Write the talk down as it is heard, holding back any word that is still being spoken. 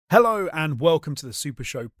Hello and welcome to the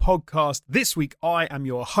SuperShow podcast. This week I am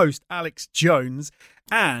your host, Alex Jones,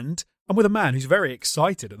 and I'm with a man who's very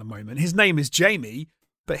excited at the moment. His name is Jamie,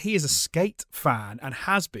 but he is a skate fan and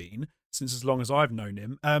has been since as long as I've known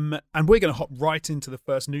him. And we're going to hop right into the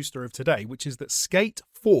first news story of today, which is that Skate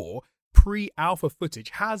 4 pre-alpha footage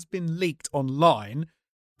has been leaked online.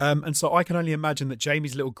 And so I can only imagine that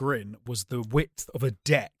Jamie's little grin was the width of a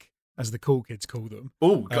deck, as the cool kids call them.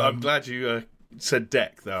 Oh, I'm glad you said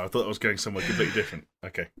deck there. I thought I was going somewhere completely different.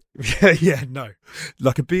 Okay. Yeah, no.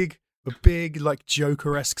 Like a big, like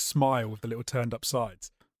Joker-esque smile with the little turned up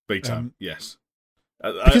sides. Big time, yes.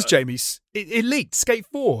 Because Jamie's, it leaked. Skate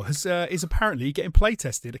 4 is apparently getting play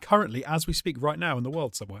tested currently as we speak right now in the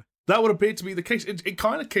world somewhere. That would appear to be the case. It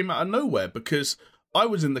kind of came out of nowhere because I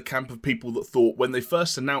was in the camp of people that thought when they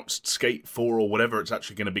first announced Skate 4 or whatever it's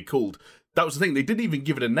actually going to be called, that was the thing. They didn't even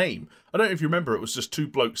give it a name. I don't know if you remember, it was just two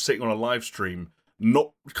blokes sitting on a live stream,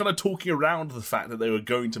 not kind of talking around the fact that they were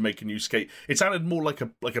going to make a new Skate. It sounded more like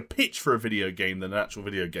a pitch for a video game than an actual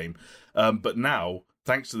video game. But now,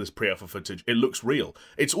 thanks to this pre-alpha footage, it looks real.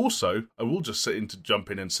 It's also, I will just jump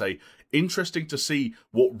in and say, interesting to see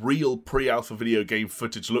what real pre-alpha video game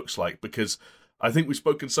footage looks like, because I think we've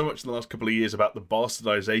spoken so much in the last couple of years about the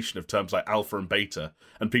bastardization of terms like alpha and beta,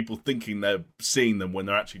 and people thinking they're seeing them when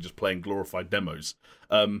they're actually just playing glorified demos.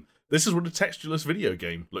 This is what a textureless video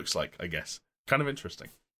game looks like, I guess. Kind of interesting.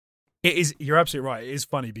 It is. You're absolutely right. It is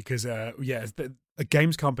funny because,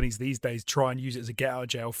 games companies these days try and use it as a get out of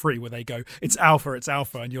jail free, where they go, it's alpha,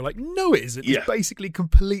 and you're like, no, it isn't. Yeah. It's basically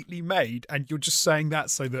completely made, and you're just saying that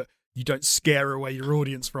so that you don't scare away your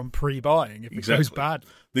audience from pre-buying if it goes bad.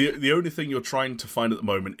 The only thing you're trying to find at the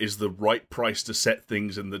moment is the right price to set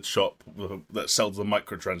things in the shop that sells the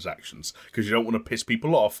microtransactions, because you don't want to piss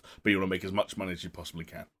people off, but you want to make as much money as you possibly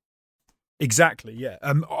can. Exactly, yeah.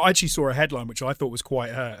 I actually saw a headline which I thought was quite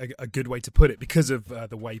a good way to put it, because of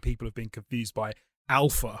the way people have been confused by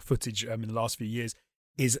alpha footage in the last few years,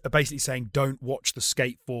 is basically saying don't watch the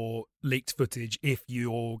Skate 4 leaked footage if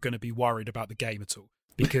you're going to be worried about the game at all.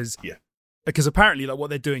 Because because apparently, like, what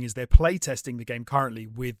they're doing is they're play testing the game currently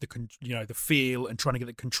with the feel and trying to get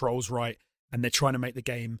the controls right, and they're trying to make the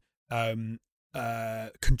game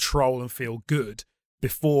control and feel good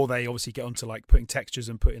before they obviously get onto like putting textures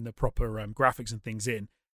and putting the proper graphics and things in,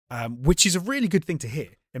 which is a really good thing to hear.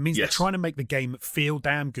 It means they're trying to make the game feel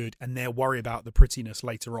damn good, and they'll worry about the prettiness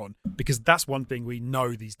later on, because that's one thing we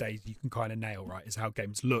know these days you can kind of nail, right, is how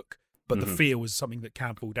games look, but the feel is something that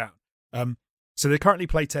can fall down. So they're currently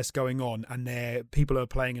playtests going on, and people are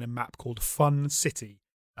playing in a map called Fun City,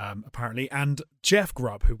 apparently. And Jeff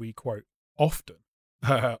Grubb, who we quote often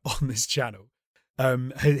on this channel,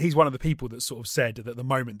 he's one of the people that sort of said that at the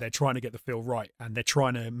moment they're trying to get the feel right, and they're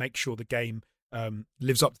trying to make sure the game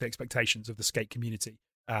lives up to the expectations of the skate community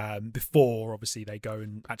before, obviously, they go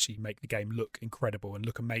and actually make the game look incredible and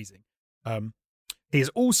look amazing. He has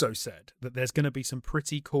also said that there's going to be some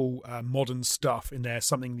pretty cool modern stuff in there,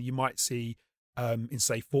 something that you might see in,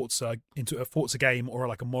 say, Forza, into a Forza game or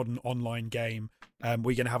like a modern online game, where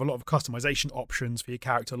you're going to have a lot of customization options for your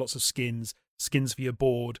character, lots of skins for your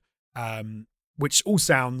board, which all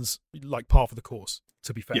sounds like par for the course,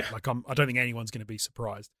 to be fair. Yeah. Like, I don't think anyone's going to be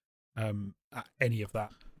surprised at any of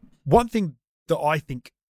that. One thing that I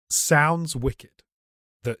think sounds wicked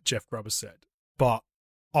that Jeff Grubb has said, but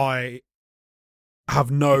I have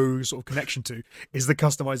no sort of connection to, is the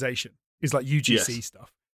customization. Is like UGC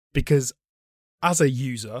stuff. Because as a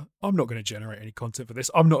user, I'm not going to generate any content for this.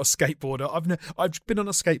 I'm not a skateboarder. I've been on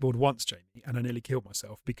a skateboard once, Jamie, and I nearly killed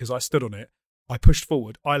myself because I stood on it, I pushed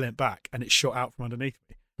forward, I leant back, and it shot out from underneath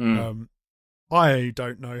me. I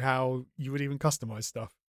don't know how you would even customize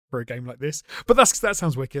stuff for a game like this, but that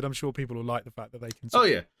sounds wicked. I'm sure people will like the fact that they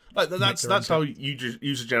can. Like that's how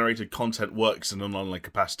user generated content works in an online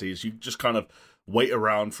capacity. Is you just kind of wait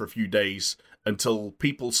around for a few days until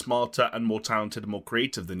people smarter and more talented and more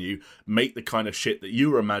creative than you make the kind of shit that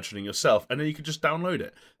you were imagining yourself, and then you can just download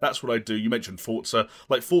it. That's what I do. You mentioned Forza,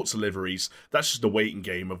 like Forza liveries. That's just a waiting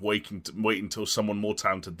game of waiting until someone more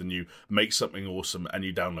talented than you makes something awesome and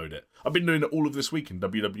you download it. I've been doing it all of this week in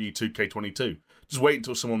WWE 2K22. Just wait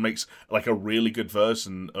until someone makes like a really good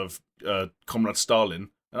version of Comrade Stalin,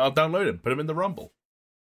 and I'll download him, put him in the Rumble.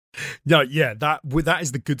 No, yeah, that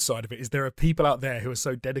is the good side of it. Is there are people out there who are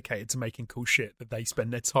so dedicated to making cool shit that they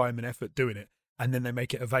spend their time and effort doing it, and then they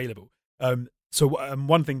make it available. So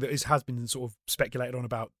one thing that has been sort of speculated on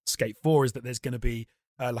about Skate 4 is that there's going to be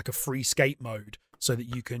like a free skate mode, so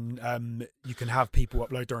that you can have people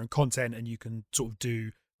upload their own content, and you can sort of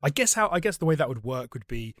do. I guess the way that would work would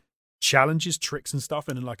be challenges, tricks and stuff,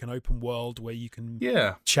 and in like an open world where you can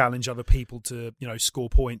challenge other people to, you know, score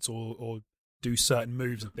points or do certain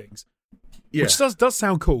moves and things. Yeah. Which does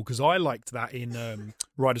sound cool, because I liked that in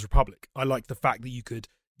Riders Republic. I liked the fact that you could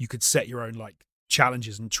set your own like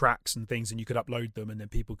challenges and tracks and things, and you could upload them, and then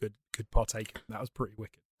people could partake. That was pretty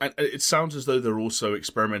wicked. And it sounds as though they're also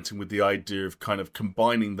experimenting with the idea of kind of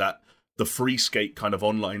combining the free skate kind of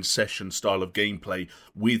online session style of gameplay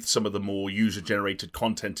with some of the more user-generated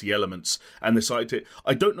content-y elements. And this idea,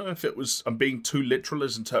 I don't know if I'm being too literal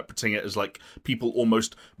as interpreting it as like people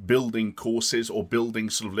almost building courses or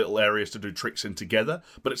building sort of little areas to do tricks in together,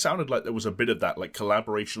 but it sounded like there was a bit of that, like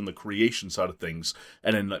collaboration on the creation side of things.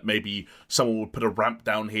 And then like maybe someone would put a ramp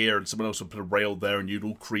down here and someone else would put a rail there, and you'd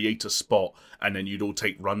all create a spot and then you'd all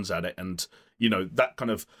take runs at it. And you know, that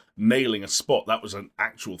kind of nailing a spot, that was an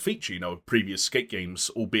actual feature, you know, of previous skate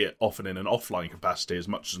games, albeit often in an offline capacity as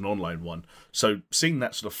much as an online one. So seeing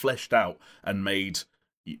that sort of fleshed out and made...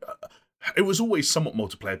 it was always somewhat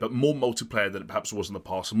multiplayer, but more multiplayer than it perhaps was in the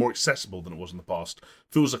past, and more accessible than it was in the past,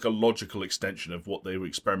 feels like a logical extension of what they were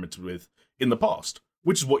experimenting with in the past,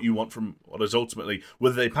 which is what you want from what is ultimately,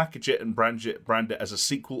 whether they package it and brand it as a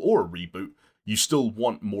sequel or a reboot, you still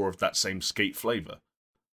want more of that same skate flavour.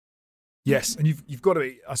 Yes, and you've got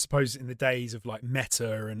to, I suppose, in the days of like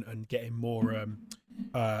meta and getting more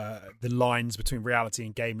the lines between reality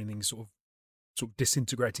and gaming things sort of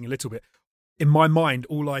disintegrating a little bit. In my mind,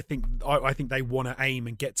 all I think they want to aim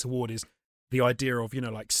and get toward is the idea of, you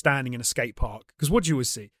know, like standing in a skate park. Because what do you always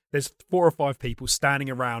see? There's 4 or 5 people standing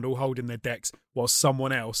around, all holding their decks, while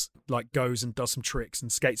someone else like goes and does some tricks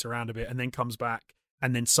and skates around a bit, and then comes back,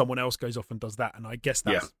 and then someone else goes off and does that. And I guess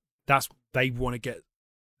that's they want to get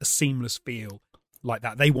a seamless feel like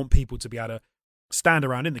that. They want people to be able to stand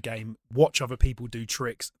around in the game, watch other people do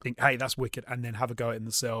tricks, think, hey, that's wicked, and then have a go at it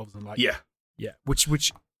themselves. And like,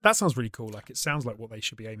 which that sounds really cool. Like, it sounds like what they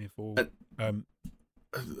should be aiming for. And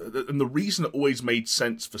the reason it always made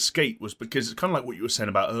sense for Skate was because it's kind of like what you were saying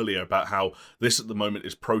about earlier about how this at the moment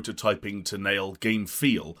is prototyping to nail game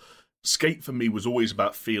feel. Skate for me was always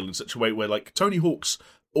about feel in such a way where, like, Tony Hawk's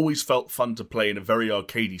always felt fun to play in a very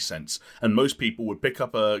arcadey sense, and most people would pick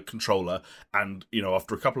up a controller and, you know,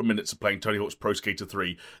 after a couple of minutes of playing Tony Hawk's Pro Skater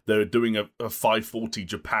 3, they were doing a 540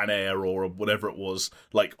 Japan Air or whatever it was,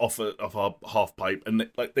 like off a half pipe, and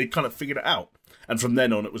they kind of figured it out. And from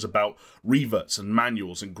then on, it was about reverts and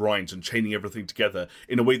manuals and grinds and chaining everything together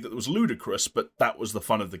in a way that was ludicrous, but that was the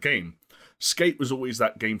fun of the game. Skate was always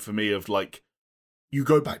that game for me of, like, you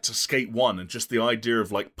go back to Skate 1 and just the idea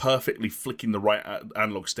of, like, perfectly flicking the right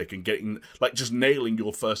analog stick and getting, like, just nailing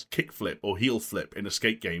your first kickflip or heel flip in a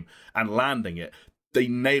skate game and landing it. They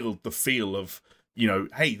nailed the feel of, you know,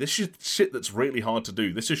 hey, this is shit that's really hard to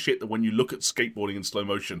do. This is shit that when you look at skateboarding in slow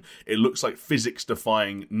motion, it looks like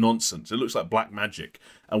physics-defying nonsense. It looks like black magic.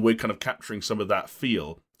 And we're kind of capturing some of that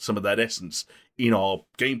feel, some of that essence in our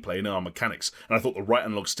gameplay, in our mechanics. And I thought the right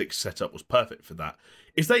analog stick setup was perfect for that.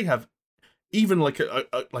 If they have even like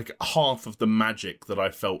like half of the magic that I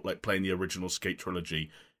felt like playing the original Skate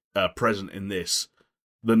trilogy present in this,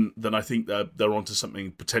 then I think they're onto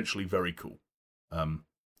something potentially very cool.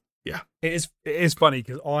 Yeah, it is funny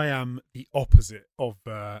because I am the opposite of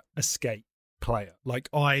a Skate player. Like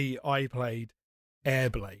I played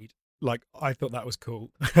Airblade. Like, I thought that was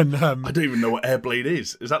cool. And I don't even know what Airblade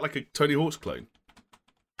is. Is that like a Tony Hawk's clone?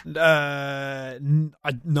 No,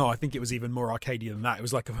 I think it was even more arcadey than that. It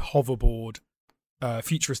was like a hoverboard,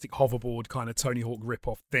 futuristic hoverboard kind of Tony Hawk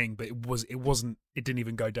rip-off thing, but it didn't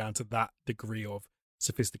even go down to that degree of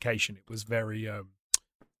sophistication. It was very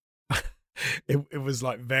it was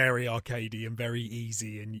like very arcadey and very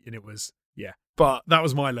easy, and it was, yeah. But that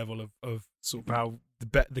was my level of sort of how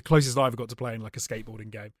the closest I ever got to playing like a skateboarding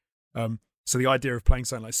game. So the idea of playing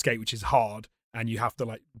something like Skate, which is hard, and you have to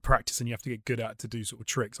like practice and you have to get good at it to do sort of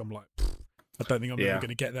tricks, I'm like, I don't think I'm ever going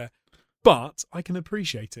to get there. But I can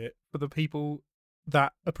appreciate it for the people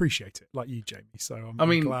that appreciate it, like you, Jamie. So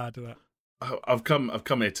I'm glad that I've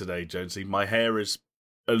come here today, Jonesy. My hair is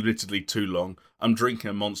admittedly too long. I'm drinking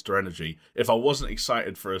a Monster Energy. If I wasn't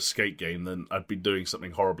excited for a Skate game, then I'd be doing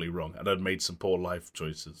something horribly wrong, and I'd made some poor life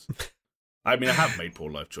choices. I mean, I have made poor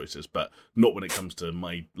life choices, but not when it comes to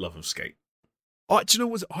my love of Skate. Do you know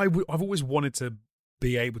what? I've always wanted to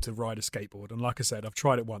be able to ride a skateboard, and like I said, I've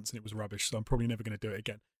tried it once and it was rubbish, so I'm probably never going to do it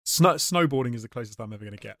again. Snowboarding is the closest I'm ever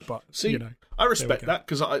going to get, but see, you know, I respect that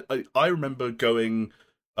because I remember going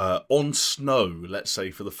on snow, let's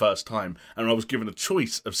say, for the first time, and I was given a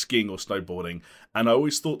choice of skiing or snowboarding, and I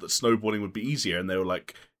always thought that snowboarding would be easier, and they were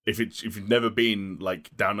like, if you've never been like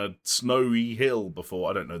down a snowy hill before,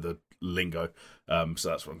 I don't know the lingo, so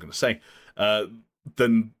that's what I'm going to say,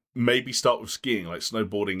 then maybe start with skiing. Like,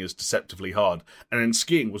 snowboarding is deceptively hard, and then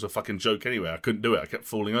skiing was a fucking joke anyway. I couldn't do it. I kept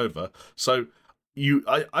falling over. So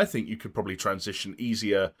I think you could probably transition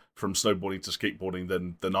easier from snowboarding to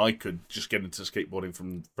skateboarding than I could just get into skateboarding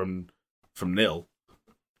from nil,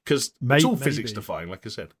 because it's all physics defying, like I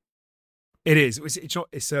said. It is.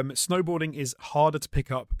 Snowboarding is harder to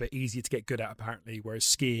pick up but easier to get good at, apparently, whereas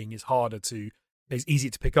skiing is easier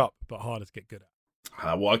to pick up but harder to get good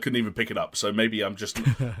at. Well, I couldn't even pick it up, so maybe I'm just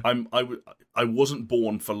I wasn't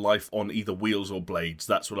born for life on either wheels or blades.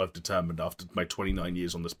 That's what I've determined after my 29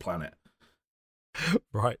 years on this planet.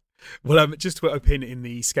 Right. Well, just to put a pin in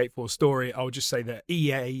the Skate4 story, I'll just say that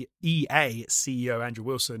EA CEO Andrew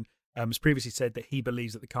Wilson has previously said that he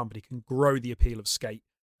believes that the company can grow the appeal of Skate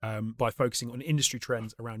by focusing on industry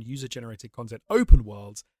trends around user-generated content, open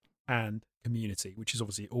worlds, and community, which is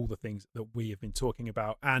obviously all the things that we have been talking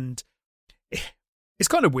about. And it's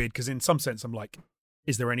kind of weird because in some sense I'm like,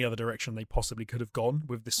 is there any other direction they possibly could have gone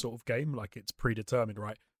with this sort of game? Like, it's predetermined,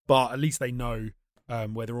 right? But at least they know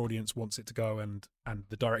where their audience wants it to go and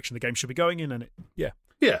the direction the game should be going in, and it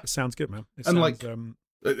sounds good, man.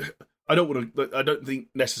 I don't think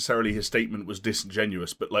necessarily his statement was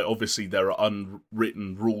disingenuous, but like, obviously there are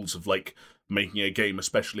unwritten rules of like making a game,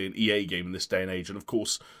 especially an EA game in this day and age. And of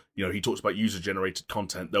course, he talks about user generated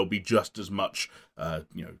content. There'll be just as much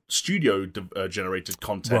studio generated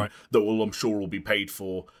content that I'm sure will be paid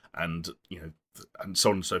for, and and so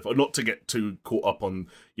on and so forth. Not to get too caught up on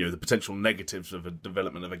the potential negatives of a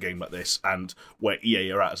development of a game like this and where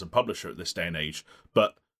EA are at as a publisher at this day and age,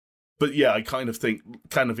 but yeah, I kind of think,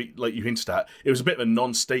 like you hinted at, it was a bit of a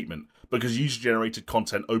non-statement, because user-generated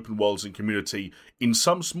content, open worlds, and community, in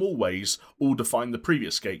some small ways, all define the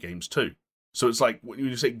previous Skate games too. So it's like, when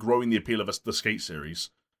you say growing the appeal of the Skate series,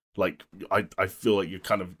 like, I feel like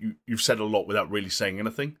you've said a lot without really saying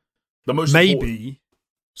anything. Maybe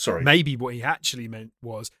what he actually meant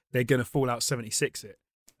was they're going to Fallout 76 it,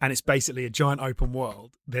 and it's basically a giant open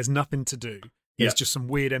world. There's nothing to do. There's just some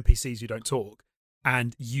weird NPCs who don't talk.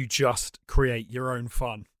 And you just create your own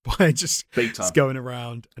fun by just going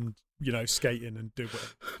around and, skating and do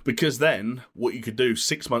whatever. Because then what you could do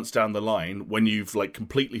 6 months down the line, when you've like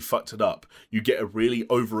completely fucked it up, you get a really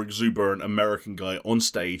over-exuberant American guy on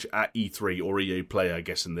stage at E3 or EA Play, I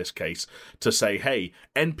guess in this case, to say, hey,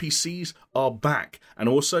 NPCs are back. And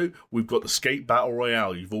also, we've got the Skate Battle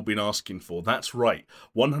Royale you've all been asking for. That's right.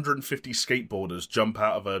 150 skateboarders jump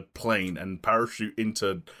out of a plane and parachute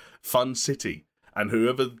into Fun City. And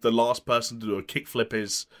whoever the last person to do a kickflip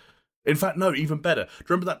is... In fact, no, even better. Do you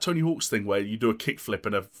remember that Tony Hawk's thing where you do a kickflip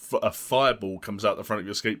and a fireball comes out the front of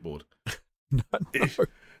your skateboard? No.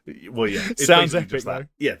 Well, yeah. It sounds epic, though.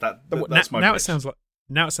 Yeah, that's my now pitch. It sounds like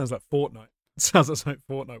Fortnite. It sounds like something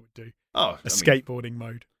Fortnite would do. Skateboarding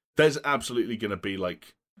mode. There's absolutely going to be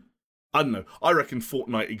like... I don't know. I reckon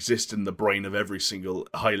Fortnite exists in the brain of every single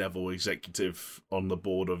high-level executive on the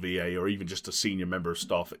board of EA, or even just a senior member of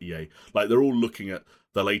staff at EA. Like, they're all looking at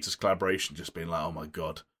the latest collaboration, just being like, oh my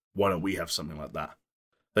god, why don't we have something like that?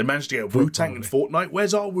 They managed to get Wu-Tang in Fortnite.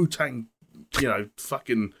 Where's our Wu-Tang,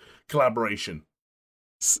 fucking collaboration?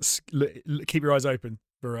 Keep your eyes open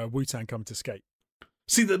for Wu-Tang coming to Skate.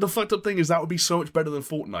 See, the fucked up thing is that would be so much better than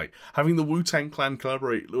Fortnite. Having the Wu-Tang Clan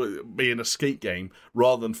collaborate, be in a Skate game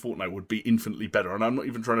rather than Fortnite would be infinitely better. And I'm not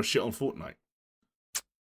even trying to shit on Fortnite.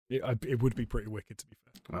 It would be pretty wicked, to be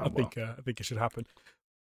fair. I think it should happen.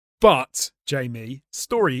 But, Jamie,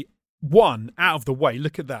 story 1 out of the way.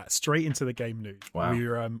 Look at that. Straight into the game news. Wow.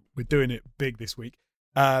 We're doing it big this week.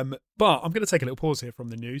 But I'm going to take a little pause here from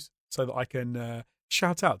the news so that I can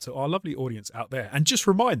shout out to our lovely audience out there and just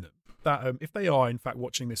remind them that if they are in fact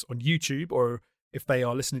watching this on YouTube, or if they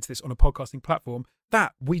are listening to this on a podcasting platform,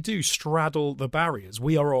 that we do straddle the barriers.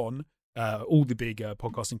 We are on all the big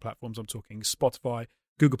podcasting platforms. I'm talking Spotify,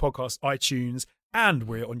 Google Podcasts, iTunes, and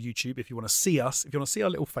we're on YouTube if you want to see us, if you want to see our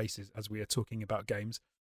little faces as we are talking about games.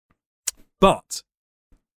 But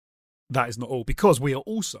that is not all, because we are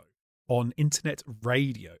also on internet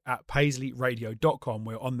radio at paisleyradio.com.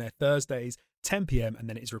 We're on there Thursdays, 10 p.m, and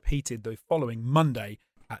then it is repeated the following Monday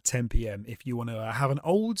at 10 p.m. If you want to have an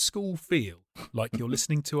old school feel like you're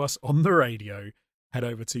listening to us on the radio, head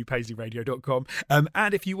over to paisleyradio.com.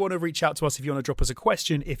 And if you want to reach out to us, if you want to drop us a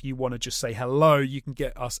question, if you want to just say hello, you can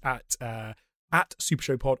get us at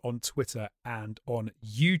SuperShow Pod on Twitter and on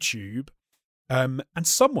YouTube. And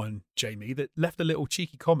someone, Jamie, that left a little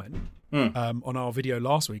cheeky comment on our video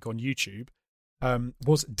last week on YouTube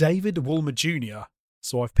was David Woolmer Jr.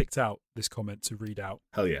 So I've picked out this comment to read out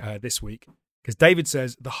this week. Because David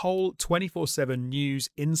says, the whole 24/7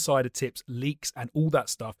 news, insider tips, leaks, and all that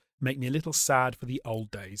stuff make me a little sad for the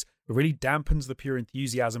old days. It really dampens the pure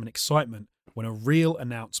enthusiasm and excitement when a real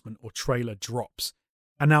announcement or trailer drops.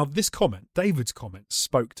 And now this comment, David's comment,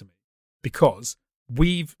 spoke to me because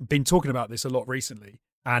we've been talking about this a lot recently,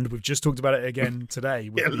 and we've just talked about it again today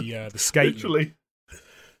with the skate. Literally.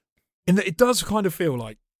 In that it does kind of feel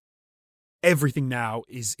like everything now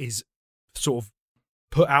is sort of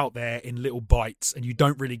put out there in little bites, and you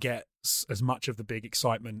don't really get as much of the big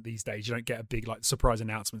excitement these days. You don't get a big like surprise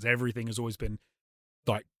announcements. Everything has always been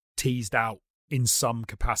like teased out in some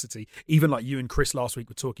capacity. Even like you and Chris last week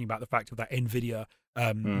were talking about the fact of that NVIDIA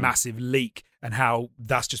massive leak and how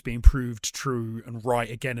that's just being proved true and right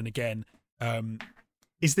again and again.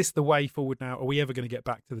 Is this the way forward now? Are we ever going to get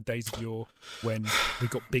back to the days of yore when we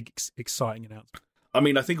got big, exciting announcements? I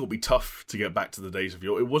mean, I think it'll be tough to get back to the days of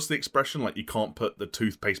yore. It was the expression, like, you can't put the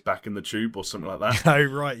toothpaste back in the tube or something like that. Oh,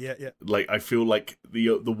 right, yeah. Like, I feel like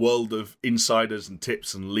the world of insiders and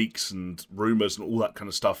tips and leaks and rumours and all that kind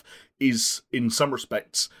of stuff is, in some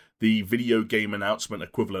respects, the video game announcement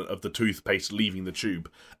equivalent of the toothpaste leaving the tube.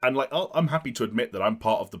 And like, I'm happy to admit that I'm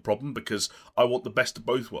part of the problem because I want the best of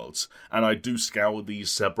both worlds. And I do scour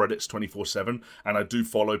these subreddits 24/7, and I do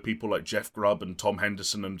follow people like Jeff Grubb and Tom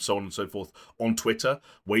Henderson and so on and so forth on Twitter,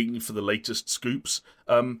 waiting for the latest scoops.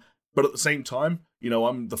 But at the same time, you know,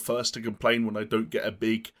 I'm the first to complain when I don't get a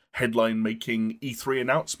big headline-making E3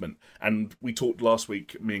 announcement. And we talked last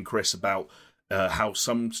week, me and Chris, about how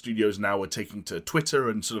some studios now are taking to Twitter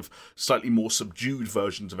and sort of slightly more subdued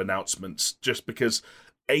versions of announcements just because,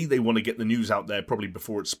 A, they want to get the news out there probably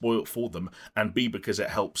before it's spoiled for them, and B, because it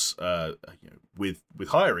helps with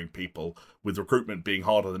hiring people, with recruitment being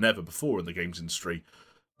harder than ever before in the games industry.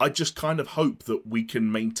 I just kind of hope that we can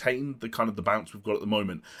maintain the kind of the bounce we've got at the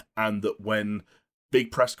moment, and that when big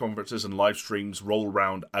press conferences and live streams roll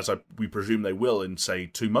around, as we presume they will in, say,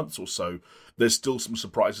 2 months or so, there's still some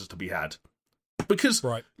surprises to be had. Because,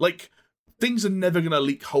 like, things are never going to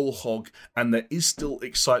leak whole hog, and there is still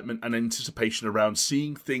excitement and anticipation around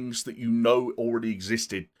seeing things that you know already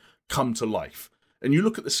existed come to life. And you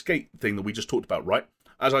look at the Skate thing that we just talked about, right?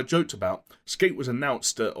 As I joked about, Skate was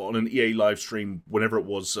announced on an EA live stream whenever it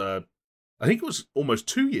was, I think it was almost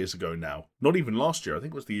 2 years ago now. Not even last year, I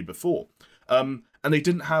think it was the year before. And they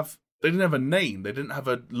didn't have a name, they didn't have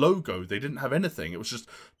a logo, they didn't have anything. It was just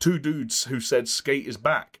two dudes who said Skate is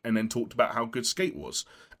back and then talked about how good Skate was.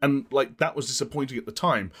 And like, that was disappointing at the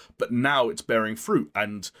time, but now it's bearing fruit,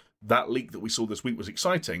 and that leak that we saw this week was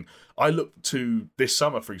exciting. I looked to this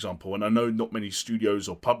summer, for example, and I know not many studios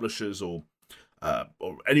or publishers or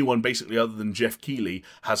anyone basically other than Jeff Keighley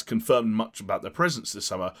has confirmed much about their presence this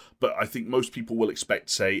summer, but I think most people will expect,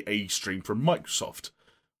 say, a stream from Microsoft.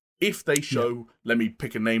 If they show, let me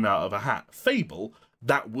pick a name out of a hat, Fable,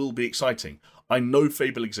 that will be exciting. I know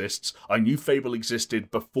Fable exists. I knew Fable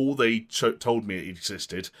existed before they told me it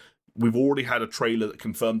existed. We've already had a trailer that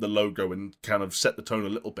confirmed the logo and kind of set the tone a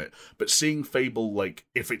little bit. But seeing Fable, like,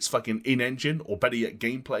 if it's fucking in-engine or better yet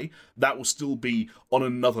gameplay, that will still be on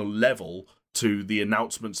another level to the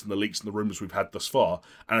announcements and the leaks and the rumours we've had thus far.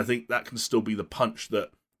 And I think that can still be the punch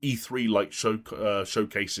that E3 like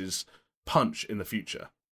showcases punch in the future.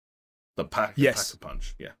 The pack a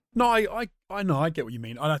punch, yeah. No, I know, I get what you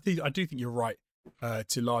mean, and I do think you're right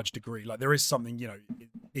to a large degree. Like, there is something, you know,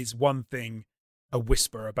 is one thing a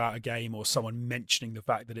whisper about a game or someone mentioning the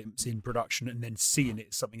fact that it's in production and then seeing it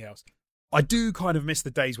as something else. I do kind of miss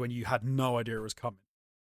the days when you had no idea it was coming,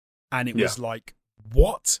 and it was like,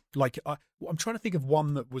 what? Like, I'm trying to think of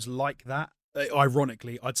one that was like that.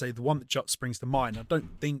 Ironically, I'd say the one that just springs to mind. I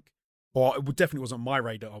don't think, or it definitely wasn't on my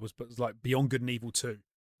radar. But it was like Beyond Good and Evil 2.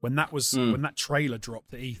 When that was when that trailer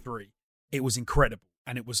dropped at E3, it was incredible,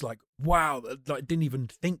 and it was like, wow! Like, I didn't even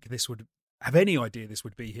think this would have any idea this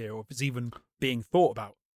would be here, or if it's even being thought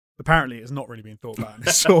about. Apparently, it's not really being thought about, and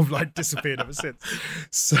it's sort of like disappeared ever since.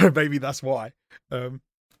 So maybe that's why.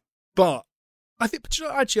 But I think,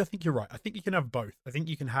 I think you're right. I think you can have both. I think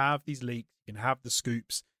you can have these leaks, you can have the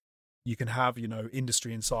scoops, you can have, you know,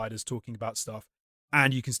 industry insiders talking about stuff,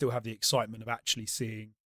 and you can still have the excitement of actually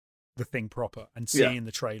seeing the thing proper and seeing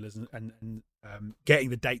the trailers and getting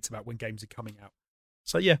the dates about when games are coming out.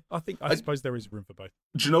 So yeah, I suppose there is room for both.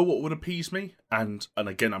 Do you know what would appease me? And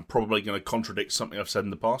again, I'm probably going to contradict something I've said in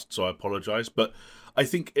the past, so I apologise. But I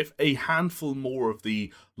think if a handful more of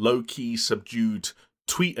the low-key, subdued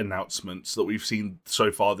tweet announcements that we've seen so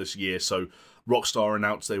far this year, so Rockstar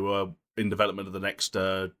announced they were in development of the next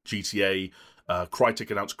GTA,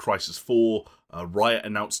 Crytek announced Crysis 4, Riot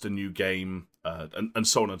announced a new game, and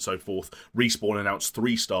so on and so forth. Respawn announced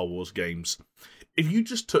 3 Star Wars games. If you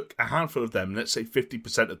just took a handful of them, let's say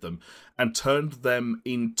 50% of them, and turned them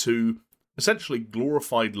into essentially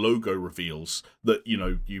glorified logo reveals that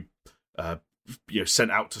you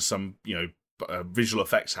sent out to some visual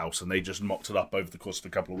effects house and they just mocked it up over the course of a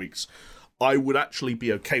couple of weeks, I would actually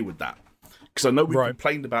be okay with that. Because I know we've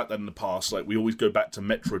complained about that in the past. Like, we always go back to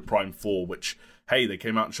Metroid Prime 4, which, hey, they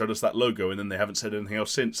came out and showed us that logo, and then they haven't said anything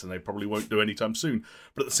else since, and they probably won't do anytime soon.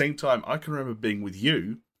 But at the same time, I can remember being with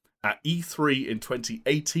you at E3 in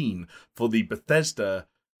 2018 for the Bethesda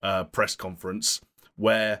press conference,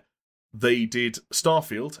 where they did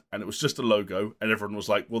Starfield, and it was just a logo, and everyone was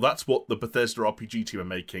like, well, that's what the Bethesda RPG team are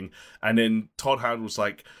making. And then Todd Howard was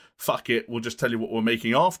like, fuck it, we'll just tell you what we're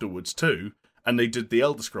making afterwards, too. And they did the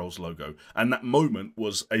Elder Scrolls logo. And that moment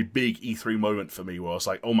was a big E3 moment for me, where I was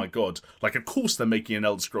like, oh my god, like, of course they're making an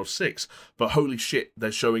Elder Scrolls 6, but holy shit,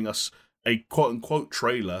 they're showing us a quote-unquote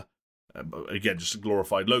trailer, again, just a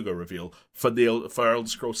glorified logo reveal, for Elder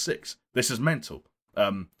Scrolls 6. This is mental.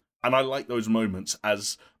 And I like those moments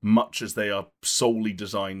as much as they are solely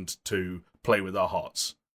designed to play with our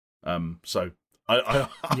hearts. So I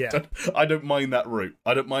don't mind that route.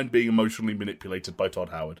 I don't mind being emotionally manipulated by Todd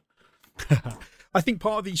Howard. I think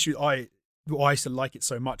part of the issue I used to like it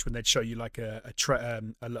so much when they'd show you like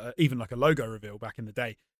even like a logo reveal back in the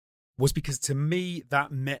day, was because to me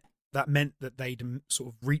that meant that they'd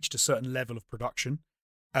sort of reached a certain level of production.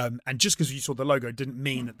 And just because you saw the logo didn't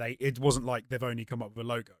mean that it wasn't like they've only come up with a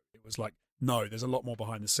logo. It was like, no, there's a lot more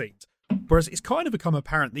behind the scenes. Whereas it's kind of become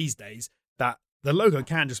apparent these days that the logo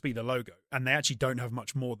can just be the logo, and they actually don't have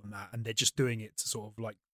much more than that, and they're just doing it to sort of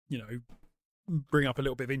like, bring up a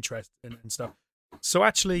little bit of interest and stuff. So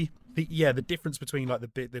actually, the difference between like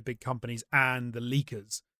the big companies and the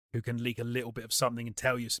leakers who can leak a little bit of something and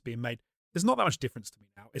tell you it's being made, there's not that much difference to me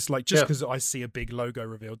now. It's like, just because I see a big logo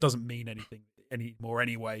reveal doesn't mean anything anymore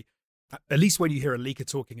anyway. At least when you hear a leaker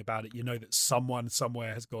talking about it, you know that someone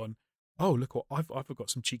somewhere has gone, oh, look what I've got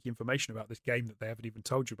some cheeky information about this game that they haven't even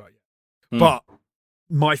told you about yet. But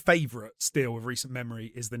my favourite still of recent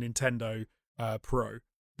memory is the Nintendo Pro.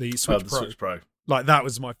 The Switch Pro. Switch Pro. Like, that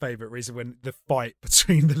was my favourite reason, when the fight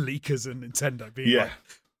between the leakers and Nintendo being like,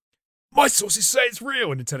 my sources say it's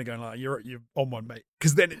real, and Nintendo going like, you're on one, mate.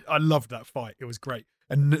 Because then I loved that fight. It was great.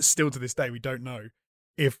 And still to this day, we don't know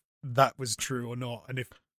if that was true or not, and if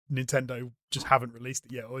Nintendo just haven't released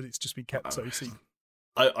it yet, or it's just been kept so secret.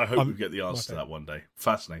 I hope we get the answer to that one day.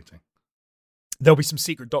 Fascinating. There'll be some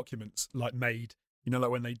secret documents like made, like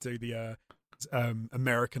when they do the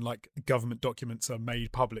American like government documents are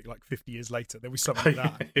made public like 50 years later. There'll be something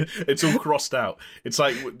like that. It's all crossed out. It's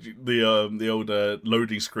like the old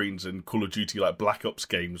loading screens in Call of Duty, like Black Ops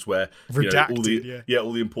games, where redacted,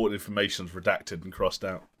 all the important information's redacted and crossed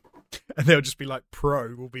out. And they'll just be like,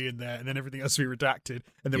 Pro will be in there, and then everything else will be redacted,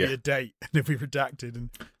 and there'll be a date, and it'll be redacted, and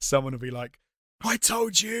someone will be like, I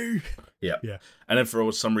told you. Yeah. And then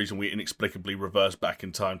for some reason we inexplicably reverse back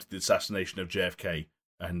in time to the assassination of JFK,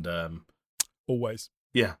 and always.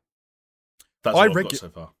 Yeah. That's what I've got so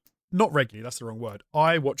far. Not regularly, that's the wrong word.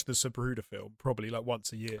 I watch the Zapruder film probably like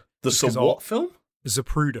once a year. The what film? The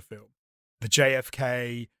Zapruder film. The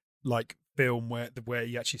JFK like film where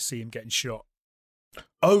you actually see him getting shot.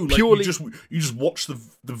 Oh, like purely, you just watch the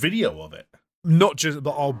video of it. Not just,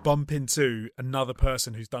 but I'll bump into another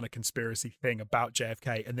person who's done a conspiracy thing about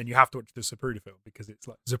JFK, and then you have to watch the Zapruder film because it's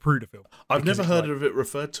like Zapruder film. I've never heard of it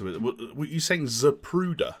referred to it. Were you saying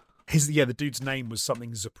Zapruder? The dude's name was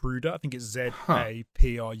something Zapruder. I think it's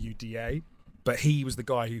Zapruda, but he was the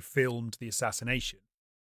guy who filmed the assassination.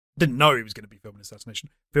 Didn't know he was going to be filming the assassination.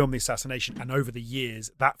 Filmed the assassination, and over the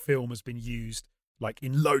years, that film has been used like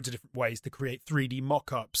in loads of different ways to create 3D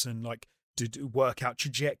mock-ups and like to work out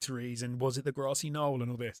trajectories, and was it the grassy knoll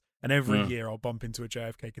and all this. And every year I'll bump into a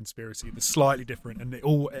JFK conspiracy that's slightly different, and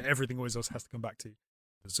everything always else has to come back to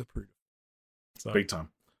Zapruder. So, big time.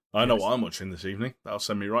 I know what I'm watching this evening. That'll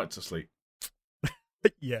send me right to sleep.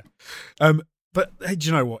 Yeah. But hey, do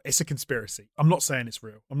you know what? It's a conspiracy. I'm not saying it's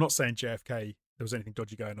real. I'm not saying JFK, there was anything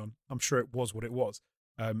dodgy going on. I'm sure it was what it was.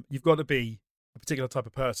 You've got to be a particular type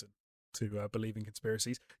of person to believe in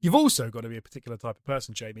conspiracies. You've also got to be a particular type of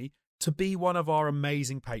person, Jamie, to be one of our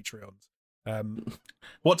amazing Patreons.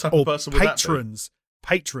 What type of person would that be?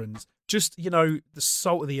 Patrons, just, the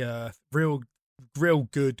salt of the earth, real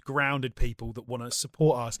good, grounded people that want to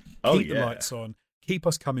support us, keep the lights on, keep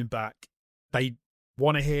us coming back. They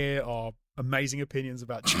want to hear our amazing opinions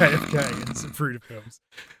about JFK and Zapruder films.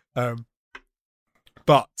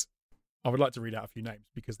 But I would like to read out a few names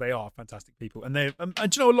because they are fantastic people, and they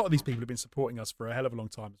and a lot of these people have been supporting us for a hell of a long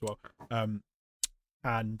time as well,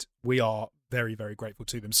 and we are very, very grateful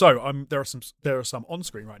to them. So there are some on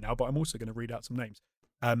screen right now, but I'm also going to read out some names.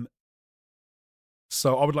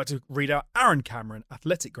 So I would like to read out Aaron Cameron,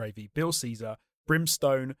 Athletic Gravy, Bill Caesar,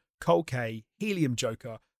 Brimstone, Cole K, Helium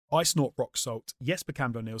Joker, Ice Snort Rock Salt, Jesper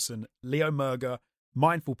Campbell Nielsen, Leo Murger,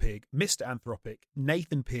 Mindful Pig, Mr. Anthropic,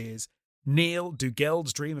 Nathan Pears, Neil,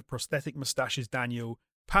 Dugeld's Dream of Prosthetic Mustaches Daniel,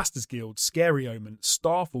 Pastors Guild, Scary Omen,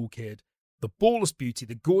 Starfall Kid, The Ballless Beauty,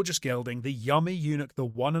 The Gorgeous Gelding, The Yummy Eunuch, The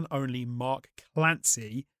One and Only Mark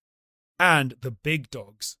Clancy, and The Big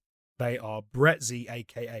Dogs. They are Brett Z,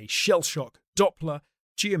 aka Shellshock, Doppler,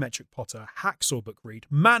 Geometric Potter, Hacksaw Bookread,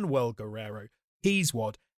 Manuel Guerrero,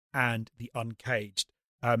 Peaswad, and The Uncaged.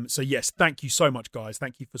 So yes, thank you so much, guys.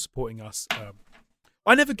 Thank you for supporting us.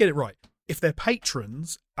 I never get it right. If they're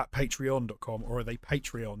patrons at patreon.com, or are they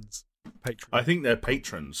Patreons? Patreon. I think they're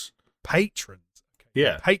patrons. Patrons. Okay.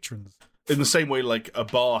 Yeah. Patrons. In the same way, like a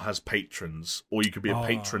bar has patrons, or you could be a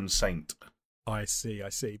patron saint. I see.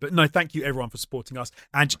 But no, thank you everyone for supporting us.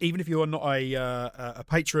 And even if you are not a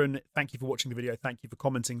patron, thank you for watching the video. Thank you for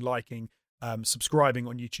commenting, liking, subscribing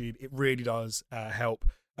on YouTube. It really does help.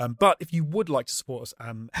 But if you would like to support us,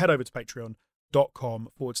 head over to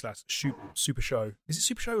patreon.com/SuperShow. Is it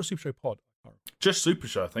SuperShow or SuperShow Pod? Just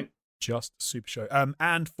SuperShow, I think. Just SuperShow.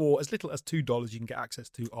 And for as little as $2, you can get access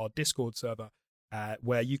to our Discord server,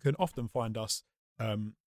 where you can often find us.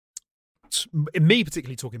 Me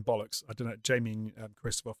particularly talking bollocks. I don't know. Jamie and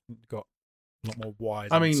Chris have often got a lot more wise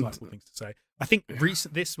and insightful things to say. I think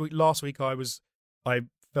last week, I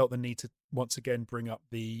felt the need to once again bring up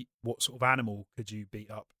the what sort of animal could you beat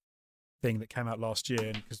up thing that came out last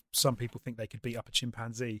year, because some people think they could beat up a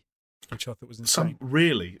chimpanzee, which I thought was insane.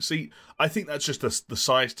 Really? See, I think that's just the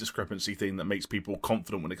size discrepancy thing that makes people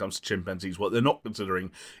confident when it comes to chimpanzees. What they're not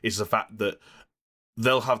considering is the fact that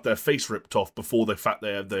they'll have their face ripped off before they have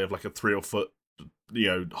like a 3 or 4 foot,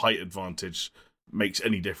 height advantage makes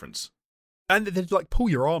any difference. And they'd like pull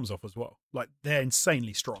your arms off as well. Like, they're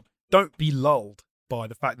insanely strong. Don't be lulled by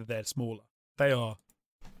the fact that they're smaller. They are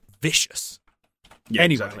vicious. Yeah,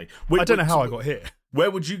 anyway, exactly. I don't know how I got here.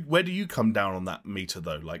 Where do you come down on that meter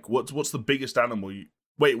though? Like, what's the biggest animal you?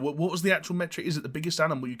 Wait, what was the actual metric? Is it the biggest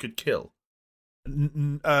animal you could kill?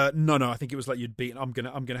 No. I think it was like you'd beat. I'm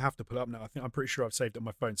gonna have to pull it up now. I'm pretty sure I've saved it on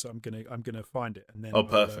my phone, so I'm gonna find it and then. Oh,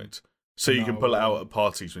 perfect. So you can pull it out at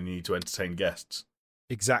parties when you need to entertain guests.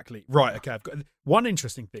 Exactly. Right. Okay. I've got one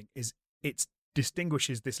interesting thing is it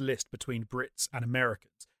distinguishes this list between Brits and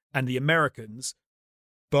Americans, and the Americans,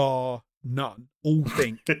 bar none, all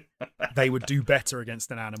think they would do better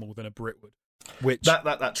against an animal than a Brit would. Which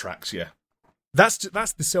that tracks, yeah. That's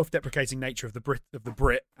the self-deprecating nature of the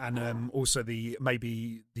Brit, and also the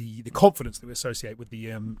confidence that we associate with the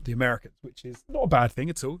Americans, which is not a bad thing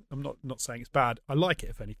at all. I'm not saying it's bad. I like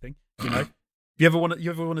it, if anything. You ever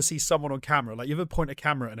want to see someone on camera? Like, you ever point a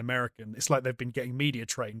camera at an American? It's like they've been getting media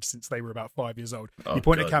trained since they were about 5 years old. You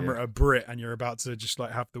point a camera at a Brit, and you're about to just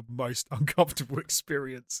like have the most uncomfortable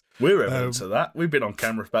experience. We're evidence of that. We've been on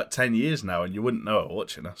camera for about 10 years now, and you wouldn't know it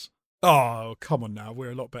watching us. Oh, come on now. We're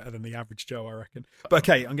a lot better than the average Joe, I reckon. But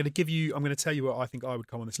okay, I'm going to tell you what I think I would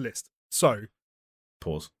come on this list. So,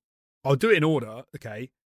 pause. I'll do it in order, okay?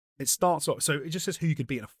 It starts off, so it just says who you could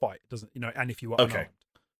beat in a fight, doesn't, and if you are unarmed.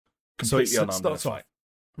 Completely so unarmed starts off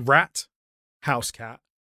rat, house cat,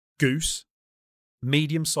 goose,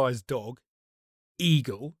 medium-sized dog,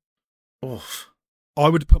 eagle. Oof. I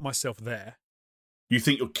would put myself there. You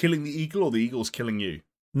think you're killing the eagle, or the eagle's killing you?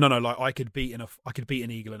 No, like I could beat an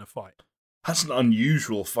eagle in a fight. That's an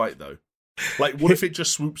unusual fight, though. Like, what if it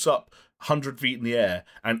just swoops up 100 feet in the air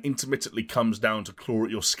and intermittently comes down to claw at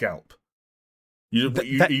your scalp? You're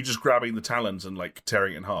just grabbing the talons and like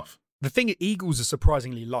tearing it in half. The thing, eagles are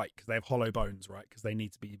surprisingly light because they have hollow bones, right? Because they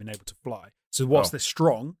need to be even able to fly. So whilst they're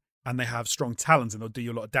strong and they have strong talons and they'll do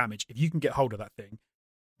you a lot of damage, if you can get hold of that thing,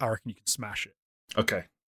 I reckon you can smash it. Okay.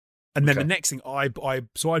 And then the next thing, I'd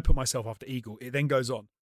put myself after eagle. It then goes on.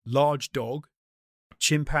 Large dog,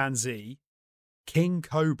 chimpanzee, king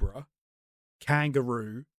cobra,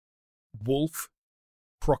 kangaroo, wolf,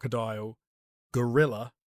 crocodile,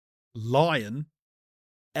 gorilla, lion,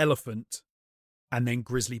 elephant, and then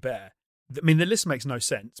grizzly bear. I mean, the list makes no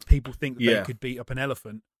sense. People think that they could beat up an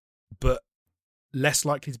elephant, but less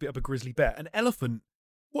likely to beat up a grizzly bear. An elephant,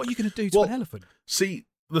 what are you going to do to an elephant? See,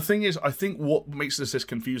 the thing is, I think what makes this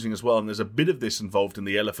confusing as well, and there's a bit of this involved in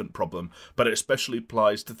the elephant problem, but it especially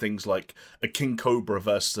applies to things like a king cobra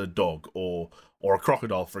versus a dog or a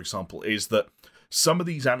crocodile, for example, is that some of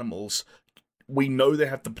these animals we know they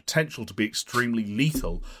have the potential to be extremely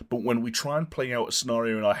lethal, but when we try and play out a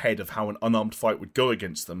scenario in our head of how an unarmed fight would go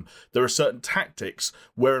against them, there are certain tactics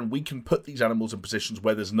wherein we can put these animals in positions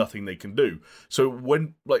where there's nothing they can do. So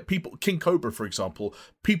when, like, people, King Cobra, for example,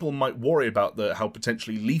 people might worry about how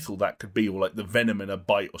potentially lethal that could be, or like the venom in a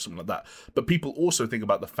bite or something like that. But people also think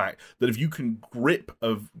about the fact that if you can grip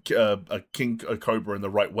a cobra in the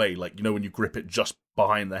right way, like, you know, when you grip it just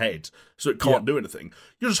behind the head so it can't do anything,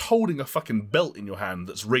 you're just holding a fucking belt in your hand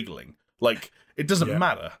that's wriggling. Like, it doesn't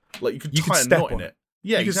matter. Like, you could tie a knot in it.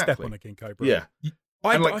 Yeah, you exactly. Can step on a king cobra. Yeah.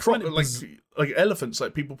 And like elephants,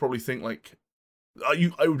 like, people probably think like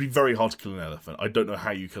it would be very hard to kill an elephant. I don't know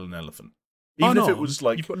how you kill an elephant. Even if it was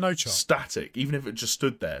like you've got no chance. Static, even if it just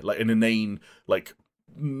stood there, like an inane, like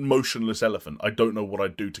motionless elephant, I don't know what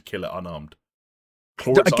I'd do to kill it unarmed.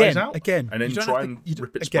 Claw its eyes out again, and then try and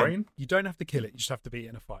rip its brain. You don't have to kill it; you just have to beat it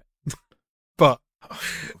in a fight. But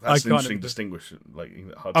that's an interesting distinction. Like,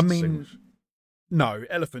 hard to distinguish. No,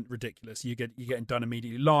 elephant, ridiculous. You're getting done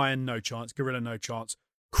immediately. Lion, no chance. Gorilla, no chance.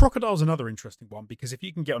 Crocodile's another interesting one, because if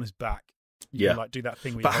you can get on his back, you can, like, do that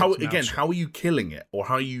thing. But how are you killing it, or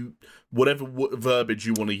how you whatever verbiage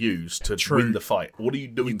you want to use to win the fight? What are you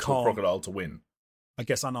doing to a crocodile to win? I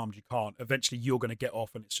guess unarmed you can't. Eventually you're going to get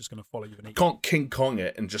off and it's just going to follow you and eat. Can't King Kong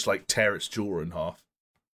it and just like tear its jaw in half?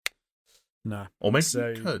 No. Or maybe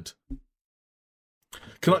you could.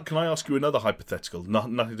 Can I ask you another hypothetical?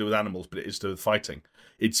 Nothing to do with animals, but it is to do with fighting.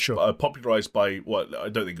 It's popularised by, well, I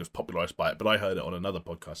don't think it was popularised by it, but I heard it on another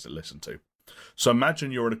podcast I listened to. So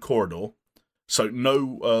imagine you're in a corridor. So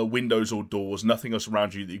no windows or doors, nothing else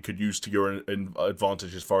around you that you could use to your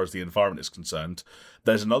advantage as far as the environment is concerned.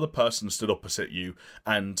 There's another person stood opposite you,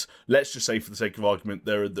 and let's just say, for the sake of argument,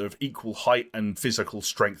 they're of equal height and physical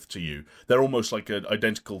strength to you. They're almost like an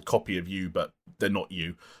identical copy of you, but they're not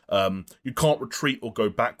you. You can't retreat or go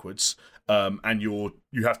backwards, and you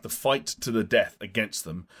have to fight to the death against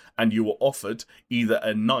them. And you were offered either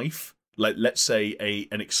a knife, like let's say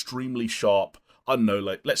an extremely sharp, I don't know,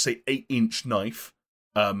 like let's say 8-inch knife,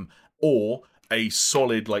 or a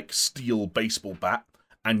solid like steel baseball bat,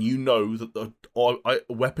 and you know that the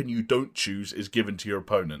weapon you don't choose is given to your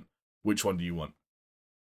opponent. Which one do you want?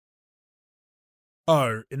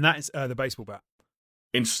 Oh, and that is the baseball bat.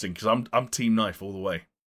 Interesting, because I'm team knife all the way.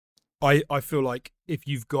 I feel like if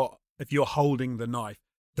you're holding the knife,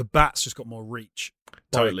 the bat's just got more reach.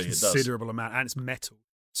 Totally, a considerable amount, and it's metal.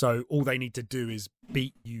 So all they need to do is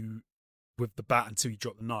beat you with the bat until you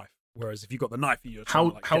drop the knife. Whereas if you've got the knife, you're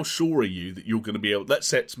how sure are you that you're going to be able? Let's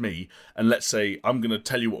say it's me, and let's say I'm going to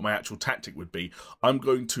tell you what my actual tactic would be. I'm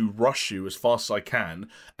going to rush you as fast as I can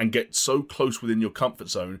and get so close within your comfort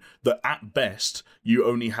zone that at best you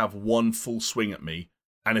only have one full swing at me.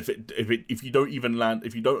 And if you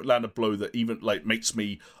don't land a blow that even like makes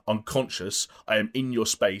me unconscious, I am in your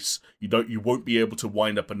space. You won't be able to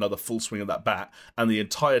wind up another full swing of that bat. And the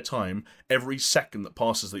entire time, every second that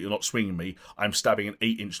passes that you're not swinging me, I'm stabbing an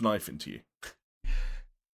 8-inch knife into you.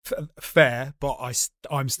 Fair, but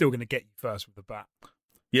I'm still going to get you first with the bat.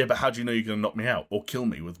 Yeah, but how do you know you're going to knock me out or kill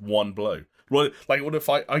me with one blow? Well, like, what if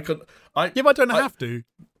I could? Yeah, but I don't have to.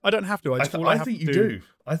 I don't have to. I think you do.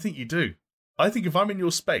 I think you do. I think if I'm in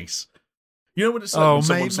your space, you know what it's like when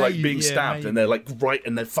someone's like being stabbed and they're like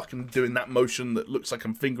and they're fucking doing that motion that looks like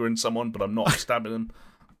I'm fingering someone, but I'm not stabbing them.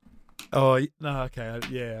 Oh, no, okay,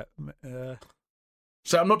 yeah.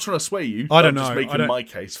 So I'm not trying to sway you. I don't know. I'm just making my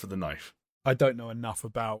case for the knife. I don't know enough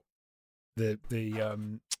about the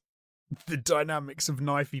dynamics of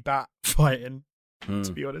knifey bat fighting.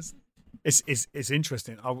 To be honest, it's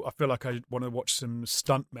interesting. I feel like I want to watch some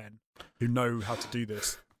stuntmen who know how to do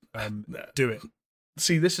this. Do it.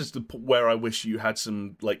 See, this is where I wish you had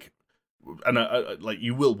some like, and like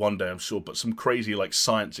you will one day, I'm sure, but some crazy like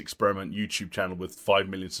science experiment YouTube channel with 5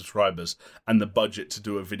 million subscribers and the budget to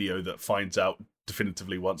do a video that finds out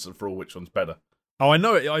definitively once and for all which one's better. Oh, I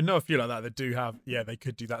know it. I know a few like that do have. Yeah, they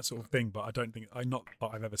could do that sort of thing, but I don't think not that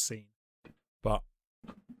I've ever seen. But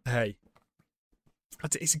hey,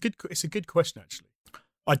 it's a good question actually.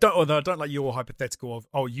 I don't like your hypothetical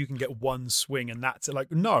of, you can get one swing and that's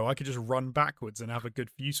like, no, I could just run backwards and have a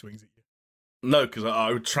good few swings at you. No, because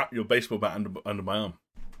I would trap your baseball bat under my arm.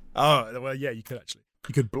 Oh, well, yeah, you could actually.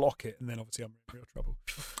 You could block it, and then obviously I'm in real trouble.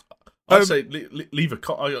 I'd say leave a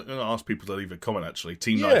comment. I'm going to ask people to leave a comment, actually.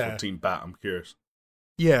 Team knife or team bat? I'm curious.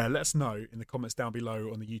 Yeah, let us know in the comments down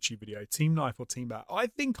below on the YouTube video. Team knife or team bat? I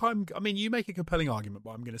think you make a compelling argument,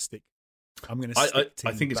 but I'm going to stick. I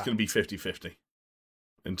think it's going to be 50-50.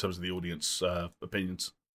 In terms of the audience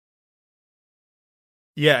opinions.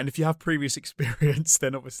 Yeah, and if you have previous experience,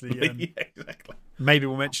 then obviously... yeah, exactly. Maybe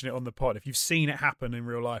we'll mention it on the pod if you've seen it happen in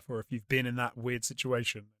real life, or if you've been in that weird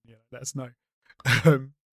situation. Let us know.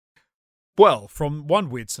 Well, from one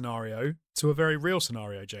weird scenario to a very real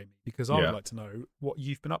scenario, Jamie, because I would like to know what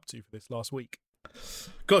you've been up to for this last week.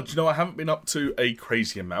 God, I haven't been up to a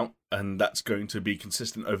crazy amount, and that's going to be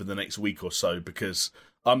consistent over the next week or so, because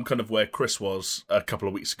I'm kind of where Chris was a couple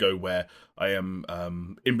of weeks ago, where I am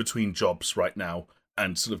in between jobs right now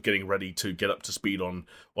and sort of getting ready to get up to speed on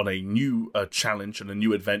a new challenge and a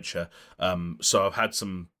new adventure. So I've had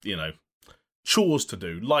some, chores to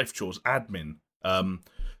do, life chores, admin.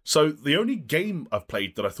 So the only game I've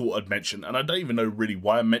played that I thought I'd mention, and I don't even know really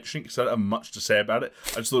why I'm mentioning it because I don't have much to say about it,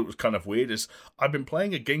 I just thought it was kind of weird, is I've been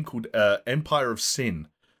playing a game called Empire of Sin,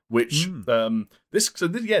 which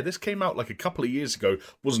this came out like a couple of years ago,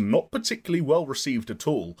 was not particularly well received at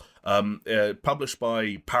all. Published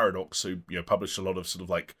by Paradox, who published a lot of sort of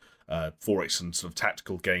like 4X and sort of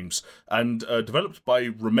tactical games, and developed by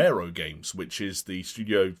Romero Games, which is the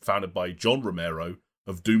studio founded by John Romero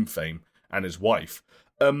of Doom fame and his wife.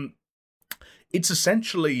 It's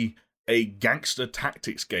essentially a gangster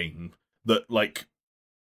tactics game that like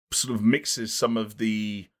sort of mixes some of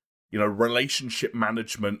the relationship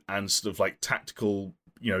management and sort of like tactical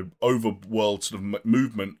overworld sort of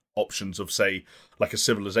movement options of, say, like a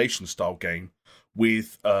Civilization style game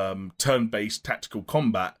with turn-based tactical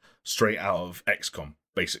combat straight out of XCOM,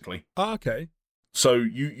 basically. Oh, okay. So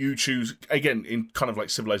you choose, again, in kind of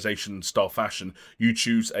like Civilization style fashion, you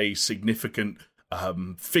choose a significant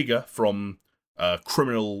figure from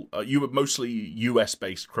criminal, mostly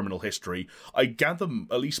US-based criminal history. I gather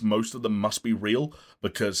at least most of them must be real,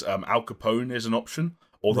 because Al Capone is an option,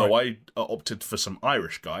 although I opted for some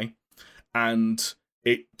Irish guy. And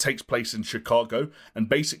it takes place in Chicago, and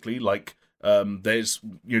basically, like, there's,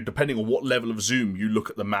 depending on what level of zoom you look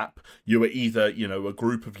at the map, you are either, a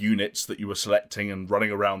group of units that you were selecting and running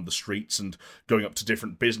around the streets and going up to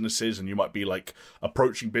different businesses, and you might be like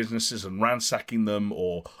approaching businesses and ransacking them,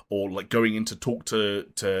 or like going in to talk to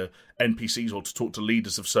NPCs or to talk to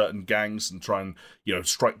leaders of certain gangs and try and,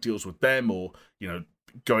 strike deals with them, or,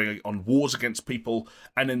 going on wars against people.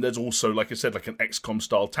 And then there's also, like I said, like an XCOM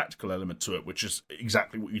style tactical element to it, which is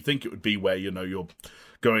exactly what you think it would be, where you're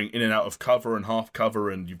going in and out of cover and half cover,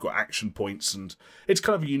 and you've got action points, and it's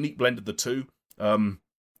kind of a unique blend of the two.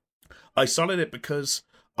 I started it because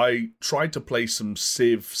I tried to play some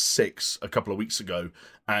Civ 6 a couple of weeks ago,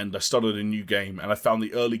 and I started a new game, and I found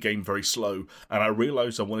the early game very slow, and I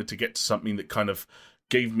realized I wanted to get to something that kind of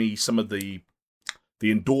gave me some of the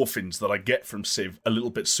endorphins that I get from Civ a little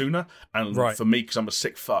bit sooner. And for me, because I'm a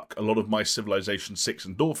sick fuck, a lot of my Civilization 6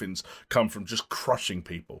 endorphins come from just crushing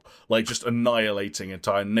people, like just annihilating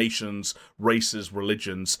entire nations, races,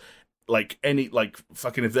 religions, like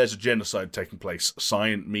fucking, if there's a genocide taking place,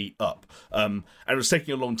 sign me up. And it was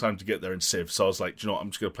taking a long time to get there in Civ, so I was like, I'm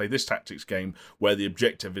just going to play this tactics game where the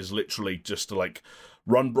objective is literally just to like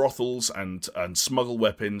run brothels and smuggle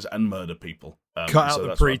weapons and murder people. Cut out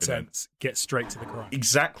the pretense, get straight to the crime.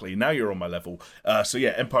 Exactly. Now you're on my level. So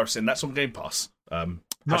yeah, Empire of Sin, that's on Game Pass.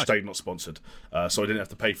 Nice. Hashtag not sponsored. So I didn't have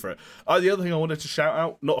to pay for it. The other thing I wanted to shout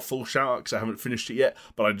out, not a full shout out because I haven't finished it yet,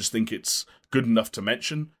 but I just think it's good enough to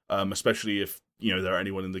mention, especially if there are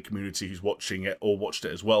anyone in the community who's watching it or watched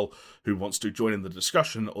it as well who wants to join in the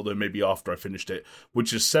discussion, although maybe after I finished it,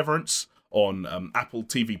 which is Severance on Apple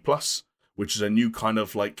TV Plus, which is a new kind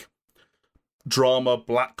of like drama,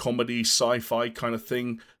 black comedy, sci-fi kind of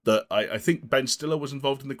thing that I think Ben Stiller was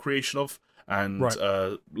involved in the creation of, and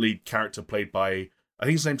lead character played by, I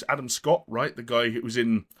think his name's Adam Scott, right? The guy who was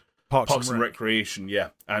in Parks and Recreation, yeah.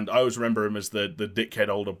 And I always remember him as the dickhead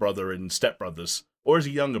older brother in Step Brothers, or as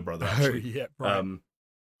a younger brother, actually. Yeah, right.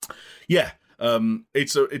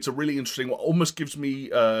 It's a really interesting one. Almost gives me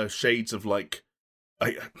shades of like,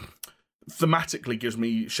 thematically gives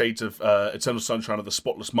me shades of Eternal Sunshine of the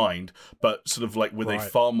Spotless Mind, but sort of like with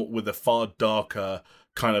a far darker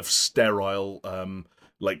kind of sterile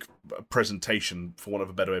like presentation, for want of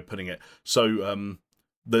a better way of putting it. So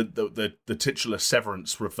the titular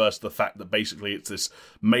Severance refers to the fact that basically it's this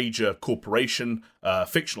major corporation,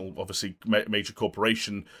 fictional obviously major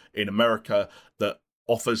corporation in America, that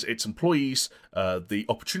offers its employees the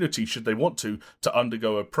opportunity, should they want to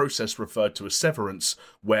undergo a process referred to as severance,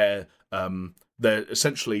 where they're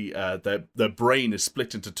essentially their brain is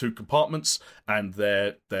split into two compartments, and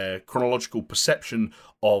their chronological perception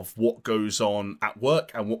of what goes on at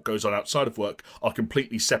work and what goes on outside of work are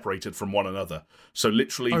completely separated from one another. So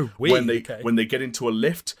literally, when they get into a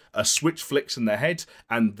lift, a switch flicks in their head,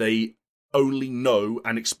 and they only know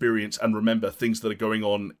and experience and remember things that are going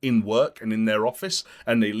on in work and in their office,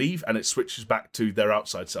 and they leave and it switches back to their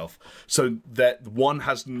outside self. So that one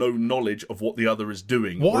has no knowledge of what the other is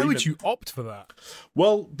doing. Why would you opt for that?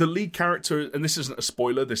 Well, the lead character, and this isn't a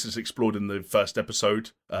spoiler, this is explored in the first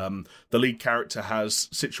episode, the lead character has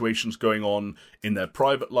situations going on in their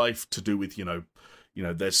private life to do with,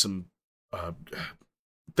 there's some...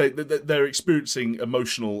 They're experiencing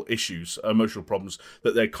emotional issues, emotional problems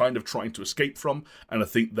that they're kind of trying to escape from, and I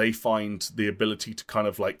think they find the ability to kind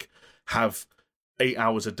of like have 8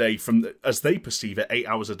 hours a day as they perceive it, 8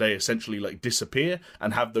 hours a day essentially like disappear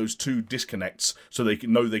and have those two disconnects, so they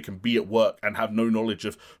can know they can be at work and have no knowledge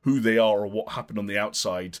of who they are or what happened on the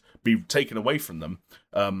outside be taken away from them.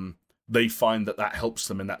 They find that helps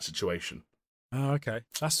them in that situation. Oh, okay,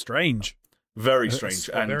 that's strange. Very strange. It's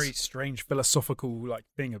a very strange philosophical like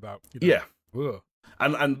thing about yeah. Ugh.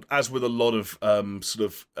 And as with a lot of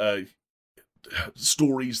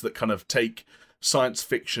stories that kind of take science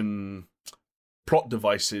fiction plot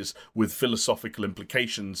devices with philosophical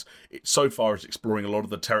implications, so far it's exploring a lot of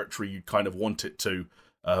the territory you kind of want it to.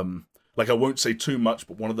 I won't say too much,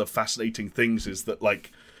 but one of the fascinating things is that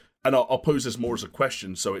and I'll pose this more as a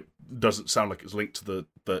question, so it doesn't sound like it's linked to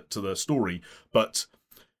the story, but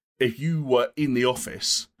if you were in the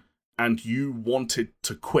office and you wanted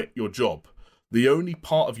to quit your job, the only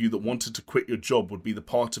part of you that wanted to quit your job would be the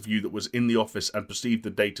part of you that was in the office and perceived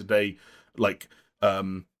the day-to-day,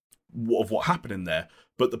 of what happened in there.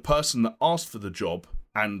 But the person that asked for the job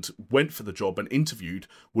and went for the job and interviewed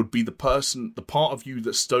would be the part of you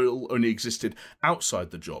that still only existed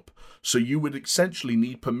outside the job. So you would essentially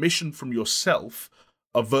need permission from yourself,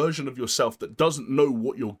 a version of yourself that doesn't know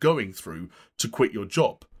what you're going through, to quit your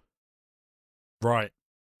job. Right.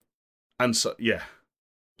 And so, yeah.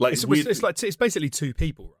 It's basically two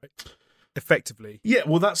people, right? Effectively. Yeah,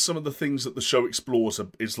 well, that's some of the things that the show explores,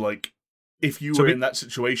 is like, if you were in that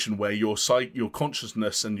situation where your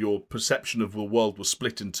consciousness and your perception of the world was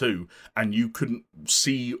split in two, and you couldn't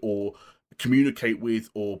see or communicate with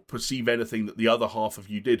or perceive anything that the other half of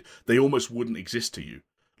you did, they almost wouldn't exist to you.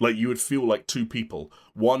 Like, you would feel like two people,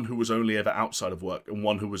 one who was only ever outside of work and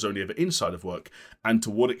one who was only ever inside of work. And to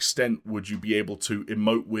what extent would you be able to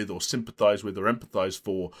emote with or sympathize with or empathize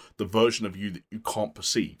for the version of you that you can't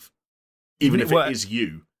perceive? Even if it is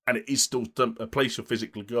you, and it is still a place you're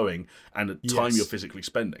physically going and a time you're physically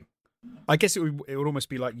spending. I guess it would almost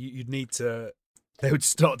be like you'd need to... They would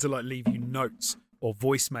start to leave you notes or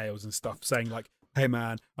voicemails and stuff saying hey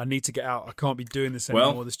man, I need to get out. I can't be doing this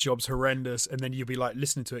anymore. This job's horrendous. And then you'll be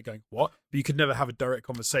listening to it going, what? But you could never have a direct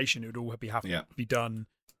conversation. It would all have to be done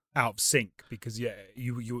out of sync because you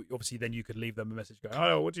obviously then you could leave them a message going,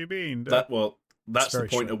 oh, what do you mean? That's the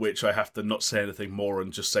point at which I have to not say anything more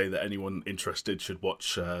and just say that anyone interested should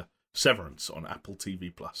watch Severance on Apple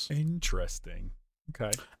TV+. Interesting.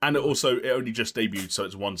 Okay. And it only just debuted, so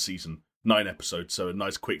it's one season, 9 episodes, so a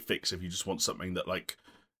nice quick fix if you just want something that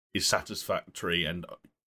is satisfactory, and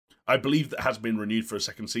I believe that has been renewed for a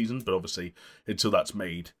second season, but obviously until that's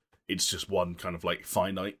made, it's just one kind of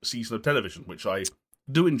finite season of television, which I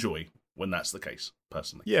do enjoy when that's the case,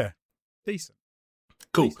 personally. Yeah, decent.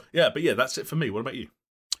 Cool. Decent. Yeah, but that's it for me. What about you?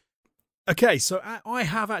 Okay, so I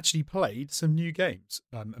have actually played some new games,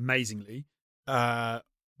 amazingly.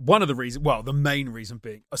 One of the reasons, the main reason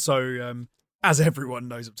being, as everyone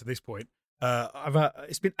knows up to this point,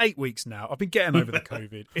 it's been 8 weeks now. I've been getting over the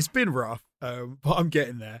COVID. It's been rough, but I'm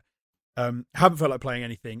getting there. Haven't felt like playing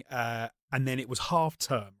anything. And then it was half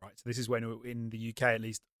term, right? So this is when, in the UK at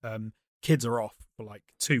least, kids are off for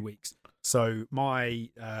 2 weeks. So my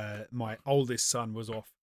oldest son was off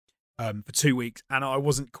for 2 weeks, and I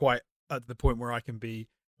wasn't quite at the point where I can be,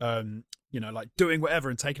 doing whatever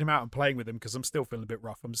and taking him out and playing with him because I'm still feeling a bit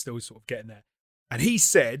rough. I'm still sort of getting there. And he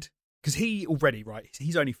said, because he already, right,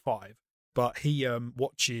 he's only 5. But he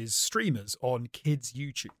watches streamers on kids'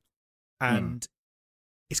 YouTube. And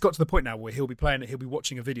it's got to the point now where he'll be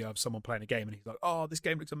watching a video of someone playing a game, and he's like, oh, this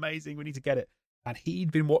game looks amazing, we need to get it. And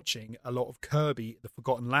he'd been watching a lot of Kirby, The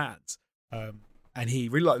Forgotten Lands. And he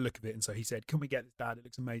really liked the look of it, and so he said, can we get this, Dad? It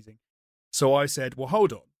looks amazing. So I said, well,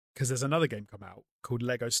 hold on, because there's another game come out called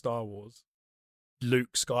Lego Star Wars,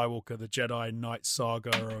 Luke Skywalker, the Jedi Knight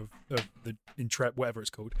Saga of the whatever it's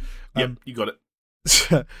called. Yep, you got it.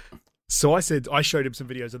 So I showed him some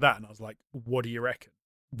videos of that, and I was like, what do you reckon?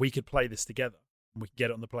 We could play this together, and we can get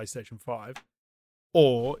it on the PlayStation 5,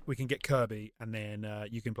 or we can get Kirby, and then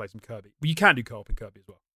you can play some Kirby. Well, you can do co-op in Kirby as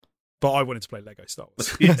well. But I wanted to play Lego Star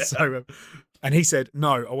Wars. And he said,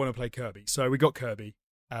 no, I want to play Kirby. So we got Kirby,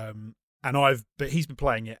 but he's been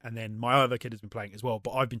playing it, and then my other kid has been playing it as well,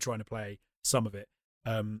 but I've been trying to play some of it.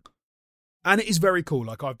 And it is very cool.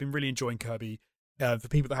 Like, I've been really enjoying Kirby. For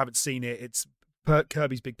people that haven't seen it, it's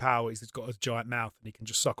Kirby's big power is he's got a giant mouth and he can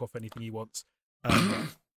just suck off anything he wants. And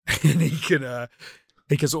he can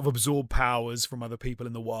sort of absorb powers from other people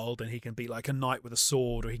in the world, and he can be like a knight with a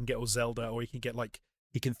sword, or he can get all Zelda, or he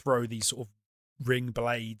can throw these sort of ring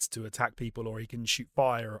blades to attack people, or he can shoot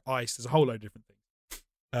fire or ice. There's a whole load of different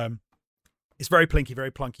things. It's very plinky,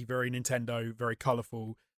 very plunky, very Nintendo, very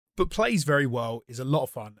colourful, but plays very well, is a lot of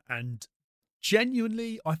fun, and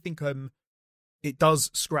genuinely, I think it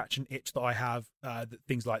does scratch an itch that I have, that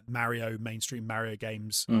things like mainstream Mario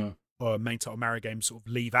games, or main title Mario games sort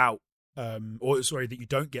of leave out, that you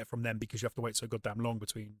don't get from them because you have to wait so goddamn long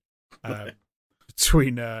between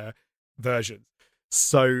versions.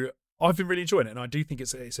 So I've been really enjoying it, and I do think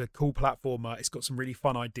it's a cool platformer. It's got some really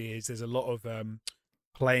fun ideas. There's a lot of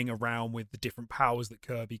playing around with the different powers that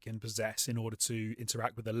Kirby can possess in order to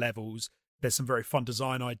interact with the levels. There's some very fun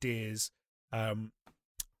design ideas. And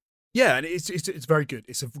it's very good.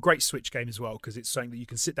 It's a great Switch game as well, because it's something that you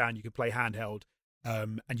can sit down, you can play handheld,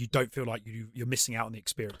 and you don't feel like you're missing out on the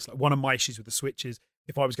experience. Like, one of my issues with the Switch is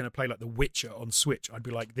if I was going to play like The Witcher on Switch, I'd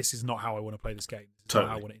be like, this is not how I want to play this game. This is not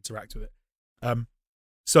how I want to interact with it.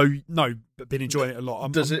 So no, but been enjoying it a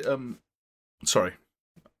lot. Sorry,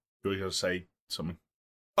 you were going to say something?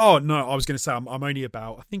 Oh no, I was going to say I'm only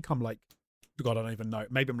about. I think I'm like, God, I don't even know.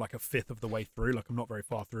 Maybe I'm like a fifth of the way through. Like, I'm not very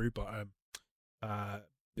far through, but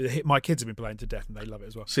my kids have been playing to death and they love it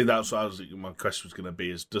as well. See, that's what my question was going to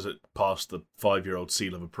be: is does it pass the 5-year-old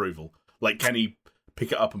seal of approval? Like, can he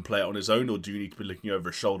pick it up and play it on his own, or do you need to be looking over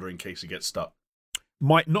his shoulder in case he gets stuck?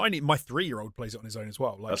 My 3-year-old plays it on his own as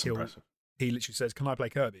well. Like, that's impressive. He literally says, "Can I play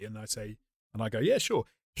Kirby?" And I go, "Yeah, sure."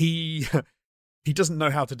 He doesn't know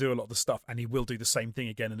how to do a lot of the stuff, and he will do the same thing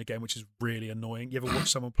again and again, which is really annoying. You ever watch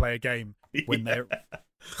someone play a game when they're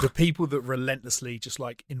the people that relentlessly, just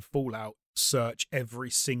like in Fallout, search every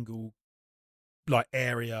single like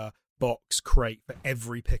area, box, crate for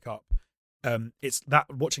every pickup? It's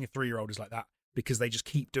that watching a 3-year-old is like that, because they just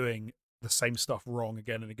keep doing the same stuff wrong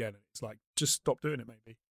again and again. It's like, just stop doing it,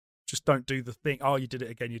 maybe. Just don't do the thing. Oh, you did it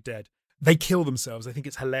again, you're dead. They kill themselves. They think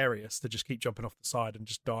it's hilarious to just keep jumping off the side and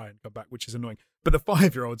just die and come back, which is annoying. But the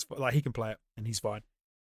 5-year-old's like, he can play it and he's fine.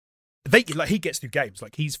 He gets through games.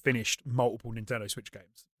 Like, he's finished multiple Nintendo Switch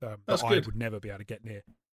games that I would never be able to get near.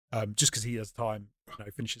 Just because he has time,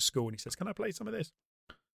 finishes school and he says, "Can I play some of this?"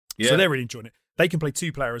 Yeah. So they're really enjoying it. They can play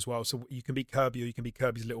 2-player as well, so you can be Kirby or you can be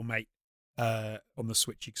Kirby's little mate on the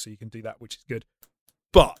Switch, so you can do that, which is good.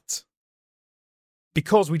 But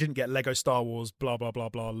because we didn't get Lego Star Wars, blah, blah, blah,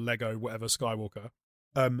 blah, Lego whatever Skywalker,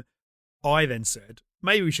 I then said,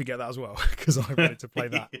 maybe we should get that as well, because I wanted to play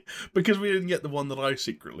that. Because we didn't get the one that I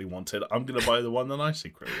secretly wanted, I'm going to buy the one that I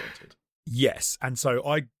secretly wanted. Yes, and so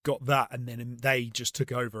I got that, and then they just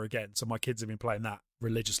took over again. So my kids have been playing that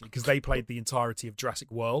religiously, because they played the entirety of Jurassic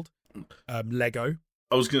World, Lego.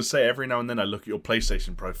 I was going to say, every now and then I look at your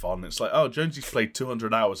PlayStation profile, and it's like, oh, Jonesy's played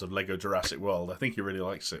 200 hours of Lego Jurassic World. I think he really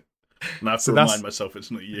likes it. And I have to remind myself it's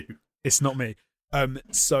not you. It's not me.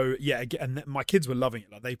 So yeah, again, and my kids were loving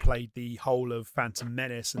it. Like, they played the whole of Phantom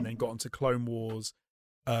Menace and then got onto Clone Wars.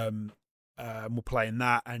 Were playing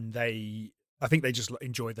that, and I think they just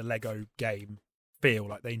enjoy the Lego game feel.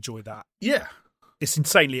 Like, they enjoy that. Yeah, it's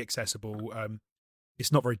insanely accessible.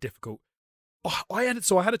 It's not very difficult. I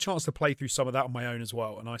had a chance to play through some of that on my own as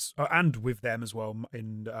well, and with them as well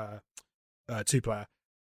in 2-player.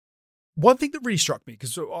 One thing that really struck me,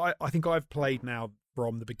 because I think I've played now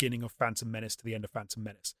from the beginning of Phantom Menace to the end of Phantom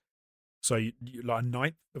Menace, so like a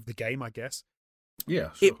ninth of the game, I guess.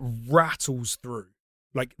 Yeah, sure. It rattles through,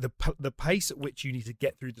 like the pace at which you need to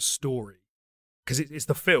get through the story, because it's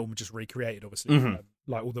the film just recreated, obviously,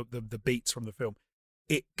 like all the beats from the film.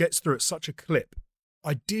 It gets through at such a clip.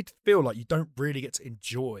 I did feel like you don't really get to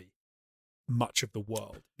enjoy much of the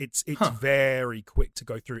world. It's very quick to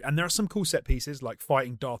go through, and there are some cool set pieces like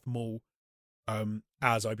fighting Darth Maul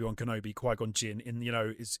as Obi-Wan Kenobi, Qui-Gon Jinn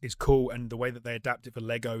is cool, and the way that they adapt it for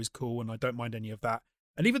Lego is cool, and I don't mind any of that.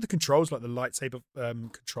 And even the controls, like the lightsaber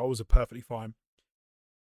controls, are perfectly fine.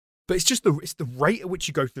 But it's just the rate at which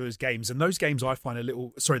you go through those games, and those games I find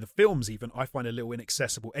the films even, I find a little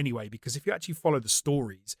inaccessible anyway, because if you actually follow the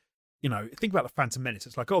stories, think about the Phantom Menace.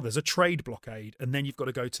 It's like, oh, there's a trade blockade, and then you've got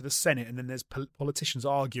to go to the Senate, and then there's politicians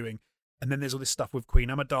arguing, and then there's all this stuff with Queen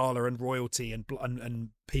Amidala and royalty and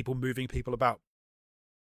people moving people about.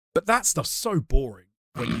 But that stuff's so boring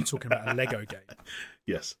when you're talking about a Lego game.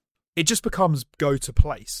 Yes. It just becomes go to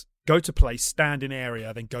place, stand in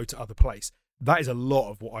area, then go to other place. That is a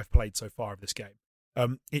lot of what I've played so far of this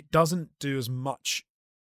game. It doesn't do as much,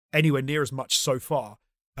 anywhere near as much so far,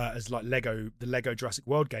 as like the Lego Jurassic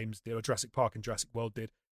World games, or Jurassic Park and Jurassic World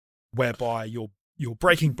did, whereby you're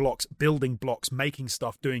breaking blocks, building blocks, making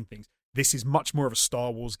stuff, doing things. This is much more of a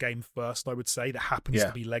Star Wars game first, I would say, that happens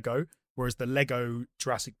to be Lego, whereas the Lego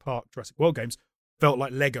Jurassic Park, Jurassic World games felt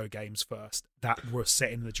like Lego games first that were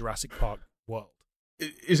set in the Jurassic Park world.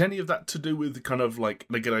 Is any of that to do with kind of like,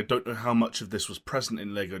 again, I don't know how much of this was present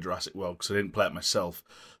in Lego Jurassic World because I didn't play it myself,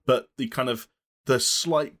 but the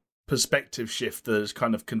slight perspective shift that has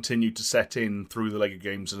kind of continued to set in through the Lego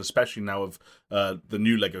games, and especially now of the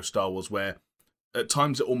new Lego Star Wars, where at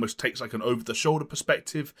times it almost takes like an over-the-shoulder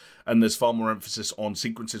perspective, and there's far more emphasis on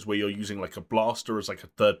sequences where you're using like a blaster as like a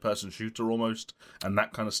third-person shooter almost, and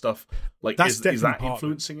that kind of stuff. Like, is that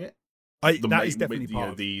influencing it? That is definitely part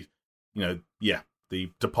of it. The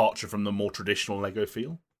departure from the more traditional Lego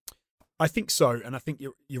feel? I think so, and I think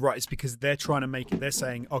you're right. It's because they're trying to make it. They're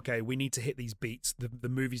saying, okay, we need to hit these beats. The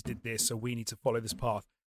movies did this, so we need to follow this path.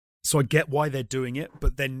 So I get why they're doing it,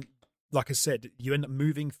 but then, like I said, you end up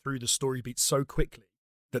moving through the story beats so quickly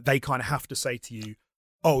that they kind of have to say to you,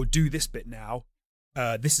 "Oh, do this bit now.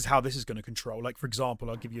 This is how this is going to control." Like, for example,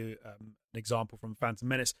 I'll give you an example from Phantom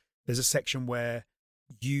Menace. There's a section where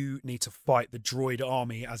you need to fight the droid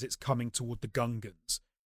army as it's coming toward the Gungans.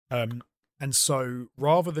 And so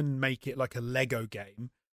rather than make it like a Lego game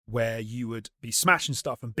where you would be smashing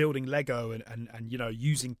stuff and building Lego and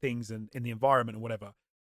using things in the environment and whatever,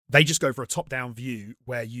 they just go for a top-down view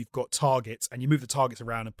where you've got targets and you move the targets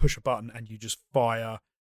around and push a button and you just fire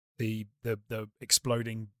the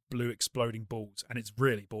exploding balls, and it's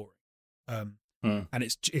really boring. And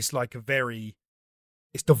it's like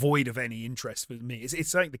it's devoid of any interest for me. It's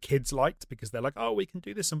something the kids liked because they're like, oh, we can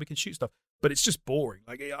do this and we can shoot stuff, but it's just boring.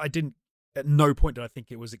 Like, at no point did I think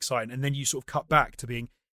it was exciting. And then you sort of cut back to being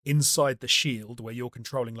inside the shield where you're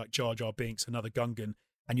controlling like Jar Jar Binks, another Gungan,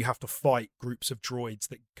 and you have to fight groups of droids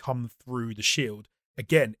that come through the shield.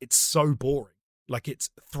 Again, it's so boring. Like, it's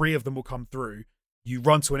 3 of them will come through, you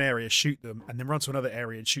run to an area, shoot them, and then run to another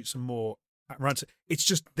area and shoot some more. It's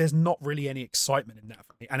just, there's not really any excitement in that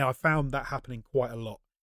for me. And I found that happening quite a lot.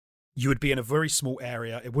 You would be in a very small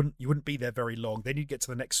area. You wouldn't be there very long. Then you'd get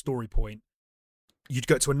to the next story point. You'd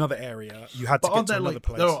go to another area. You had to get to another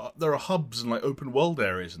place. There are hubs and like open world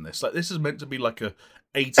areas in this. Like, this is meant to be like a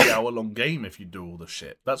 80-hour long game if you do all the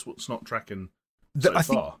shit. That's what's not tracking so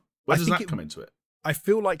far. Where does that come into it? I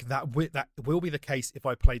feel like that will be the case if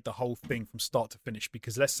I played the whole thing from start to finish.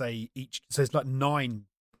 Because let's say there's like 9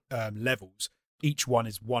 levels. Each one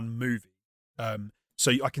is one movie.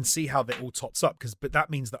 So I can see how that all tops up. But that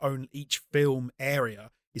means that each film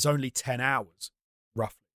area is only 10 hours,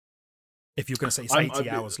 roughly. If you're going to say it's 80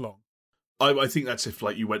 hours long. I think that's if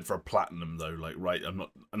like you went for a platinum though. Like, right, I'm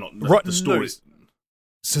not right, the story. No.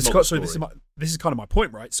 So this is kind of my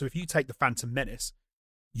point, right? So if you take the Phantom Menace,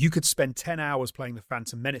 you could spend 10 hours playing the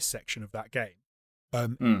Phantom Menace section of that game,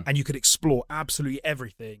 and you could explore absolutely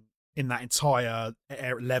everything in that entire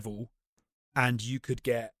level, and you could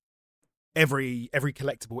get every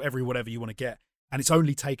collectible, every whatever you want to get, and it's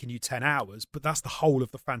only taken you 10 hours, but that's the whole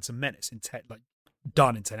of the Phantom Menace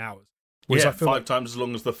done in 10 hours. Whereas I feel 5 times as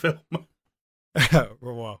long as the film.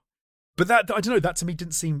 Well, but that, I don't know, that to me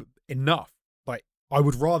didn't seem enough. Like, I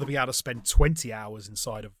would rather be able to spend 20 hours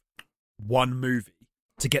inside of one movie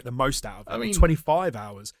to get the most out of it. I mean, 25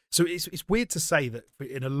 hours. So it's weird to say that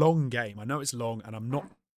in a long game, I know it's long and I'm not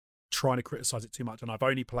trying to criticize it too much, and I've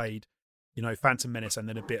only played, Phantom Menace and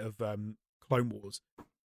then a bit of Clone Wars.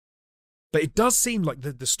 But it does seem like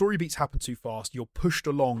the story beats happen too fast, you're pushed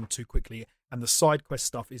along too quickly, and the side quest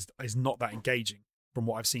stuff is not that engaging from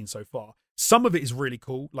what I've seen so far. Some of it is really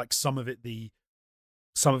cool, like some of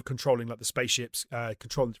controlling like the spaceships,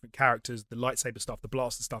 controlling different characters, the lightsaber stuff, the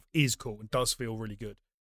blaster stuff is cool and does feel really good.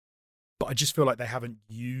 But I just feel like they haven't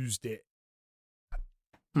used it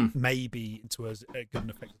maybe into as good an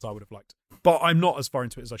effect as I would have liked. But I'm not as far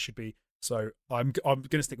into it as I should be, so I'm going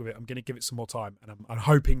to stick with it. I'm going to give it some more time, and I'm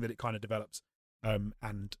hoping that it kind of develops and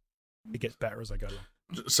it gets better as I go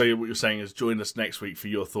along. So what you're saying is join us next week for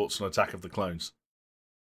your thoughts on Attack of the Clones.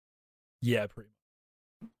 Yeah, pretty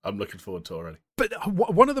much. I'm looking forward to it already. But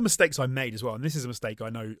one of the mistakes I made as well, and this is a mistake I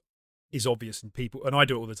know is obvious, and I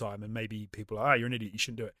do it all the time, and maybe people are, you're an idiot, you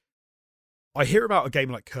shouldn't do it. I hear about a game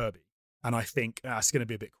like Kirby, and I think, it's going to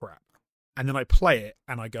be a bit crap. And then I play it,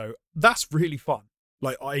 and I go, that's really fun.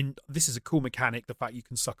 Like, this is a cool mechanic, the fact you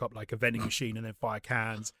can suck up like a vending machine and then fire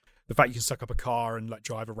cans, the fact you can suck up a car and like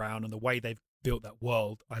drive around, and the way they've built that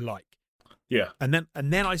world, I like. Yeah. And then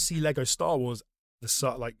I see Lego Star Wars,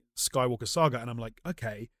 like Skywalker Saga, and I'm like,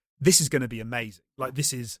 okay, this is going to be amazing. Like,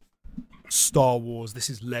 this is Star Wars, this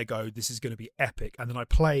is Lego, this is going to be epic. And then I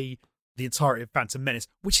play the entirety of Phantom Menace,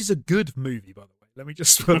 which is a good movie, by the way. Let me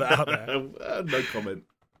just put that out there. No comment.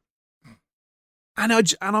 And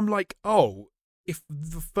I'm like, oh, if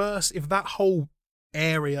that whole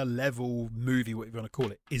area level movie, whatever you want to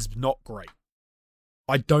call it, is not great,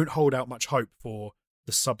 I don't hold out much hope for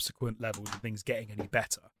the subsequent levels and things getting any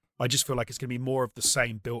better. I just feel like it's going to be more of the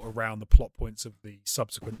same built around the plot points of the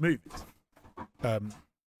subsequent movies.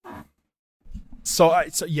 So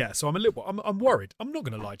I'm a little. I'm worried. I'm not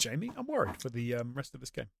going to lie, Jamie. I'm worried for the rest of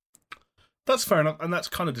this game. That's fair enough, and that's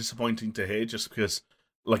kind of disappointing to hear, just because,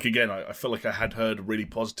 like, again, I feel like I had heard really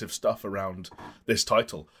positive stuff around this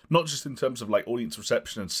title, not just in terms of like audience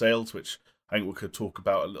reception and sales, which I think we could talk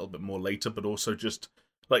about a little bit more later, but also just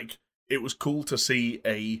like it was cool to see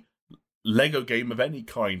a Lego game of any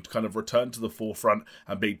kind kind of return to the forefront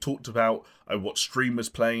and being talked about. I watched streamers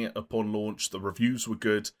playing it upon launch. The reviews were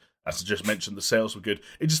good. As I just mentioned, the sales were good.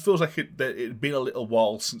 It just feels like it'd been a little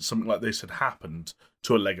while since something like this had happened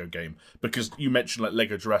to a Lego game. Because you mentioned like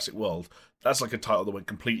Lego Jurassic World. That's like a title that went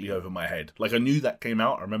completely over my head. Like I knew that came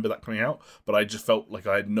out. I remember that coming out. But I just felt like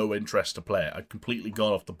I had no interest to play it. I'd completely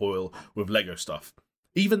gone off the boil with Lego stuff.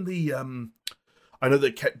 Even the... I know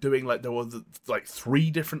they kept doing like there were like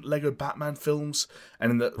 3 different Lego Batman films,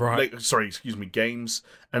 and in the games,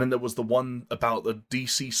 and then there was the one about the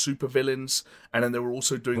DC supervillains, and then they were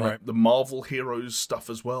also doing like the Marvel heroes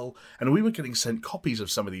stuff as well. And we were getting sent copies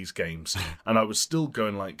of some of these games, and I was still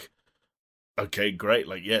going like, okay, great,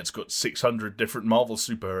 like yeah, it's got 600 different Marvel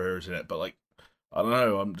superheroes in it, but like I don't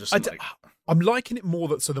know, I'm liking it more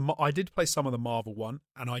that I did play some of the Marvel one,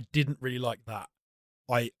 and I didn't really like that.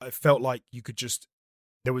 I felt like you could just...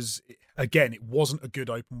 There was, again, it wasn't a good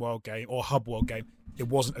open world game or hub world game. It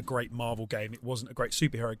wasn't a great Marvel game. It wasn't a great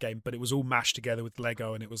superhero game, but it was all mashed together with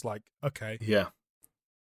Lego, and it was like, okay. Yeah.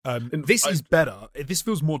 This is better. This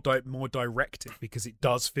feels more directed because it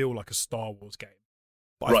does feel like a Star Wars game.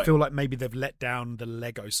 But I feel like maybe they've let down the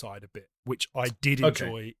Lego side a bit, which I did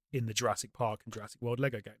enjoy in the Jurassic Park and Jurassic World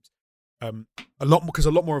Lego games. A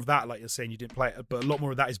lot more of that, like you're saying, you didn't play it, but a lot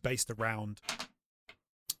more of that is based around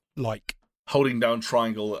like holding down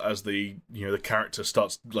triangle as the character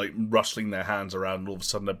starts like rustling their hands around, and all of a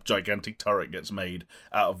sudden a gigantic turret gets made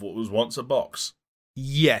out of what was once a box.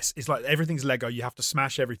 Yes, it's like everything's Lego. You have to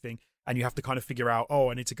smash everything, and you have to kind of figure out,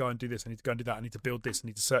 oh, I need to go and do this, I need to go and do that, I need to build this, I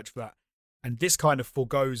need to search for that. And this kind of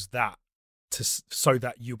forgoes that so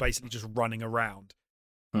that you're basically just running around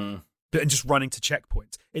and just running to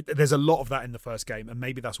checkpoints. There's a lot of that in the first game, and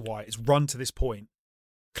maybe that's why it's run to this point,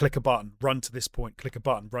 click a button, run to this point, click a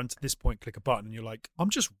button, run to this point, click a button, and you're like, I'm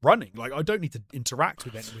just running. Like I don't need to interact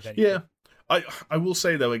with anything. Yeah, I will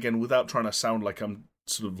say though, again, without trying to sound like I'm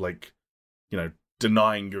sort of like,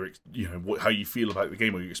 denying your, how you feel about the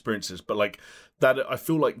game or your experiences, but like that, I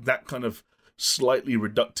feel like that kind of slightly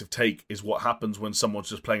reductive take is what happens when someone's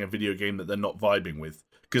just playing a video game that they're not vibing with.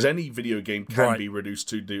 Because any video game can be reduced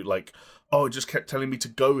to do like, oh, it just kept telling me to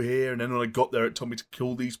go here, and then when I got there, it told me to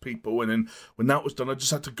kill these people, and then when that was done, I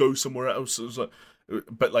just had to go somewhere else. It was like,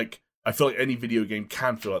 but like, I feel like any video game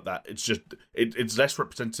can feel like that. It's just it's less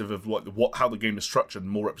representative of how the game is structured,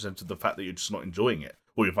 and more representative of the fact that you're just not enjoying it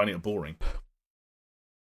or you're finding it boring.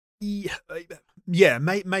 Yeah,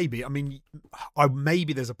 maybe. I mean,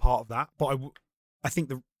 maybe there's a part of that, but I think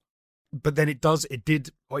but then it does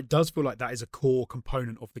feel like that is a core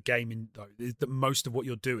component of the game. That most of what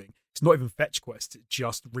you're doing, it's not even fetch quests, it's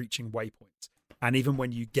just reaching waypoints. And even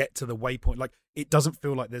when you get to the waypoint, like it doesn't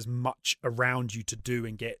feel like there's much around you to do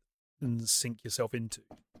and sink yourself into,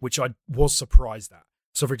 which I was surprised at.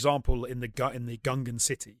 So, for example, in the Gungan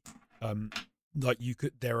city, like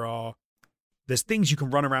there's things you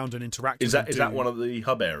can run around and interact with. Is that one of the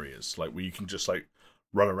hub areas, like where you can just like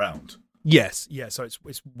run around? Yes, yeah. So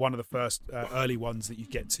it's one of the first early ones that you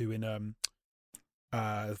get to in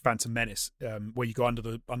Phantom Menace, where you go under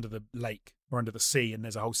the lake or under the sea, and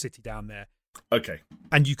there's a whole city down there. Okay.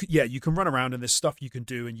 And you can run around, and there's stuff you can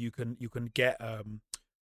do, and you can get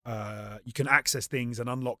you can access things and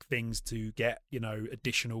unlock things to get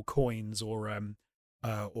additional coins or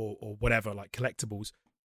whatever, like collectibles.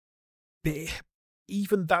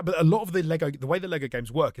 Even that, but a lot of the way the Lego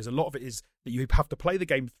games work is a lot of it is that you have to play the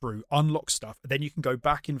game through, unlock stuff, and then you can go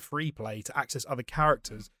back in free play to access other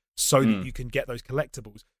characters so that you can get those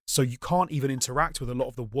collectibles. So you can't even interact with a lot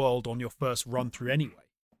of the world on your first run through anyway.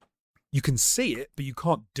 You can see it, but you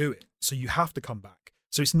can't do it. So you have to come back.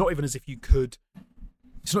 So it's not even as if you could.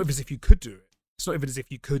 It's not even as if you could do it. It's not even as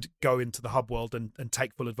if you could go into the hub world and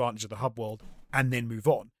take full advantage of the hub world and then move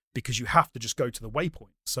on, because you have to just go to the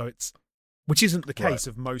waypoint. So which isn't the case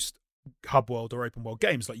of most hub world or open world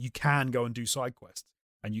games. Like you can go and do side quests,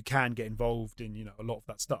 and you can get involved in a lot of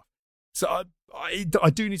that stuff. So I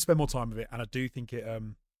do need to spend more time with it, and I do think it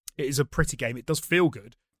is a pretty game. It does feel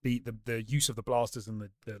good. The use of the blasters and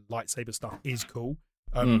the lightsaber stuff is cool.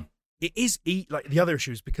 It is like the other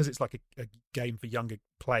issue is because it's like a game for younger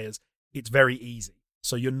players. It's very easy,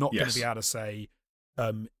 so you're not going to be able to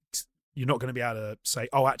say,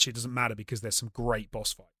 oh, actually, it doesn't matter because there's some great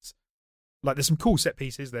boss fights. Like there's some cool set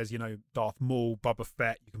pieces. There's Darth Maul, Boba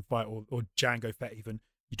Fett. You can fight or Jango Fett even.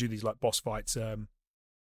 You do these like boss fights.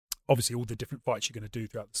 Obviously, all the different fights you're going to do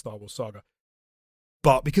throughout the Star Wars saga.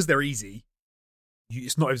 But because they're easy,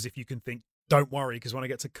 it's not as if you can think, don't worry, because when I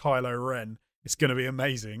get to Kylo Ren, it's going to be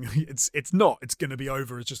amazing. It's not. It's going to be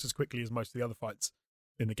over just as quickly as most of the other fights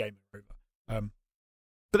in the game are over.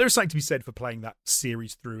 But there's something to be said for playing that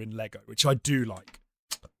series through in Lego, which I do like.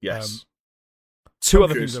 Yes. Two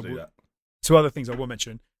other things I will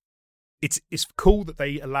mention. It's cool that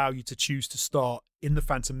they allow you to choose to start in The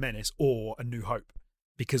Phantom Menace or A New Hope,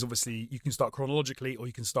 because obviously you can start chronologically or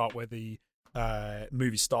you can start where the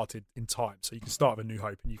movie started in time. So you can start with A New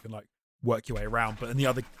Hope and you can like work your way around. But in the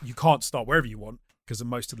other, you can't start wherever you want because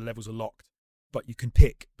most of the levels are locked. But you can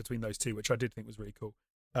pick between those two, which I did think was really cool.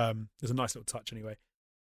 There's a nice little touch anyway.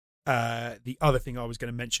 The other thing I was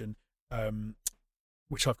going to mention,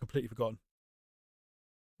 which I've completely forgotten.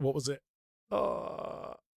 What was it?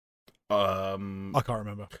 I can't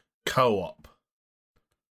remember. Co-op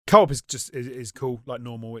is cool, like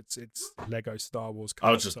normal. It's Lego Star Wars co-op.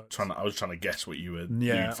 I was trying to guess what you were.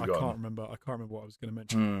 Yeah, I can't remember what I was going to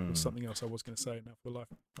mention. There was something else I was going to say now for the life.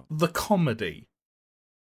 The comedy.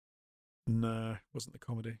 No, it wasn't the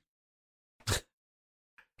comedy.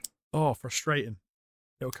 Oh, frustrating.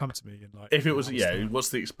 It'll come to me in like. If it was, what's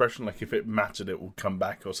the expression? Like if it mattered, it will come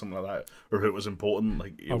back or something like that. Or if it was important,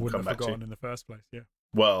 like it will come back to you. I wouldn't have forgotten in the first place. Yeah.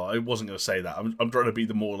 Well, I wasn't going to say that. I'm trying to be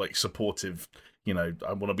the more like supportive. I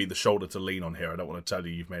want to be the shoulder to lean on here. I don't want to tell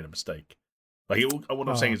you you've made a mistake. Like what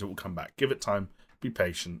I'm saying is, it will come back. Give it time. Be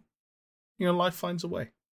patient. Life finds a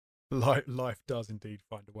way. Life does indeed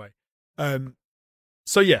find a way.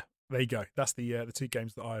 So yeah, there you go. That's the two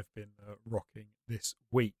games that I've been rocking this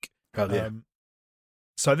week. Oh, yeah.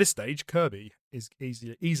 So at this stage, Kirby is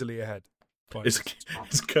easily ahead. Is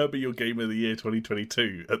Kirby your game of the year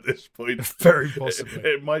 2022 at this point? Very possibly.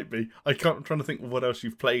 It might be. I'm trying to think of what else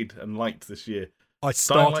you've played and liked this year. I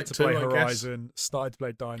started to play Horizon, started to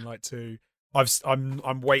play Dying Light 2.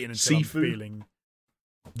 I'm waiting until I'm feeling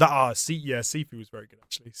that. Sifu was very good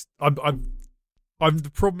actually.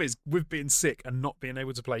 The problem is with being sick and not being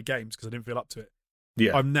able to play games because I didn't feel up to it.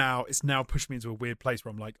 Yeah. It's now pushed me into a weird place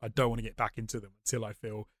where I'm like, I don't want to get back into them until I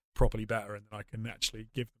feel properly better and then I can actually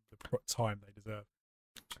give them the time they deserve.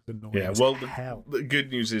 Yeah, well, the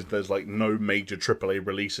good news is there's like no major AAA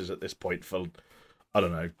releases at this point for, I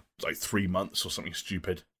don't know, like 3 months or something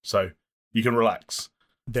stupid. So you can relax.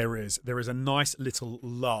 There is a nice little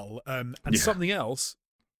lull. And something else,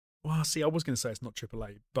 well, see, I was going to say it's not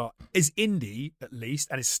AAA, but is indie at least,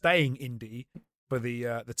 and is staying indie for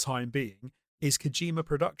the time being, is Kojima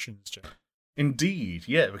Productions, Jay. Indeed,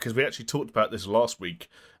 yeah, because we actually talked about this last week.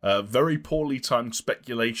 Very poorly timed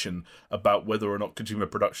speculation about whether or not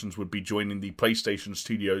Kojima Productions would be joining the PlayStation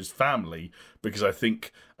Studios family, because I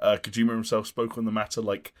think Kojima himself spoke on the matter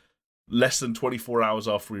like less than 24 hours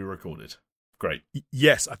after we recorded. Great.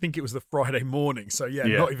 Yes, I think it was the Friday morning, so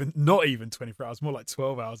not even 24 hours, more like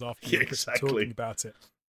 12 hours after we were talking about it.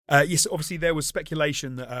 Yes, obviously there was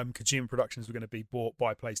speculation that Kojima Productions were going to be bought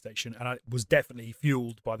by PlayStation, and it was definitely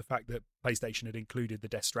fueled by the fact that PlayStation had included the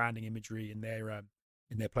Death Stranding imagery in their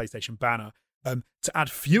PlayStation banner. To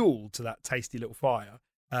add fuel to that tasty little fire,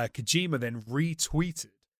 Kojima then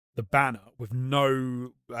retweeted the banner with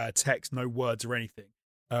no text, no words or anything.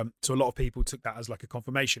 So a lot of people took that as like a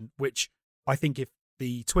confirmation, which I think if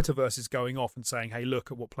the Twitterverse is going off and saying, hey,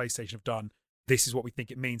 look at what PlayStation have done, this is what we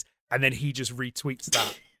think it means, and then he just retweets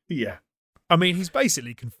that. Yeah. I mean, he's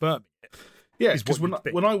basically confirming it. Yeah, because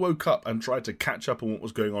when I woke up and tried to catch up on what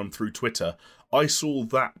was going on through Twitter, I saw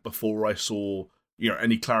that before I saw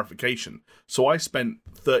any clarification. So I spent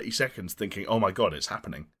 30 seconds thinking, oh my God, it's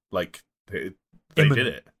happening. Like, they did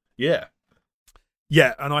it. Yeah.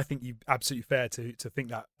 Yeah, and I think you're absolutely fair to think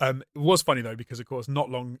that. It was funny, though, because, of course, not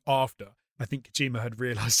long after, I think Kojima had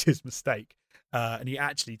realised his mistake, and he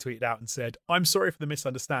actually tweeted out and said, I'm sorry for the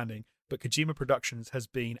misunderstanding, but Kojima Productions has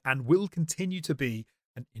been and will continue to be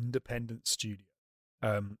an independent studio.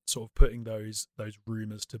 Sort of putting those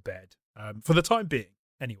rumours to bed for the time being,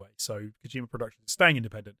 anyway. So Kojima Productions is staying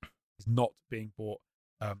independent, is not being bought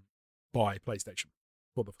by PlayStation.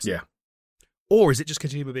 For the yeah. Or is it just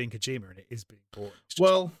Kojima being Kojima and it is being bought?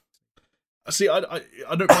 Well, See, I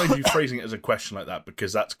don't mind you phrasing it as a question like that,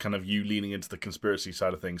 because that's kind of you leaning into the conspiracy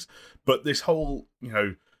side of things. But this whole,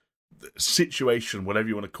 situation, whatever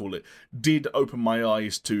you want to call it, did open my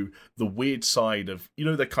eyes to the weird side of,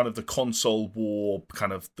 the kind of the console war,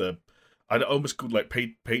 kind of the, I'd almost call it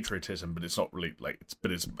like patriotism, but it's not really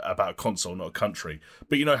it's about a console, not a country.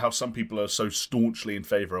 But you know how some people are so staunchly in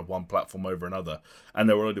favor of one platform over another, and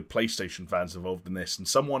there were a lot of PlayStation fans involved in this, and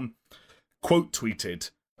someone quote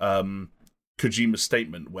tweeted Kojima's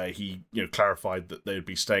statement where he clarified that they'd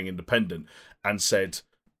be staying independent, and said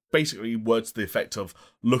basically words to the effect of,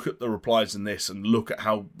 look at the replies in this and look at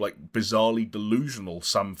how bizarrely delusional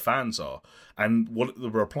some fans are. And what the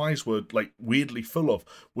replies were weirdly full of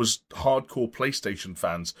was hardcore PlayStation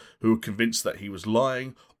fans who were convinced that he was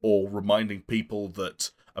lying, or reminding people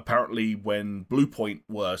that apparently when Bluepoint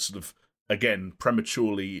were sort of, again,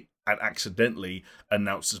 prematurely and accidentally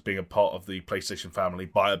announced as being a part of the PlayStation family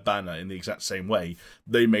by a banner in the exact same way,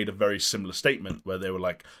 they made a very similar statement where they were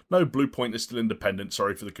like, no, Bluepoint is still independent,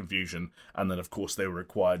 sorry for the confusion. And then, of course, they were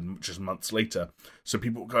acquired just months later. So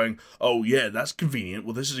people were going, oh, yeah, that's convenient.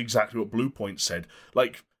 Well, this is exactly what Bluepoint said.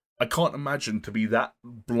 I can't imagine to be that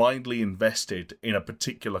blindly invested in a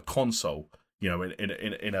particular console,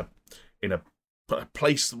 in a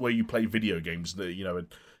place where you play video games, the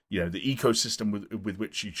ecosystem with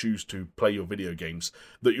which you choose to play your video games,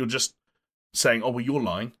 that you're just saying, oh, well, you're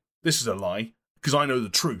lying. This is a lie, because I know the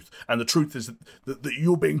truth. And the truth is that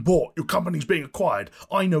you're being bought. Your company's being acquired.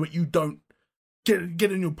 I know it. You don't.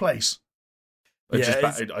 Get in your place.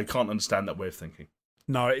 I can't understand that way of thinking.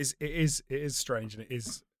 No, it is strange, and it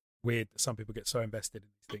is weird that some people get so invested in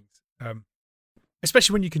these things.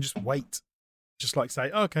 Especially when you can just wait. Just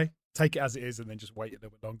say, oh, okay, take it as it is, and then just wait a little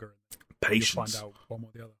bit longer. Patience. You'll find out one or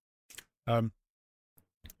the other.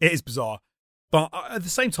 It is bizarre, but at the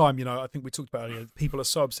same time, I think we talked about earlier, people are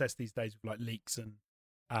so obsessed these days with leaks and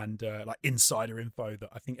insider info that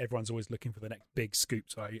I think everyone's always looking for the next big scoop.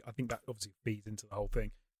 So I think that obviously feeds into the whole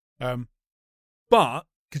thing. But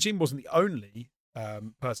Kojima wasn't the only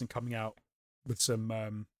person coming out with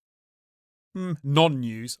some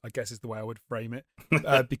non-news, I guess is the way I would frame it,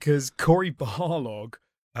 because Cory Barlog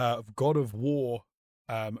of God of War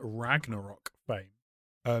Ragnarok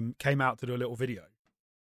fame came out to do a little video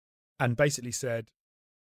and basically said,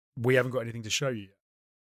 we haven't got anything to show you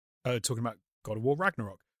yet, talking about God of War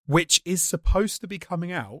Ragnarok, which is supposed to be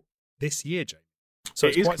coming out this year, Jamie. So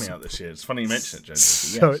it is coming out this year. It's funny you mention it, Jamie.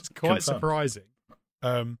 So it's quite surprising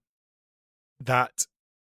that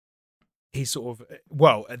he sort of,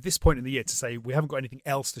 at this point in the year, to say we haven't got anything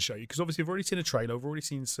else to show you, because obviously we've already seen a trailer, we've already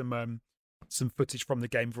seen some footage from the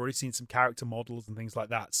game, we've already seen some character models and things like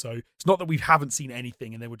that. So it's not that we haven't seen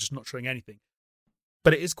anything and they were just not showing anything,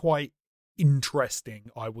 but it is quite interesting,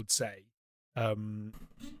 I would say, to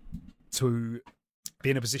be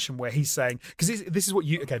in a position where he's saying, because this is what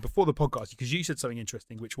before the podcast, because you said something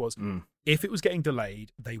interesting, which was if it was getting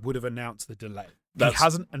delayed, they would have announced the delay. He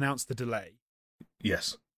hasn't announced the delay.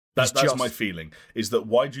 Yes. That's my feeling, is that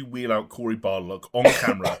why do you wheel out Cory Barlog on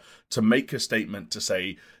camera to make a statement to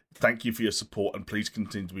say, thank you for your support and please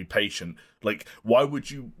continue to be patient? Why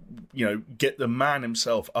would you, get the man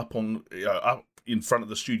himself up in front of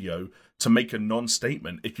the studio to make a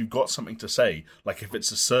non-statement if you've got something to say? If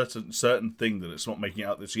it's a certain thing that it's not making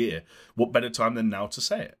out this year, what better time than now to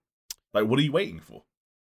say it? What are you waiting for?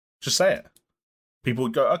 Just say it. People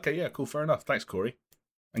would go, okay, yeah, cool, fair enough, thanks, Cory,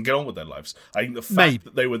 and get on with their lives. I think the fact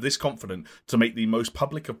that they were this confident to make the most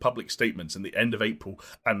public of public statements in the end of April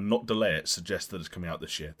and not delay it suggests that it's coming out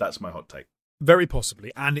this year. That's my hot take. Very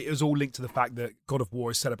possibly. And it was all linked to the fact that God of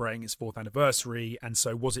War is celebrating its 4th anniversary. And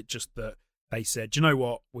so was it just that they said, you know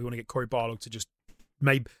what, we want to get Cory Barlog to just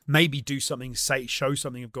maybe do something, show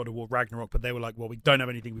something of God of War Ragnarok, but they were like, well, we don't have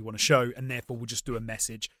anything we want to show, and therefore we'll just do a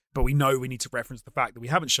message. But we know we need to reference the fact that we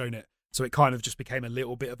haven't shown it. So it kind of just became a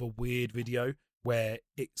little bit of a weird video where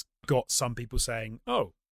it's got some people saying,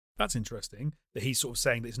 oh, that's interesting, that he's sort of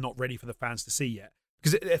saying that it's not ready for the fans to see yet.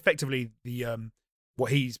 Because effectively,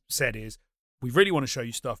 what he's said is, we really want to show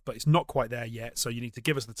you stuff, but it's not quite there yet, so you need to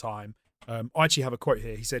give us the time. I actually have a quote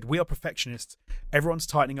here. He said, we are perfectionists. Everyone's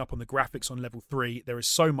tightening up on the graphics on level 3. There is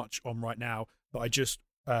so much on right now that I just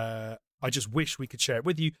wish we could share it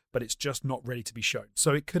with you, but it's just not ready to be shown.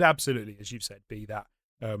 So it could absolutely, as you've said, be that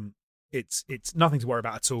it's nothing to worry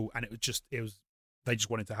about at all, and they just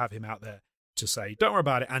wanted to have him out there to say, don't worry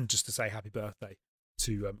about it, and just to say happy birthday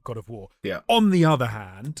to God of War. Yeah. On the other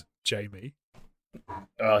hand, Jamie.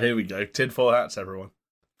 Oh, here we go. Tinfoil hats, everyone.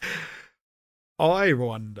 I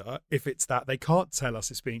wonder if it's that they can't tell us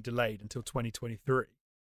it's being delayed until 2023.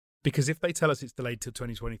 Because if they tell us it's delayed till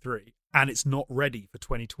 2023 and it's not ready for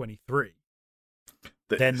 2023,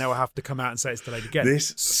 then they'll have to come out and say it's delayed again.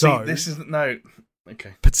 This isn't no.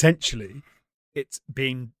 Okay. Potentially, it's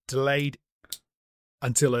being delayed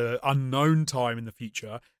until an unknown time in the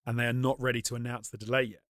future, and they are not ready to announce the delay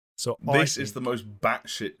yet. So this is the most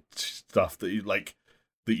batshit stuff that you like.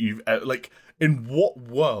 That you've like. In what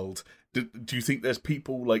world do you think there's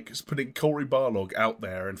people like putting Cory Barlog out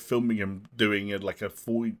there and filming him doing a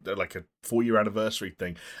 4-year anniversary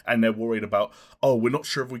thing, and they're worried about, oh, we're not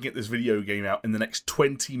sure if we can get this video game out in the next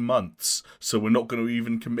 20 months, so we're not going to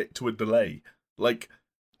even commit to a delay. Like,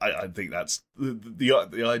 I think that's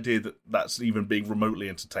the idea that that's even being remotely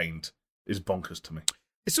entertained is bonkers to me.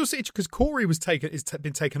 It's also because Cory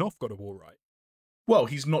been taken off God of War, right? Well,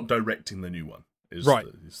 he's not directing the new one. Is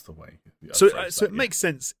the way. So it makes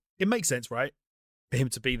sense. It makes sense, right, for him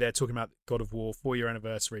to be there talking about God of War 4-year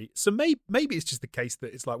anniversary. So maybe it's just the case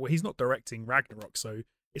that it's like, well, he's not directing Ragnarok, so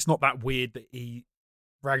it's not that weird that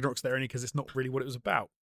Ragnarok's there only because it's not really what it was about.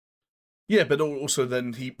 Yeah, but also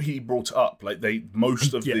then he brought it up like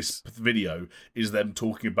most of this video is them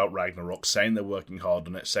talking about Ragnarok, saying they're working hard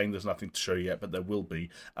on it, saying there's nothing to show yet, but there will be,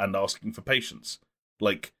 and asking for patience.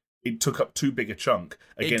 Like, it took up too big a chunk.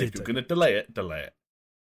 Again, if you're going to delay it, delay it.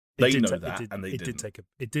 They know that, and they didn't.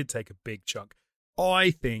 It did take a big chunk.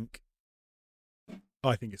 I think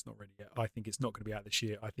it's not ready yet. I think it's not going to be out this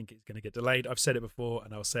year. I think it's going to get delayed. I've said it before,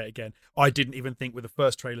 and I'll say it again. I didn't even think with the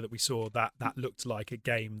first trailer that we saw that looked like a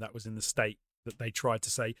game that was in the state that they tried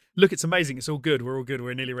to say, look, it's amazing, it's all good,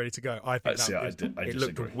 we're nearly ready to go. I think it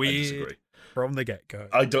looked weird from the get-go.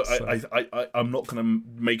 I'm not going to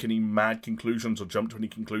make any mad conclusions or jump to any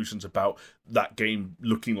conclusions about that game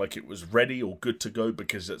looking like it was ready or good to go,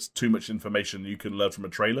 because it's too much information you can learn from a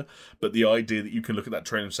trailer. But the idea that you can look at that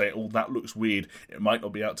trailer and say, oh, that looks weird, it might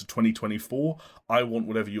not be out to 2024, I want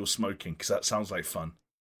whatever you're smoking, because that sounds like fun.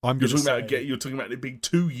 You're talking about it being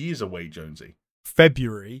 2 years away, Jonesy.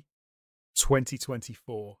 February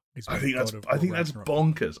 2024 is when I think that's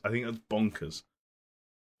bonkers. I think that's bonkers.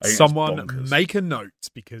 Someone make a note,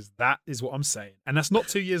 because that is what I'm saying. And that's not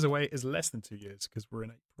 2 years away, it's less than 2 years, because we're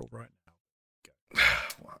in April right now.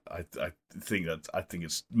 I think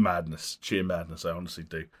it's madness, sheer madness. I honestly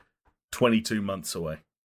do. 22 months away.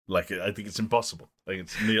 Like, I think it's impossible. I think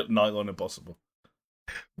it's nigh on impossible.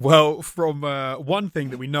 Well, from one thing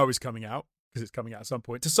that we know is coming out, because it's coming out at some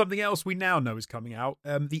point, to something else we now know is coming out,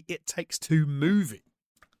 the It Takes Two movie,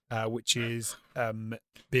 which is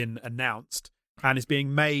been announced and is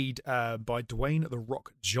being made by Dwayne The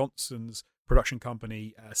Rock Johnson's production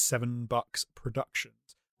company, $7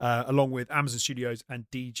 Productions, along with Amazon Studios and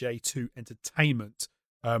DJ2 Entertainment.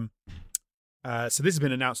 So this has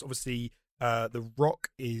been announced. Obviously, The Rock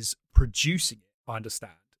is producing it, I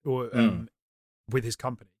understand, or with his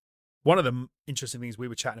company. One of the interesting things we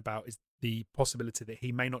were chatting about is the possibility that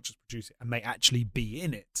he may not just produce it and may actually be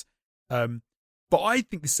in it. But I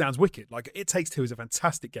think this sounds wicked. Like, It Takes Two is a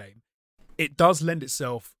fantastic game. It does lend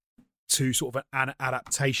itself to sort of an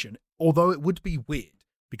adaptation, although it would be weird,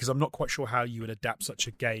 because I'm not quite sure how you would adapt such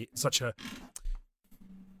a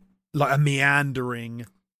meandering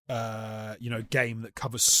game that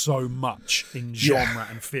covers so much in genre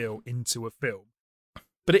and feel into a film.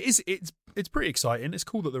 But it's pretty exciting. It's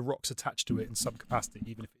cool that The Rock's attached to it in some capacity,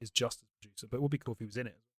 even if it is just as a producer. But it would be cool if he was in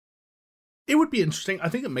it. It would be interesting. I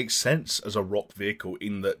think it makes sense as a Rock vehicle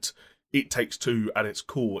in that It Takes Two at its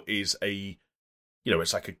core is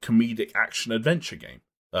it's like a comedic action adventure game,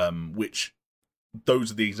 which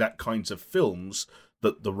those are the exact kinds of films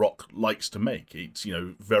that The Rock likes to make. It's,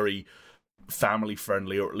 very family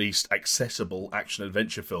friendly, or at least accessible action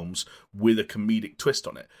adventure films with a comedic twist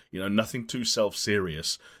on it. Nothing too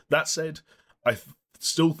self-serious. That said, I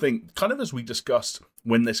still think, kind of as we discussed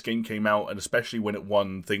when this game came out, and especially when it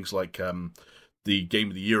won things like the Game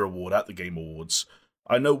of the Year award at the Game Awards,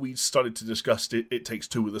 I know we started to discuss It Takes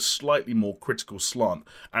Two with a slightly more critical slant,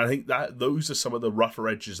 and I think that those are some of the rougher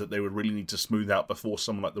edges that they would really need to smooth out before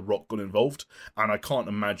someone like The Rock got involved. And I can't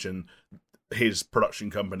imagine his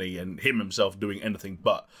production company and him himself doing anything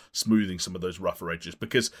but smoothing some of those rougher edges,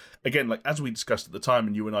 because again, like as we discussed at the time,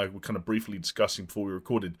 and you and I were kind of briefly discussing before we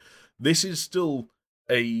recorded, this is still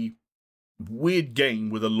a weird game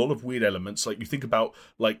with a lot of weird elements. Like, you think about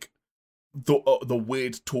like the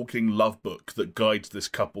weird talking love book that guides this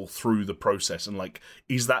couple through the process, and like,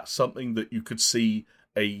 is that something that you could see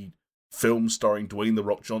a film starring Dwayne The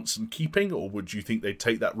Rock Johnson keeping, or would you think they'd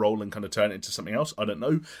take that role and kind of turn it into something else? I don't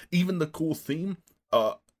know. Even the core theme,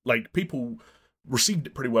 people received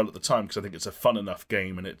it pretty well at the time, because I think it's a fun enough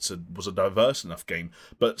game and was a diverse enough game.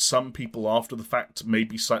 But some people after the fact may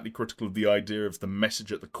be slightly critical of the idea of the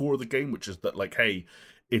message at the core of the game, which is that, like, hey,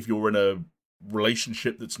 if you're in a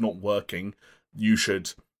relationship that's not working, you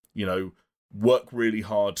should, work really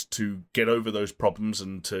hard to get over those problems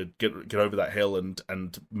and to get over that hill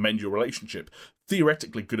and mend your relationship.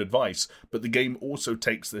 Theoretically good advice, but the game also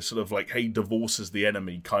takes this sort of like, hey, divorce is the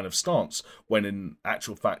enemy kind of stance, when in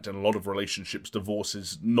actual fact, in a lot of relationships, divorce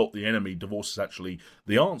is not the enemy. Divorce is actually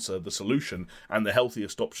the answer, the solution, and the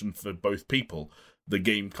healthiest option for both people. The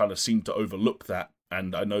game kind of seemed to overlook that,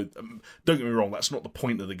 and I know, don't get me wrong, that's not the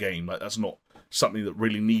point of the game. Like, that's not something that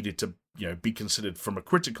really needed to be considered from a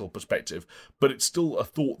critical perspective, but it's still a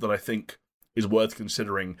thought that I think is worth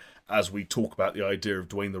considering as we talk about the idea of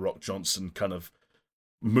Dwayne The Rock Johnson kind of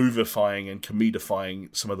movifying and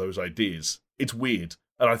comedifying some of those ideas. It's weird,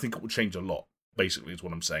 and I think it will change a lot, basically, is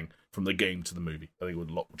what I'm saying, from the game to the movie. I think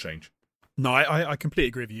a lot will change. No, I completely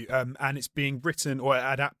agree with you. And it's being written or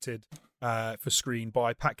adapted for screen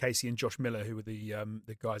by Pat Casey and Josh Miller, who were the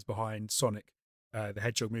guys behind Sonic the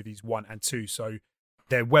Hedgehog movies 1 and 2. So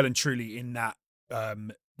they're well and truly in that,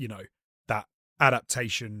 that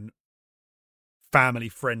adaptation,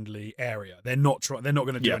 family-friendly area. They're not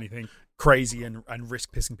going to do anything crazy and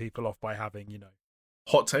risk pissing people off by having,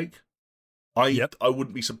 Hot take. I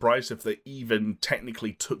wouldn't be surprised if they even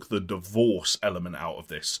technically took the divorce element out of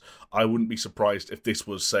this. I wouldn't be surprised if this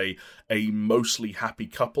was, say, a mostly happy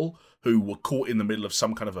couple who were caught in the middle of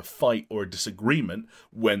some kind of a fight or a disagreement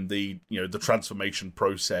when the transformation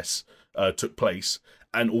process took place,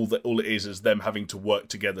 and all it is them having to work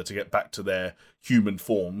together to get back to their human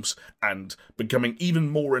forms and becoming even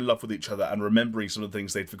more in love with each other and remembering some of the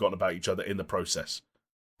things they'd forgotten about each other in the process.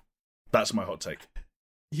 That's my hot take.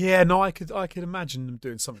 Yeah, no, I could imagine them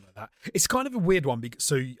doing something like that. It's kind of a weird one because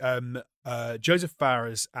Joseph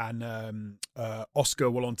Fares and Oscar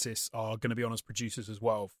Wolantis are going to be on as producers as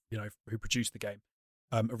well, who produced the game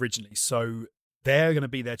originally. So they're going to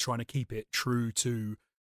be there trying to keep it true to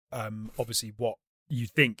obviously what you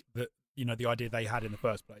think that the idea they had in the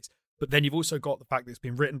first place. But then you've also got the fact that it's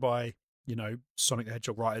been written by Sonic the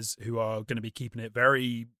Hedgehog writers who are going to be keeping it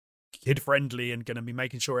very kid friendly and going to be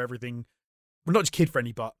making sure everything. Well, not just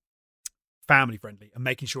kid-friendly, but family-friendly, and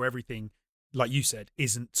making sure everything, like you said,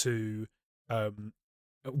 isn't too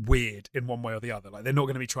weird in one way or the other. Like, they're not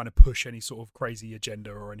going to be trying to push any sort of crazy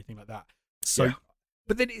agenda or anything like that. So,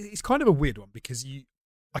 but then it's kind of a weird one because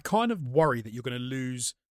I kind of worry that you're going to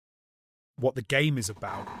lose what the game is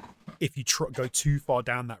about if you go too far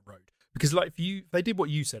down that road. Because, like, if they did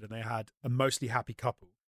what you said and they had a mostly happy couple,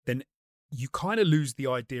 then you kind of lose the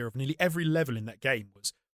idea of nearly every level in that game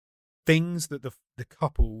was things that the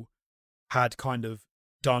couple had kind of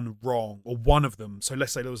done wrong, or one of them. So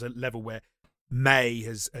let's say there was a level where May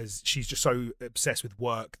she's just so obsessed with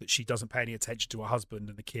work that she doesn't pay any attention to her husband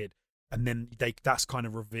and the kid, and then that's kind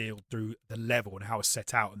of revealed through the level and how it's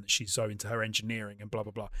set out, and that she's so into her engineering and blah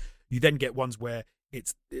blah blah. You then get ones where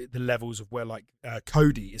it's the levels of where like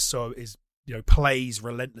Cody plays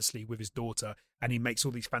relentlessly with his daughter, and he makes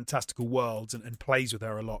all these fantastical worlds and plays with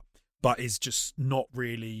her a lot, but is just not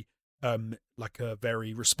really like a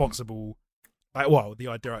very responsible. The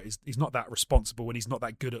idea is he's not that responsible, and he's not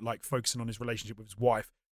that good at like focusing on his relationship with his wife.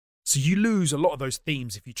 So you lose a lot of those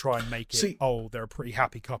themes if you try and make it. They're a pretty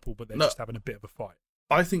happy couple, but they're just having a bit of a fight.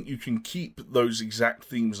 I think you can keep those exact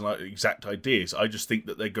themes and exact ideas. I just think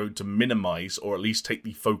that they're going to minimize, or at least take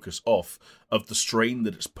the focus off of the strain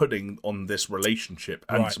that it's putting on this relationship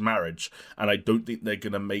and this marriage. And I don't think they're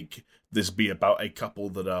going to make this be about a couple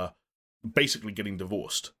that are basically getting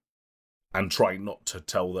divorced and trying not to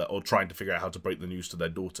tell that, or trying to figure out how to break the news to their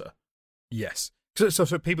daughter. Yes. So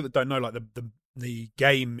for people that don't know, like the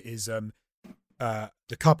game is the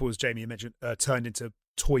couple, as Jamie mentioned, turned into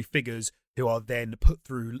toy figures who are then put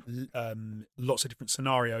through lots of different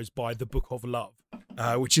scenarios by the Book of Love,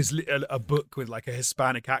 which is a book with like a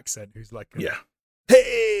Hispanic accent who's like,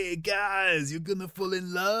 hey guys, you're gonna fall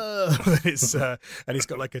in love. And he's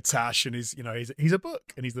got like a tash, and he's a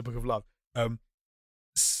book, and he's the Book of Love.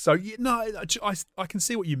 So I can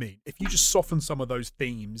see what you mean. If you just soften some of those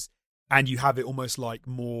themes and you have it almost like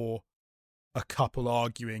more a couple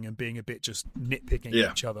arguing and being a bit just nitpicking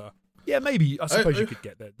each other. Yeah, maybe. I suppose you could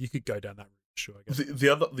get there. You could go down that route, sure. I guess.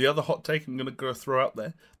 The other hot take I'm going to go throw out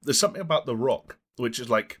there. There's something about The Rock, which is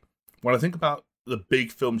like, when I think about the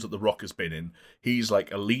big films that The Rock has been in, he's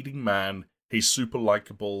like a leading man. He's super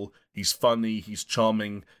likable. He's funny. He's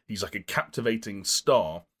charming. He's like a captivating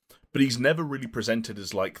star. But he's never really presented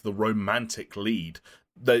as like the romantic lead.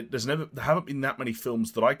 There haven't been that many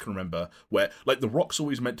films that I can remember where like The Rock's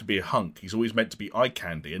always meant to be a hunk. He's always meant to be eye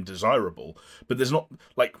candy and desirable. But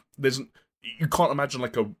you can't imagine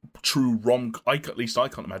like a true at least I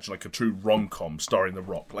can't imagine like a true rom-com starring The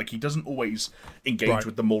Rock. Like, he doesn't always engage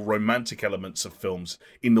with the more romantic elements of films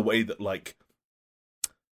in the way that like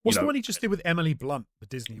What's the one he just did with Emily Blunt, the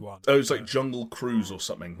Disney one? Oh, it's like Jungle Cruise or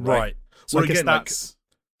something, right? So well, I guess that's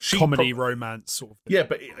comedy, romance sort of thing. Yeah,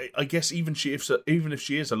 but I guess even if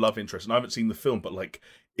she is a love interest, and I haven't seen the film, but like,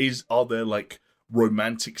 are there like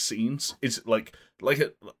romantic scenes? Is it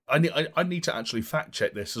I need to actually fact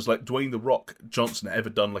check this. Has like Dwayne The Rock Johnson ever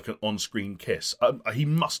done like an on-screen kiss? He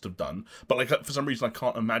must have done, but like for some reason I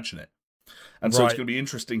can't imagine it. And so it's going to be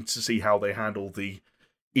interesting to see how they handle the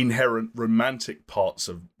inherent romantic parts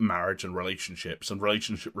of marriage and relationships and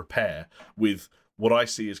relationship repair with what I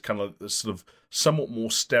see as kind of the sort of somewhat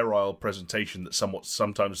more sterile presentation that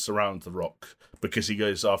sometimes surrounds The Rock, because he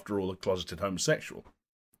goes, after all, a closeted homosexual.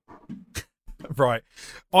 Right.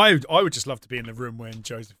 I would just love to be in the room when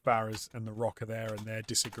Joseph Fares and The Rock are there and they're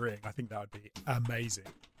disagreeing. I think that would be amazing.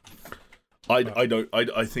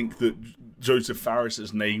 I think that Joseph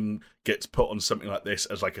Fares' name gets put on something like this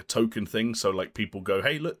as like a token thing, so like people go,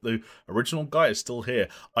 hey, look, the original guy is still here.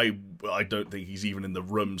 I don't think he's even in the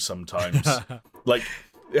room sometimes. Like,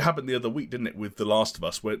 it happened the other week, didn't it, with The Last of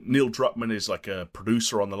Us, where Neil Druckmann is like a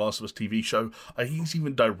producer on The Last of Us TV show. He's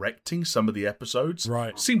even directing some of the episodes.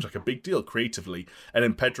 Right. Seems like a big deal creatively. And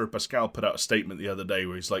then Pedro Pascal put out a statement the other day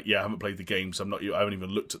where he's like, yeah, I haven't played the games. I haven't even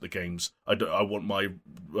looked at the games. I want my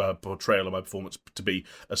portrayal and my performance to be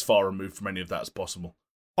as far removed from any of that as possible.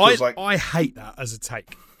 So I hate that as a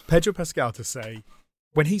take. Pedro Pascal to say,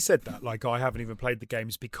 when he said that, like, I haven't even played the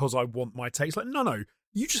games because I want my take. It's like, no.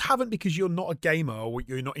 You just haven't because you're not a gamer or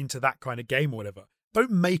you're not into that kind of game or whatever.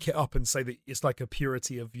 Don't make it up and say that it's like a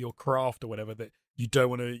purity of your craft or whatever, that you don't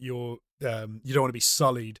want to be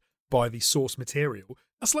sullied by the source material.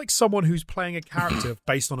 That's like someone who's playing a character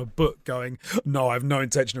based on a book going, no, I have no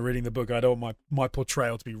intention of reading the book. I don't want my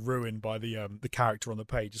portrayal to be ruined by the character on the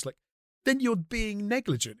page. It's like, then you're being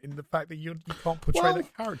negligent in the fact that you can't portray the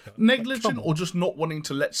character. Negligent, or just not wanting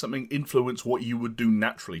to let something influence what you would do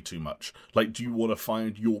naturally too much. Like, do you want to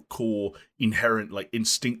find your core inherent, like,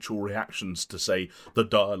 instinctual reactions to, say, the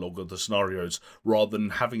dialogue or the scenarios, rather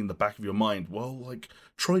than having in the back of your mind, well, like,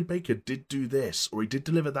 Troy Baker did do this, or he did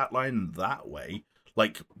deliver that line that way.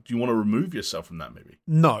 Like, do you want to remove yourself from that, maybe?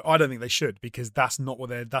 No, I don't think they should, because that's not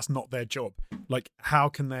their job. Like, how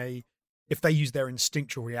can they... If they use their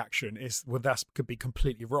instinctual reaction, that could be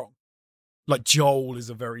completely wrong. Like, Joel is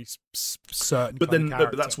a very certain kind of character.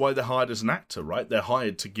 But that's why they're hired as an actor, right? They're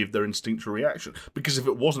hired to give their instinctual reaction. Because if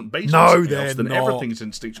it wasn't based on something else, then everything's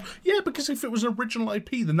instinctual. Yeah, because if it was an original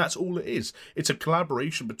IP, then that's all it is. It's a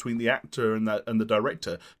collaboration between the actor and the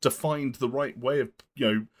director to find the right way of,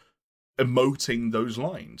 emoting those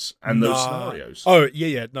lines and those scenarios. Oh,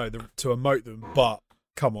 yeah, no, to emote them, but...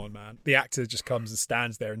 Come on, man. The actor just comes and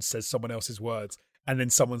stands there and says someone else's words. And then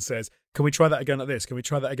someone says, can we try that again like this? Can we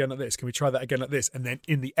try that again like this? Can we try that again like this? And then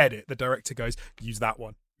in the edit, the director goes, use that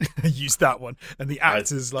one. Use that one. And the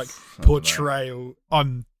actor's portrayal,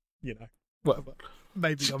 whatever.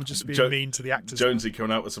 Maybe I'm just being mean to the actors. Jonesy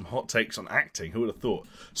coming out with some hot takes on acting. Who would have thought?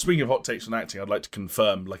 Speaking of hot takes on acting, I'd like to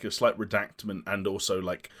confirm, like, a slight redactment, and also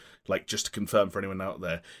like just to confirm for anyone out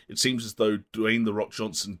there, it seems as though Dwayne The Rock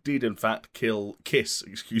Johnson did in fact kiss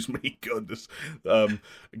Gal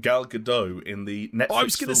Gadot in the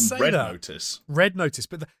Netflix film Red Notice. Red Notice,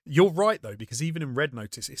 but you're right though, because even in Red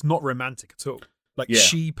Notice, it's not romantic at all. Like,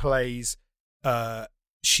 she plays,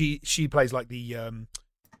 she plays like the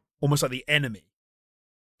almost like the enemy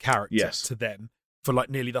character to them for like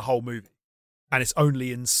nearly the whole movie, and it's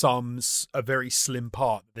only in a very slim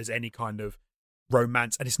part that there's any kind of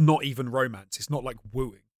romance, and it's not even romance. It's not like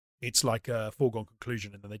wooing. It's like a foregone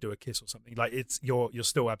conclusion, and then they do a kiss or something. Like, it's you're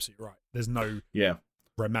still absolutely right. There's no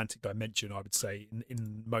romantic dimension, I would say,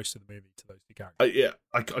 in most of the movie to those two characters.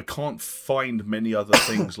 I can't find many other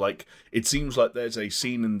things. Like, it seems like there's a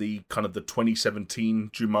scene in the kind of the 2017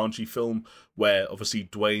 Jumanji film where obviously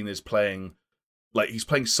Dwayne is playing, like, he's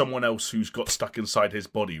playing someone else who's got stuck inside his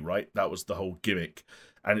body, right? That was the whole gimmick.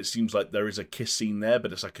 And it seems like there is a kiss scene there,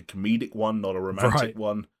 but it's like a comedic one, not a romantic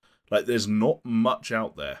one. Like, there's not much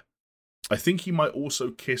out there. I think he might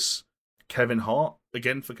also kiss Kevin Hart,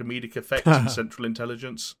 again, for comedic effect and Central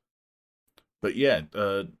Intelligence. But yeah,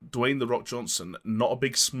 Dwayne The Rock Johnson, not a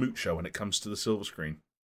big smoocher when it comes to the silver screen.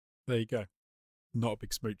 There you go. Not a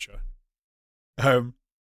big smoocher.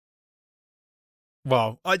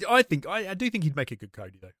 Well, I do think he'd make a good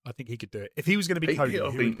Cody, though. I think he could do it. If he was going to be Cody, he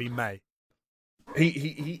would be May.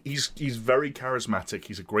 He's very charismatic.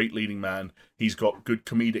 He's a great leading man. He's got good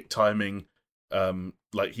comedic timing.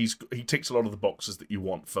 He ticks a lot of the boxes that you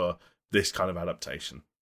want for this kind of adaptation,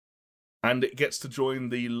 and it gets to join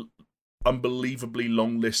the unbelievably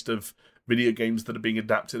long list of video games that are being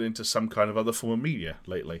adapted into some kind of other form of media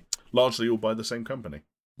lately, largely all by the same company.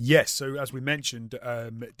 Yes, so as we mentioned,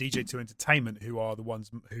 DJ2 Entertainment, who are the ones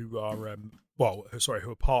who are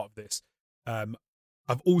who are part of this,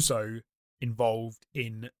 I've also involved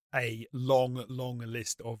in a long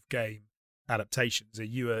list of game adaptations.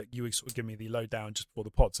 You were sort of giving me the lowdown just before the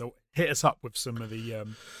pod, so hit us up with some of the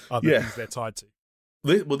other things they're tied to.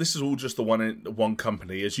 Well, this is all just the one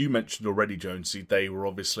company. As you mentioned already, Jonesy, they were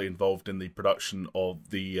obviously involved in the production of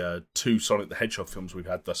the 2 Sonic the Hedgehog films we've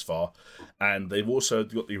had thus far. And they've also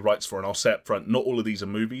got the rights for, and I'll say up front, not all of these are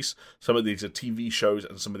movies. Some of these are TV shows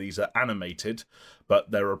and some of these are animated. But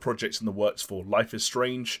there are projects in the works for Life is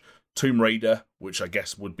Strange, Tomb Raider, which I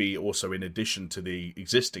guess would be also in addition to the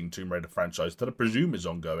existing Tomb Raider franchise that I presume is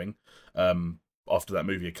ongoing after that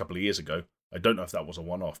movie a couple of years ago. I don't know if that was a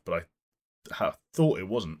one-off, but I thought it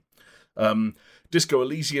wasn't. Disco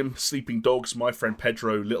Elysium, Sleeping Dogs, My Friend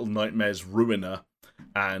Pedro, Little Nightmares, Ruiner,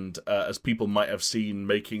 and as people might have seen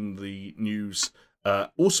making the news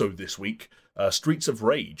also this week, Streets of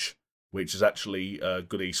Rage, which is actually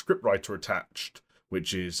got a scriptwriter attached,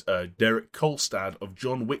 which is Derek Kolstad of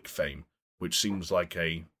John Wick fame, which seems like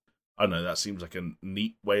that seems like a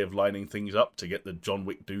neat way of lining things up to get the John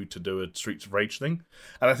Wick dude to do a Streets of Rage thing.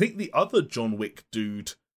 And I think the other John Wick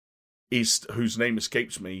dude is, whose name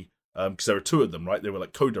escapes me, because there are 2 of them, right? They were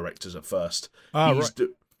like co-directors at first.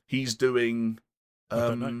 He's doing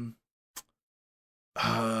Ghost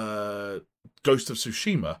of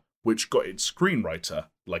Tsushima, which got its screenwriter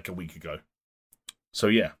like a week ago. So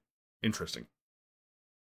yeah, interesting.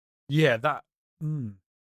 Yeah, that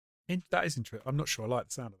is interesting. I'm not sure I like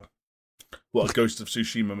the sound of that. Well, a Ghost of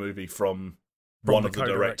Tsushima movie from one of the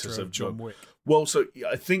directors of John Wick. Well, so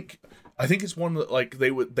I think it's one that, like,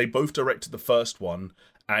 they both directed the first one,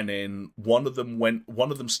 and then one of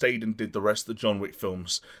them stayed and did the rest of the John Wick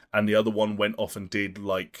films, and the other one went off and did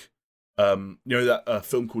like that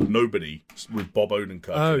film called Nobody with Bob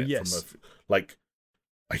Odenkirk. Oh, in it yes.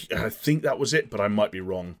 I think that was it, but I might be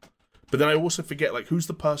wrong. But then I also forget, like, who's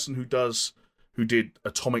the person who did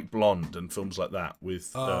Atomic Blonde and films like that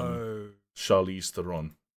with Charlize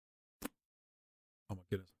Theron. Oh my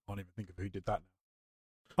goodness, I can't even think of who did that now.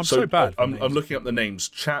 I'm so bad. I'm looking up the names.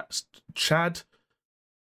 Chad Stahelski.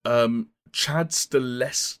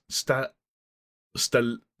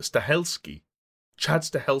 Chad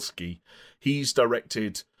Stahelski. He's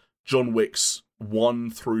directed John Wick's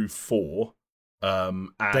 1 through 4. And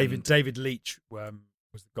David Leitch was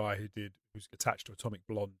the guy who's attached to Atomic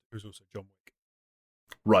Blonde, who's also John Wick.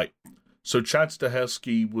 Right. So Chad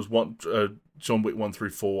Stahelski was John Wick 1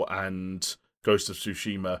 through 4 and Ghost of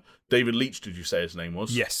Tsushima. David Leitch, did you say his name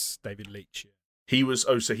was? Yes, David Leitch. Yeah. He was.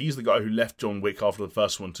 So he's the guy who left John Wick after the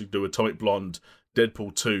first one to do Atomic Blonde,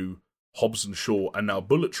 Deadpool 2, Hobbs and Shaw, and now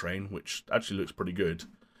Bullet Train, which actually looks pretty good.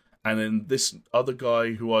 And then this other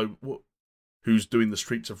guy who's doing the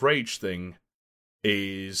Streets of Rage thing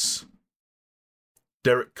is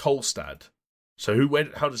Derek Kolstad. So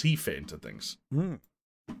how does he fit into things?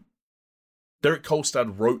 Derek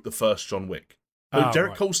Kolstad wrote the first John Wick.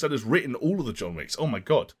 Derek Kolstad has written all of the John Wicks. Oh my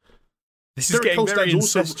god. This is getting very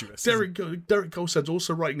incestuous. Derek Kolstad's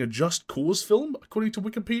also writing a Just Cause film, according to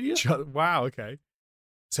Wikipedia. Wow, okay.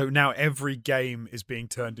 So now every game is being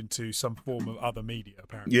turned into some form of other media,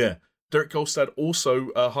 apparently. Yeah. Derek Kolstad also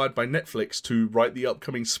hired by Netflix to write the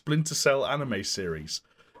upcoming Splinter Cell anime series.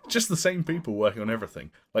 Just the same people working on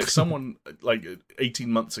everything. Like someone,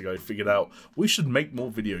 18 months ago figured out we should make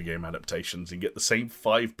more video game adaptations and get the same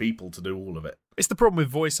 5 people to do all of it. It's the problem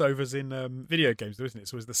with voiceovers in video games, though, isn't it?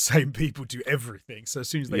 It's always the same people do everything. So as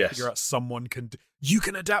soon as they figure out someone you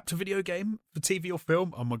can adapt a video game for TV or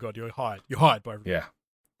film, oh my god, you're hired. You're hired by everyone. Yeah.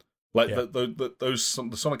 The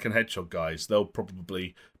Sonic and Hedgehog guys, they'll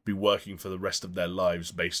probably be working for the rest of their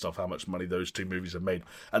lives based off how much money those 2 movies have made,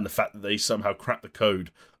 and the fact that they somehow cracked the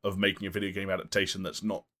code of making a video game adaptation that's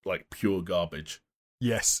not like pure garbage.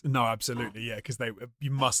 Yes, no, absolutely, yeah, because they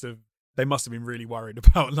must have been really worried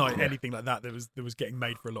about anything like that was getting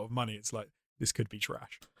made for a lot of money. It's like, this could be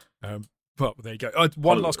trash. But there you go.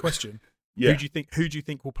 One last question. Yeah. Who do you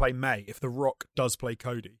think will play May if The Rock does play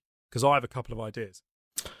Cody? Because I have a couple of ideas.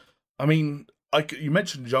 I mean, you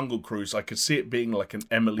mentioned Jungle Cruise. I could see it being like an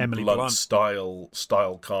Emily Blunt style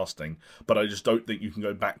casting, but I just don't think you can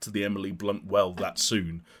go back to the Emily Blunt well that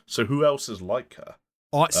soon. So who else is like her?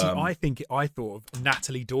 I thought of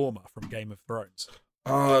Natalie Dormer from Game of Thrones.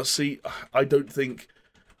 I don't think.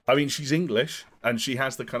 I mean, she's English and she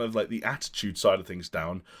has the kind of like the attitude side of things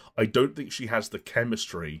down. I don't think she has the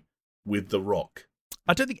chemistry with The Rock.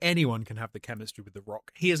 I don't think anyone can have the chemistry with The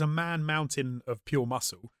Rock. He is a man mountain of pure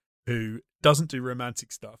muscle who doesn't do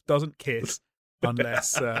romantic stuff, doesn't kiss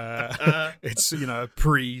unless it's a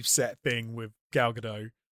pre-set thing with Gal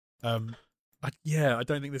Gadot. I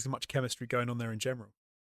don't think there's much chemistry going on there in general.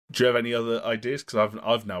 Do you have any other ideas? Because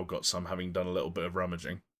I've now got some, having done a little bit of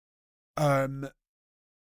rummaging. No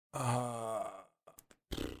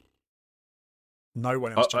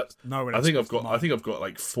one else. No one else. I think I've got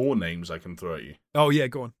like 4 names I can throw at you. Oh yeah,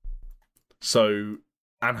 go on. So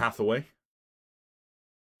Anne Hathaway.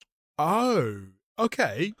 Oh,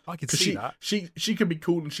 okay. I can see that. She can be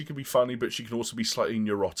cool and she can be funny, but she can also be slightly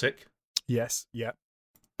neurotic. Yes. Yeah.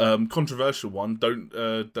 Controversial one. Don't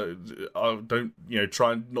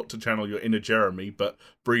try not to channel your inner Jeremy, but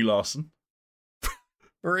Brie Larson.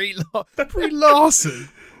 Brie Larson.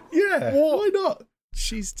 Yeah. What? Why not?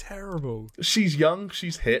 She's terrible. She's young.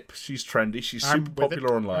 She's hip. She's trendy. She's super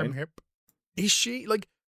popular online. I'm hip. Is she like?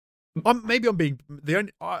 I'm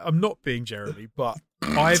not being Jeremy, but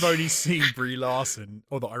I've only seen Brie Larson,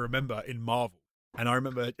 or that I remember, in Marvel,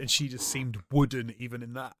 and she just seemed wooden even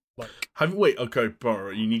in that. Like, wait, okay, bro,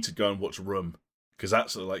 you need to go and watch Room, because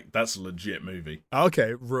that's a legit movie.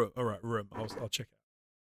 Okay, Room. All right, Room. I'll check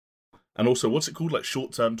it. And also, what's it called? Like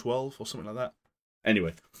Short Term 12 or something like that.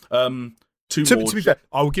 Anyway, to be fair,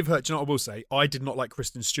 I will give her. Do you know what I will say? I did not like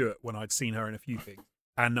Kristen Stewart when I'd seen her in a few things,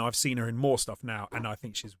 and I've seen her in more stuff now, and I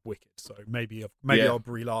think she's wicked. So maybe I'll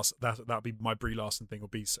Brie Larson. That'll be my Brie Larson thing. Will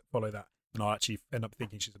be follow that, and I'll actually end up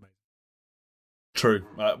thinking she's amazing. True.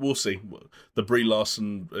 We'll see. The Brie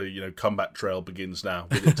Larson, comeback trail begins now.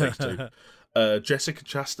 With It Takes Two. Jessica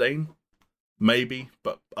Chastain, maybe,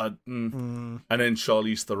 but and then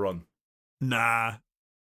Charlize Theron. Nah,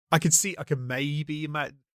 I can maybe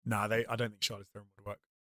imagine. Nah, I don't think Charlize Theron would work.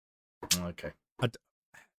 Okay. I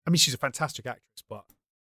mean, she's a fantastic actress, but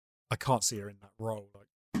I can't see her in that role. Like,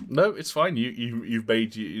 no, it's fine. You've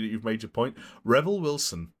made your point. Rebel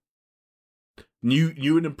Wilson.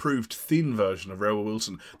 New and improved thin version of Rebel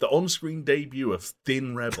Wilson. The on-screen debut of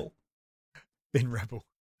Thin Rebel. Thin Rebel.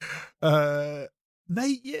 Nah,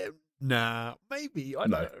 maybe. No,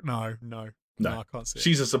 I can't see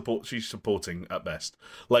it. She's supporting at best.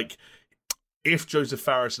 Like, if Joseph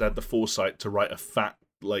Fares had the foresight to write a fat,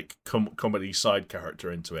 like, comedy side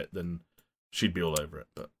character into it, then she'd be all over it.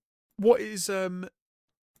 But what is her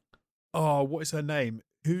name?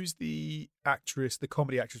 Who's the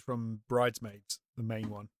comedy actress from Bridesmaids, the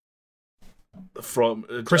main one? From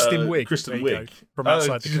Kristen Wiig. Kristen Wiig from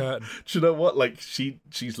Outside the Curtain. Do you know what? Like,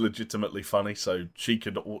 she's legitimately funny, so she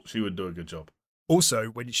would do a good job. Also,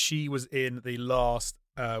 when she was in the last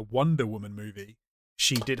Wonder Woman movie,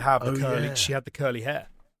 she did have she had the curly hair.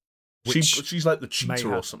 She's like the cheetah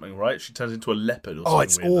or something, right? She turns into a leopard or something. Oh,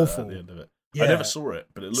 it's awful. At the end of it. Yeah. I never saw it,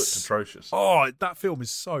 but it looked atrocious. Oh, that film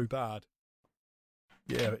is so bad.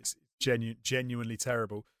 Yeah, it's genuinely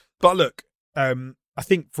terrible. But look, I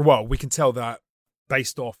think for a while we can tell that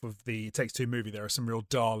based off of the It Takes Two movie, there are some real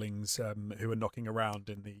darlings who are knocking around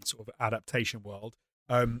in the sort of adaptation world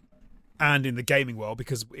and in the gaming world,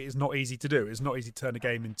 because it's not easy to do. It's not easy to turn a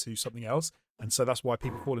game into something else. And so that's why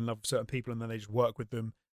people fall in love with certain people and then they just work with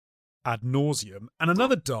them ad nauseum. And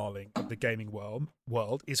another darling of the gaming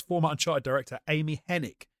world is former Uncharted director Amy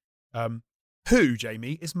Hennig, who,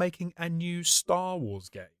 Jamie, is making a new Star Wars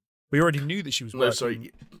game. We already knew that she was working. No,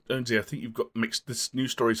 sorry, Jonesy, I think you've got mixed. This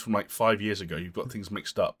news story's from like 5 years ago. You've got things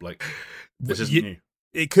mixed up. Like, this isn't new.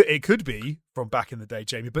 It could be from back in the day,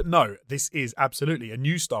 Jamie, but no, this is absolutely a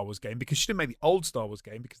new Star Wars game, because she didn't make the old Star Wars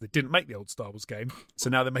game because they didn't make the old Star Wars game. So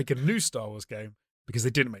now they're making a new Star Wars game because they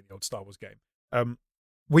didn't make the old Star Wars game.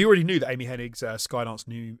 We already knew that Amy Hennig's Skydance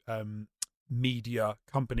new media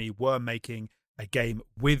company were making a game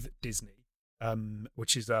with Disney,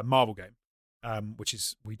 which is a Marvel game, which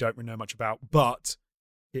is we don't really know much about, but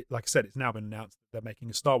like I said, it's now been announced that they're making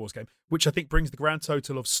a Star Wars game, which I think brings the grand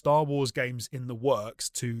total of Star Wars games in the works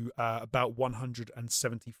to about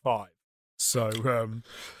 175. So,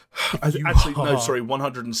 actually, no, sorry,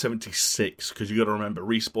 176, because you got to remember,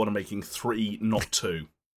 Respawn are making 3, not 2.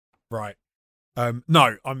 Right.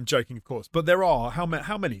 No, I'm joking, of course. But there are how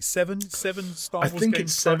many? Seven Star Wars games? I think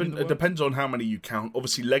it's 7. It depends on how many you count.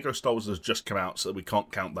 Obviously, Lego Star Wars has just come out, so we can't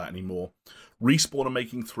count that anymore. Respawn are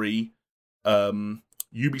making 3.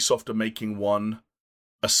 Ubisoft are making 1.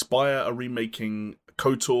 Aspyr are remaking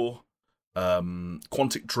KOTOR.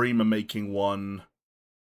 Quantic Dream are making 1.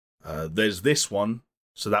 There's this one,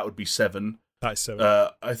 so that would be 7. That's 7.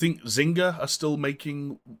 I think Zynga are still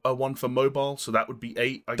making a 1 for mobile, so that would be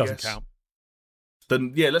 8, I guess. Doesn't count.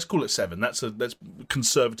 Then, yeah, let's call it 7. That's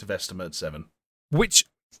conservative estimate, 7. Which,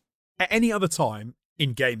 at any other time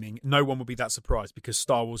in gaming, no one would be that surprised, because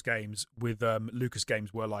Star Wars games with Lucas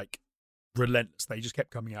games were like relentless. They just kept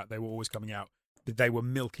coming out. They were always coming out. They were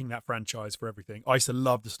milking that franchise for everything. I used to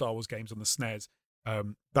love the Star Wars games on the SNES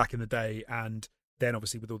back in the day, and then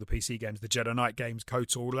obviously with all the PC games, the Jedi Knight games,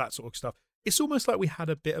 KOTOR, all that sort of stuff, it's almost like we had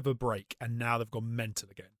a bit of a break and now they've gone mental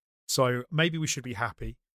again. So maybe we should be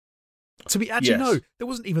happy. No, there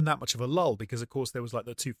wasn't even that much of a lull because, of course, there was like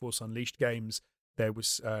the 2 Force Unleashed games. There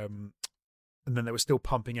was, and then they were still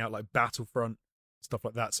pumping out like Battlefront, stuff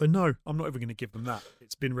like that. So no, I'm not even going to give them that.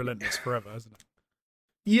 It's been relentless forever, hasn't it?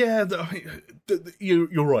 Yeah,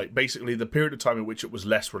 you're right. Basically, the period of time in which it was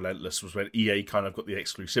less relentless was when EA kind of got the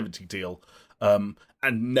exclusivity deal and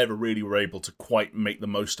never really were able to quite make the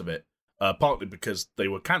most of it. Partly because they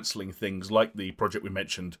were cancelling things like the project we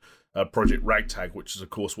mentioned, Project Ragtag, which is,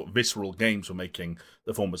 of course, what Visceral Games were making,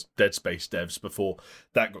 the former Dead Space devs, before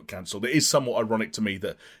that got cancelled. It is somewhat ironic to me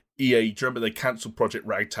that EA, do you remember they cancelled Project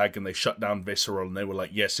Ragtag and they shut down Visceral and they were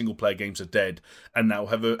like, yeah, single-player games are dead. And now,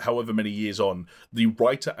 however many years on, the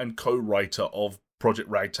writer and co-writer of Project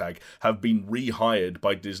Ragtag have been rehired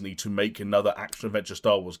by Disney to make another action-adventure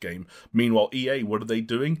Star Wars game. Meanwhile, EA, what are they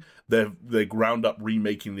doing? They're ground up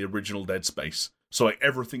remaking the original Dead Space. So like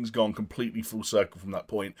everything's gone completely full circle from that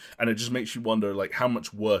point, and it just makes you wonder like how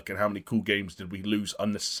much work and how many cool games did we lose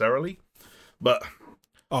unnecessarily? But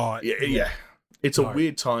yeah. It's a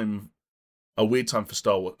weird time for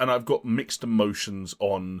Star Wars, and I've got mixed emotions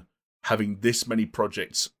on having this many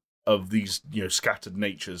projects of these, scattered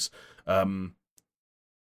natures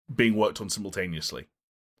being worked on simultaneously,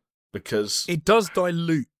 because it does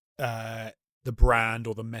dilute the brand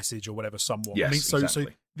or the message or whatever somewhat. Yes, exactly.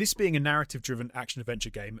 So this being a narrative-driven action-adventure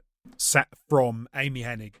game set from Amy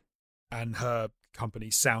Hennig and her company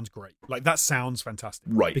sounds great. Like, that sounds fantastic.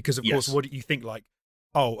 Right. Because, of course, what do you think? Like,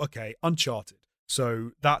 oh, okay, Uncharted.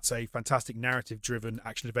 So that's a fantastic narrative-driven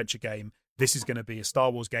action-adventure game. This is going to be a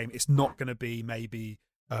Star Wars game. It's not going to be maybe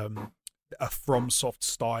a FromSoft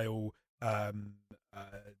style, what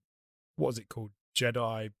was it called?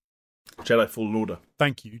 Jedi Fallen Order.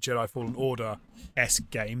 Thank you, Jedi Fallen Order-esque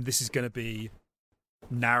game. This is going to be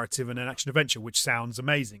narrative and an action-adventure, which sounds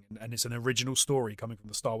amazing. And it's an original story coming from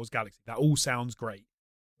the Star Wars galaxy. That all sounds great.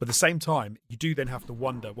 But at the same time, you do then have to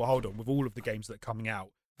wonder, well, hold on, with all of the games that are coming out,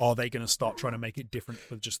 are they going to start trying to make it different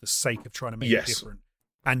for just the sake of trying to make it different?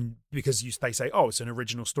 And because they say, oh, it's an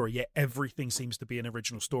original story, yet everything seems to be an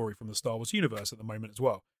original story from the Star Wars universe at the moment as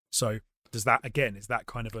well. So is that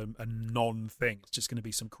kind of a non-thing? It's just going to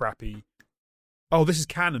be some crappy, oh, this is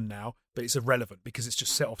canon now, but it's irrelevant because it's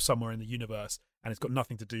just set off somewhere in the universe and it's got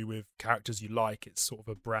nothing to do with characters you like. It's sort of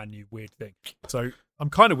a brand new weird thing. So I'm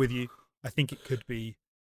kind of with you. I think it could be,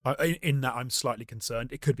 in that I'm slightly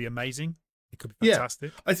concerned. It could be amazing. It could be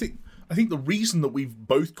fantastic. Yeah, I think the reason that we've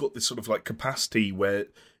both got this sort of like capacity where,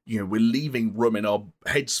 we're leaving room in our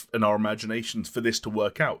heads and our imaginations for this to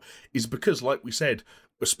work out is because, like we said,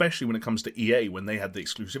 especially when it comes to EA, when they had the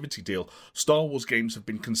exclusivity deal, Star Wars games have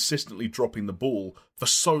been consistently dropping the ball for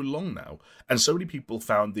so long now. And so many people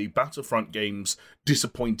found the Battlefront games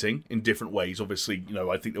disappointing in different ways. Obviously,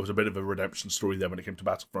 I think there was a bit of a redemption story there when it came to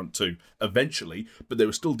Battlefront 2 eventually, but they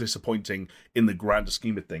were still disappointing in the grander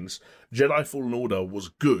scheme of things. Jedi Fallen Order was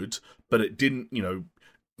good, but it didn't,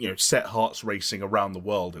 set hearts racing around the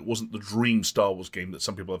world. It wasn't the dream Star Wars game that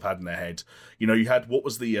some people have had in their head. You had, what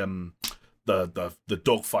was the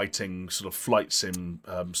dogfighting sort of flight sim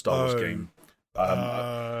Star Wars game.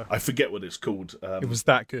 I forget what it's called. It was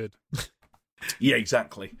that good. Yeah,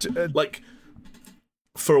 exactly. Basically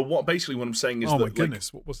what I'm saying is my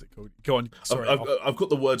goodness, what was it called? Go on. Sorry, I've got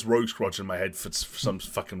the words Rogue Squadron in my head for some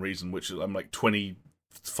fucking reason, which I'm like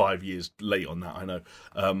 25 years late on that. I know.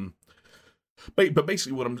 But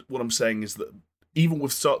basically what I'm saying is that even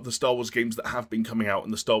with the Star Wars games that have been coming out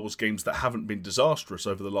and the Star Wars games that haven't been disastrous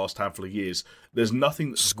over the last handful of years, there's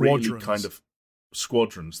nothing that's really kind of...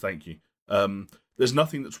 Squadrons, thank you. There's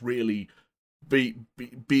nothing that's really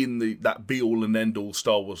being that be-all and end-all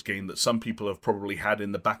Star Wars game that some people have probably had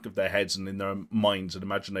in the back of their heads and in their minds and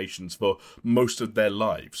imaginations for most of their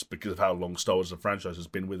lives because of how long Star Wars as a franchise has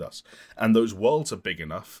been with us. And those worlds are big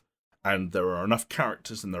enough, and there are enough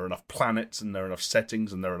characters, and there are enough planets, and there are enough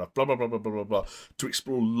settings, and there are enough blah, blah, blah, blah, blah, blah, blah, to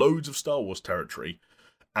explore loads of Star Wars territory.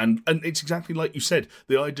 And it's exactly like you said,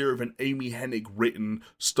 the idea of an Amy Hennig written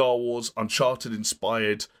Star Wars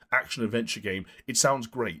Uncharted-inspired action-adventure game, it sounds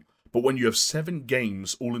great. But when you have 7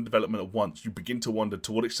 games all in development at once, you begin to wonder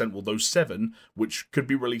to what extent will those 7, which could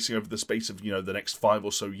be releasing over the space of, the next 5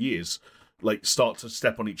 or so years, start to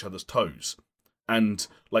step on each other's toes. And,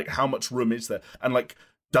 how much room is there? And,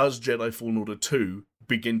 does Jedi Fallen Order 2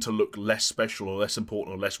 begin to look less special or less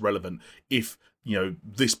important or less relevant if,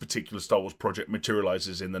 this particular Star Wars project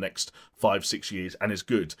materializes in the next 5-6 years and is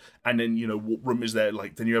good? And then, what room is there?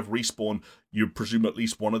 Then you have Respawn, you presume at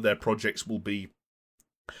least one of their projects will be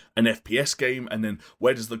an FPS game, and then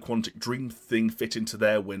where does the Quantic Dream thing fit into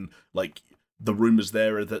there when, like, the rumours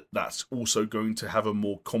there are that that's also going to have a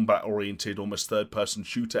more combat-oriented, almost third-person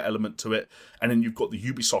shooter element to it. And then you've got the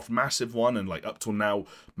Ubisoft Massive one, and, like, up till now,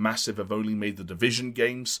 Massive have only made the Division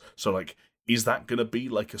games. So, like, is that going to be,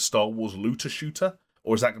 like, a Star Wars looter shooter?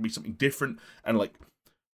 Or is that going to be something different? And, like,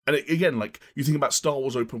 and again, like, you think about Star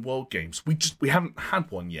Wars open world games, we haven't had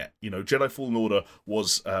one yet. You know, Jedi Fallen Order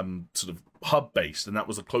was sort of hub based, and that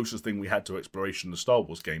was the closest thing we had to exploration in the Star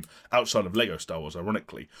Wars game outside of Lego Star Wars,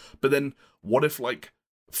 ironically. But then, what if like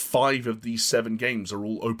 5 of these 7 games are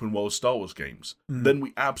all open world Star Wars games? Then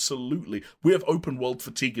we have open world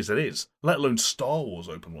fatigue as it is, let alone Star Wars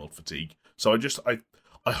open world fatigue. So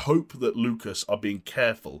I hope that Lucas are being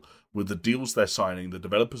careful with the deals they're signing, the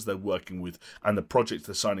developers they're working with, and the projects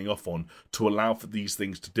they're signing off on to allow for these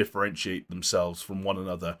things to differentiate themselves from one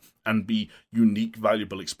another and be unique,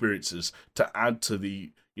 valuable experiences to add to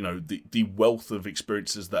the wealth of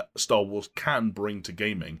experiences that Star Wars can bring to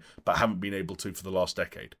gaming, but haven't been able to for the last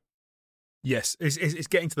decade. Yes, it's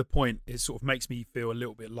getting to the point. It sort of makes me feel a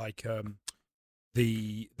little bit like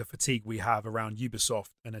the fatigue we have around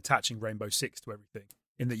Ubisoft and attaching Rainbow Six to everything.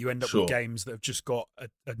 In that you end up with games that have just got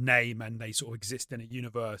a name and they sort of exist in a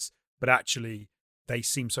universe, but actually they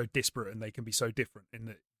seem so disparate and they can be so different in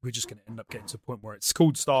that we're just going to end up getting to a point where it's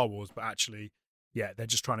called Star Wars, but actually, yeah, they're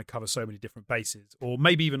just trying to cover so many different bases, or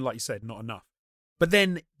maybe even, like you said, not enough. But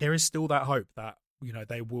then there is still that hope that, you know,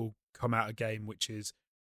 they will come out a game which is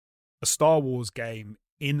a Star Wars game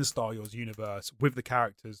in the Star Wars universe with the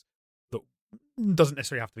characters that doesn't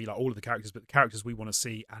necessarily have to be like all of the characters, but the characters we want to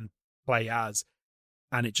see and play as.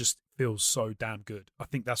 And it just feels so damn good. I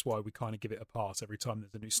think that's why we kind of give it a pass every time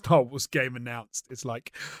there's a new Star Wars game announced. It's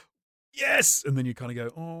like, yes! And then you kind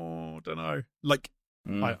of go, oh, I don't know. Like,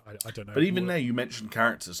 I don't know. But even there, you mentioned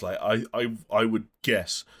characters. Like, I would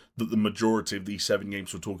guess that the majority of these 7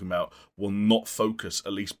 games we're talking about will not focus,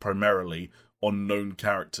 at least primarily, on known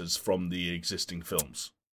characters from the existing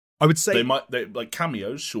films. I would say... They like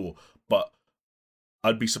cameos, sure, but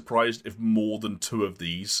I'd be surprised if more than 2 of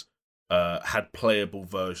these had playable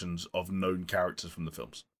versions of known characters from the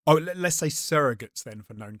films. Oh, let's say surrogates then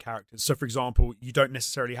for known characters. So, for example, you don't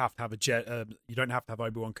necessarily have to have you don't have to have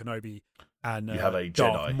Obi-Wan Kenobi and you have a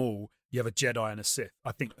Darth Jedi. Maul. You have a Jedi and a Sith.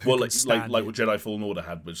 I think. Well, like what Jedi Fallen Order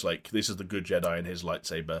had was like, this is the good Jedi and his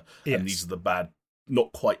lightsaber, and these are the bad,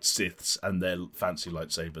 not quite Siths and their fancy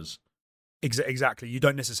lightsabers. Exactly. You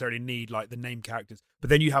don't necessarily need like the name characters, but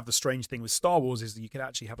then you have the strange thing with Star Wars is that you can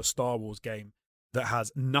actually have a Star Wars game that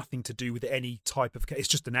has nothing to do with any type of... It's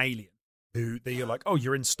just an alien who you're like, oh,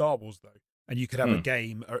 you're in Star Wars, though. And you could have a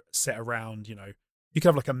game set around, you know... You could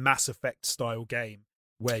have like a Mass Effect style game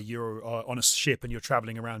where you're on a ship and you're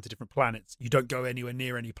traveling around to different planets. You don't go anywhere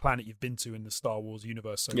near any planet you've been to in the Star Wars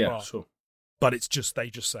universe so far. Yeah, sure. But it's just... They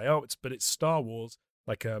just say, oh, it's Star Wars.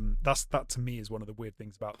 Like, that to me is one of the weird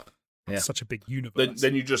things about... Yeah. Such a big universe.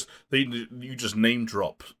 Then you just name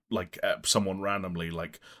drop like someone randomly,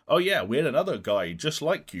 like, oh yeah, we had another guy just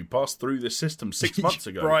like you pass through this system 6 months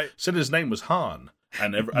ago. Right. Said his name was Han,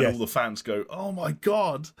 and all the fans go, oh my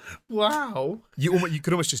god, wow. You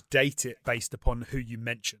could almost just date it based upon who you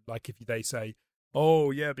mentioned. Like if they say, oh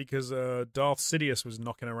yeah, because Darth Sidious was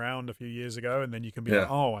knocking around a few years ago, and then you can be like,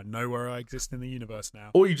 oh, I know where I exist in the universe now.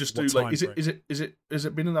 Or you just do like, is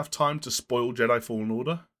it been enough time to spoil Jedi Fallen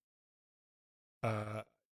Order?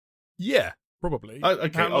 Yeah, probably.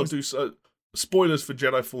 Okay, I'll do spoilers for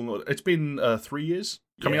Jedi Fallen Order. It's been 3 years,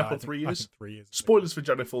 coming up on 3 years. I think 3 years. Spoilers for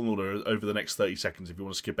Jedi Fallen Order over the next 30 seconds if you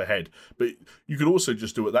want to skip ahead. But you could also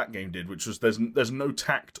just do what that game did, which was there's no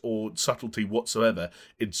tact or subtlety whatsoever.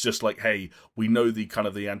 It's just like, hey, we know the kind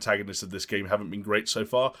of the antagonists of this game haven't been great so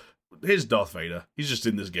far. Here's Darth Vader. He's just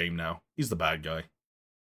in this game now. He's the bad guy.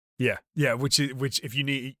 Yeah. Which if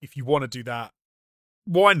you want to do that.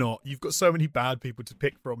 Why not? You've got so many bad people to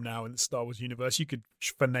pick from now in the Star Wars universe. You could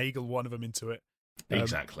finagle one of them into it.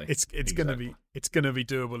 Exactly. It's gonna be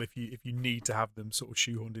doable if you need to have them sort of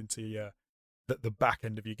shoehorned into the back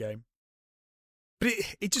end of your game. But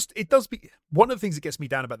it does be one of the things that gets me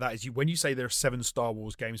down about that is when you say there are 7 Star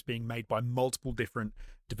Wars games being made by multiple different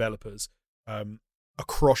developers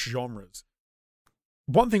across genres.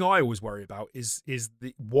 One thing I always worry about is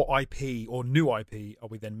what IP or new IP are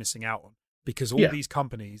we then missing out on? Because all these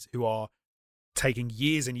companies who are taking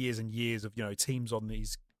years and years and years of teams on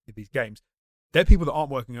these games, they're people that aren't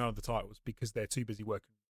working on other titles because they're too busy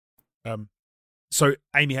working. So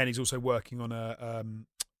Amy Hennig's also working on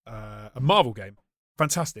a Marvel game,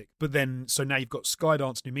 fantastic. But then so now you've got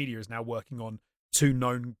Skydance New Media is now working on 2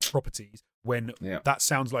 known properties. when that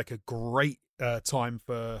sounds like a great time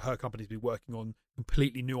for her company to be working on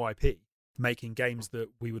completely new IP, making games that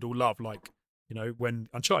we would all love. Like, you know, when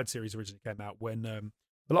Uncharted series originally came out, when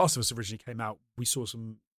The Last of Us originally came out, we saw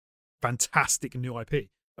some fantastic new IP,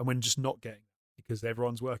 and when just not getting it because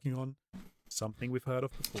everyone's working on something we've heard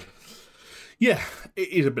of before. Yeah, it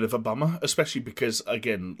is a bit of a bummer, especially because,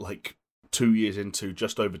 again, like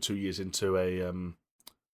just over 2 years into a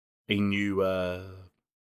new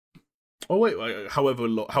however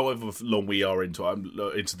long we are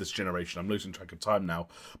into this generation, I'm losing track of time now.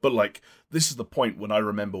 But like, this is the point when I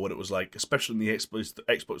remember what it was like, especially in the Xbox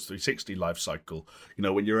 360 life cycle. You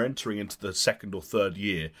know, when you're entering into the second or third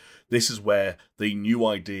year, this is where the new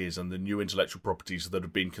ideas and the new intellectual properties that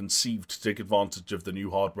have been conceived to take advantage of the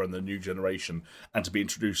new hardware and the new generation and to be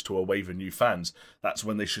introduced to a wave of new fans, that's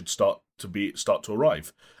when they should start to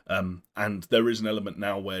arrive. And there is an element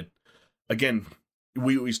now where, again,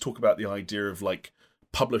 we always talk about the idea of like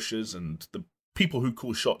publishers and the people who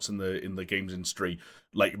call shots in the games industry,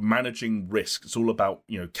 like managing risks. It's all about,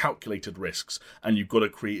 you know, calculated risks, and you've got to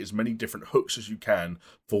create as many different hooks as you can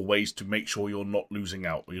for ways to make sure you're not losing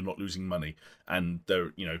out or you're not losing money. And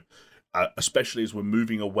there, you know, especially as we're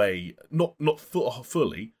moving away, not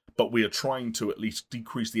fully, but we are trying to at least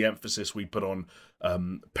decrease the emphasis we put on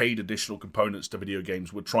paid additional components to video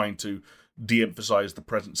games. We're trying to de-emphasize the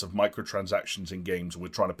presence of microtransactions in games. We're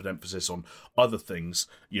trying to put emphasis on other things,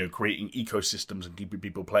 you know, creating ecosystems and keeping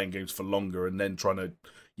people playing games for longer, and then trying to,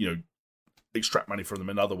 you know, extract money from them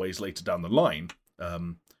in other ways later down the line.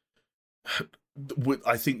 I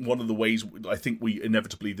think one of the ways, I think we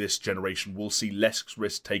inevitably this generation will see less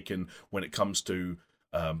risk taken when it comes to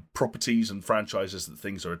properties and franchises that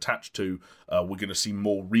things are attached to. We're going to see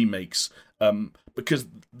more remakes because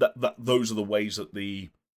that those are the ways that the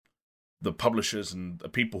publishers and the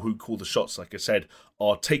people who call the shots, like I said,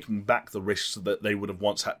 are taking back the risks that they would have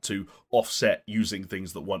once had to offset using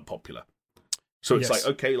things that weren't popular. So it's like,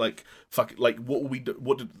 okay, like, fuck it, like, what will we do?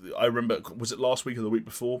 What did I remember? Was it last week or the week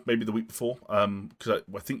before? Maybe the week before? Because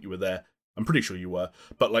I think you were there. I'm pretty sure you were.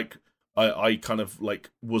 But like, I kind of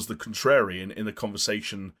like was the contrarian in the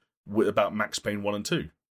conversation about Max Payne 1 and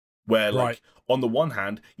 2, where like on the one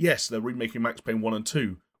hand, yes, they're remaking Max Payne 1 and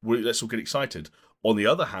 2. Let's all get excited. On the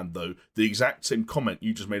other hand, though, the exact same comment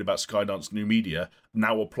you just made about Skydance New Media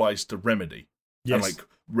now applies to Remedy. Yes. And like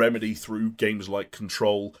Remedy, through games like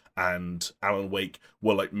Control and Alan Wake,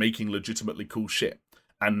 were like making legitimately cool shit.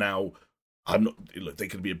 And now, they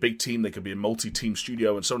could be a big team, they could be a multi-team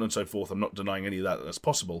studio, and so on and so forth. I'm not denying any of that's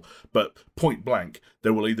possible. But point blank,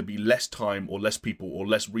 there will either be less time or less people or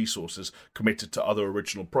less resources committed to other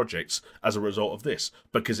original projects as a result of this,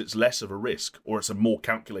 because it's less of a risk, or it's a more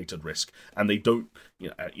calculated risk, and they don't,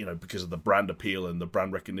 you know, because of the brand appeal and the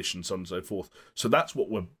brand recognition, so on and so forth. So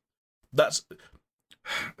I'm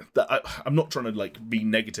not trying to like be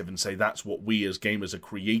negative and say that's what we as gamers are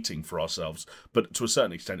creating for ourselves, but to a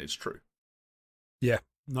certain extent, it's true. Yeah,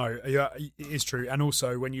 no, yeah, it is true. And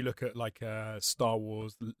also, when you look at like Star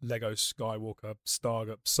Wars, Lego Skywalker,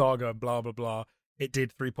 Saga, blah, blah, blah, it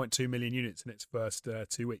did 3.2 million units in its first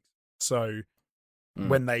 2 weeks. So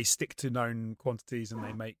when they stick to known quantities and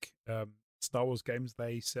they make Star Wars games,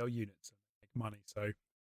 they sell units and make money. So,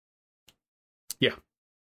 yeah.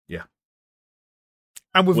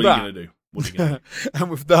 And with what that, are you going to do? What are you going to do?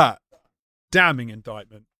 And with that damning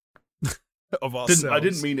indictment of ourselves. I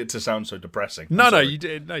didn't mean it to sound so depressing. No, you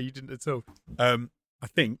didn't. No, you didn't at all. I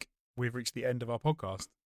think we've reached the end of our podcast.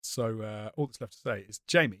 So all that's left to say is,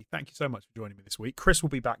 Jamie, thank you so much for joining me this week. Chris will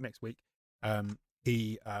be back next week.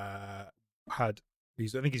 He's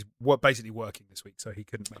basically working this week, so he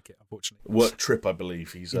couldn't make it, unfortunately. Work trip, I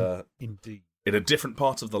believe. He's indeed in a different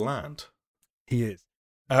part of the land. He is.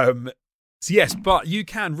 So yes, but you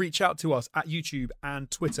can reach out to us at YouTube and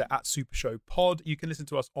Twitter at SuperShow Pod. You can listen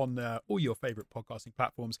to us on all your favourite podcasting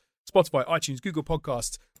platforms: Spotify, iTunes, Google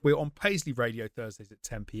Podcasts. We're on Paisley Radio Thursdays at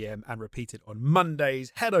 10 p.m. and repeated on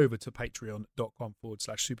Mondays. Head over to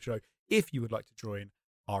patreon.com/SuperShow if you would like to join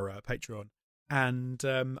our Patreon. And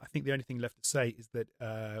I think the only thing left to say is that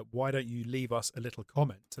why don't you leave us a little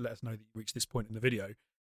comment to let us know that you reached this point in the video.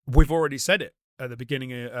 We've already said it at the beginning,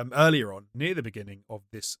 near the beginning of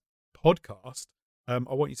this podcast. I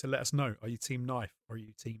want you to let us know: are you team knife or are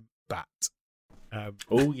you team bat?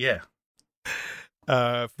 Oh yeah.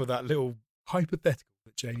 For that little hypothetical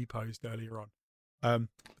that Jamie posed earlier on.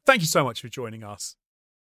 Thank you so much for joining us,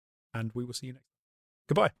 and we will see you next time.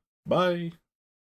 Goodbye. Bye.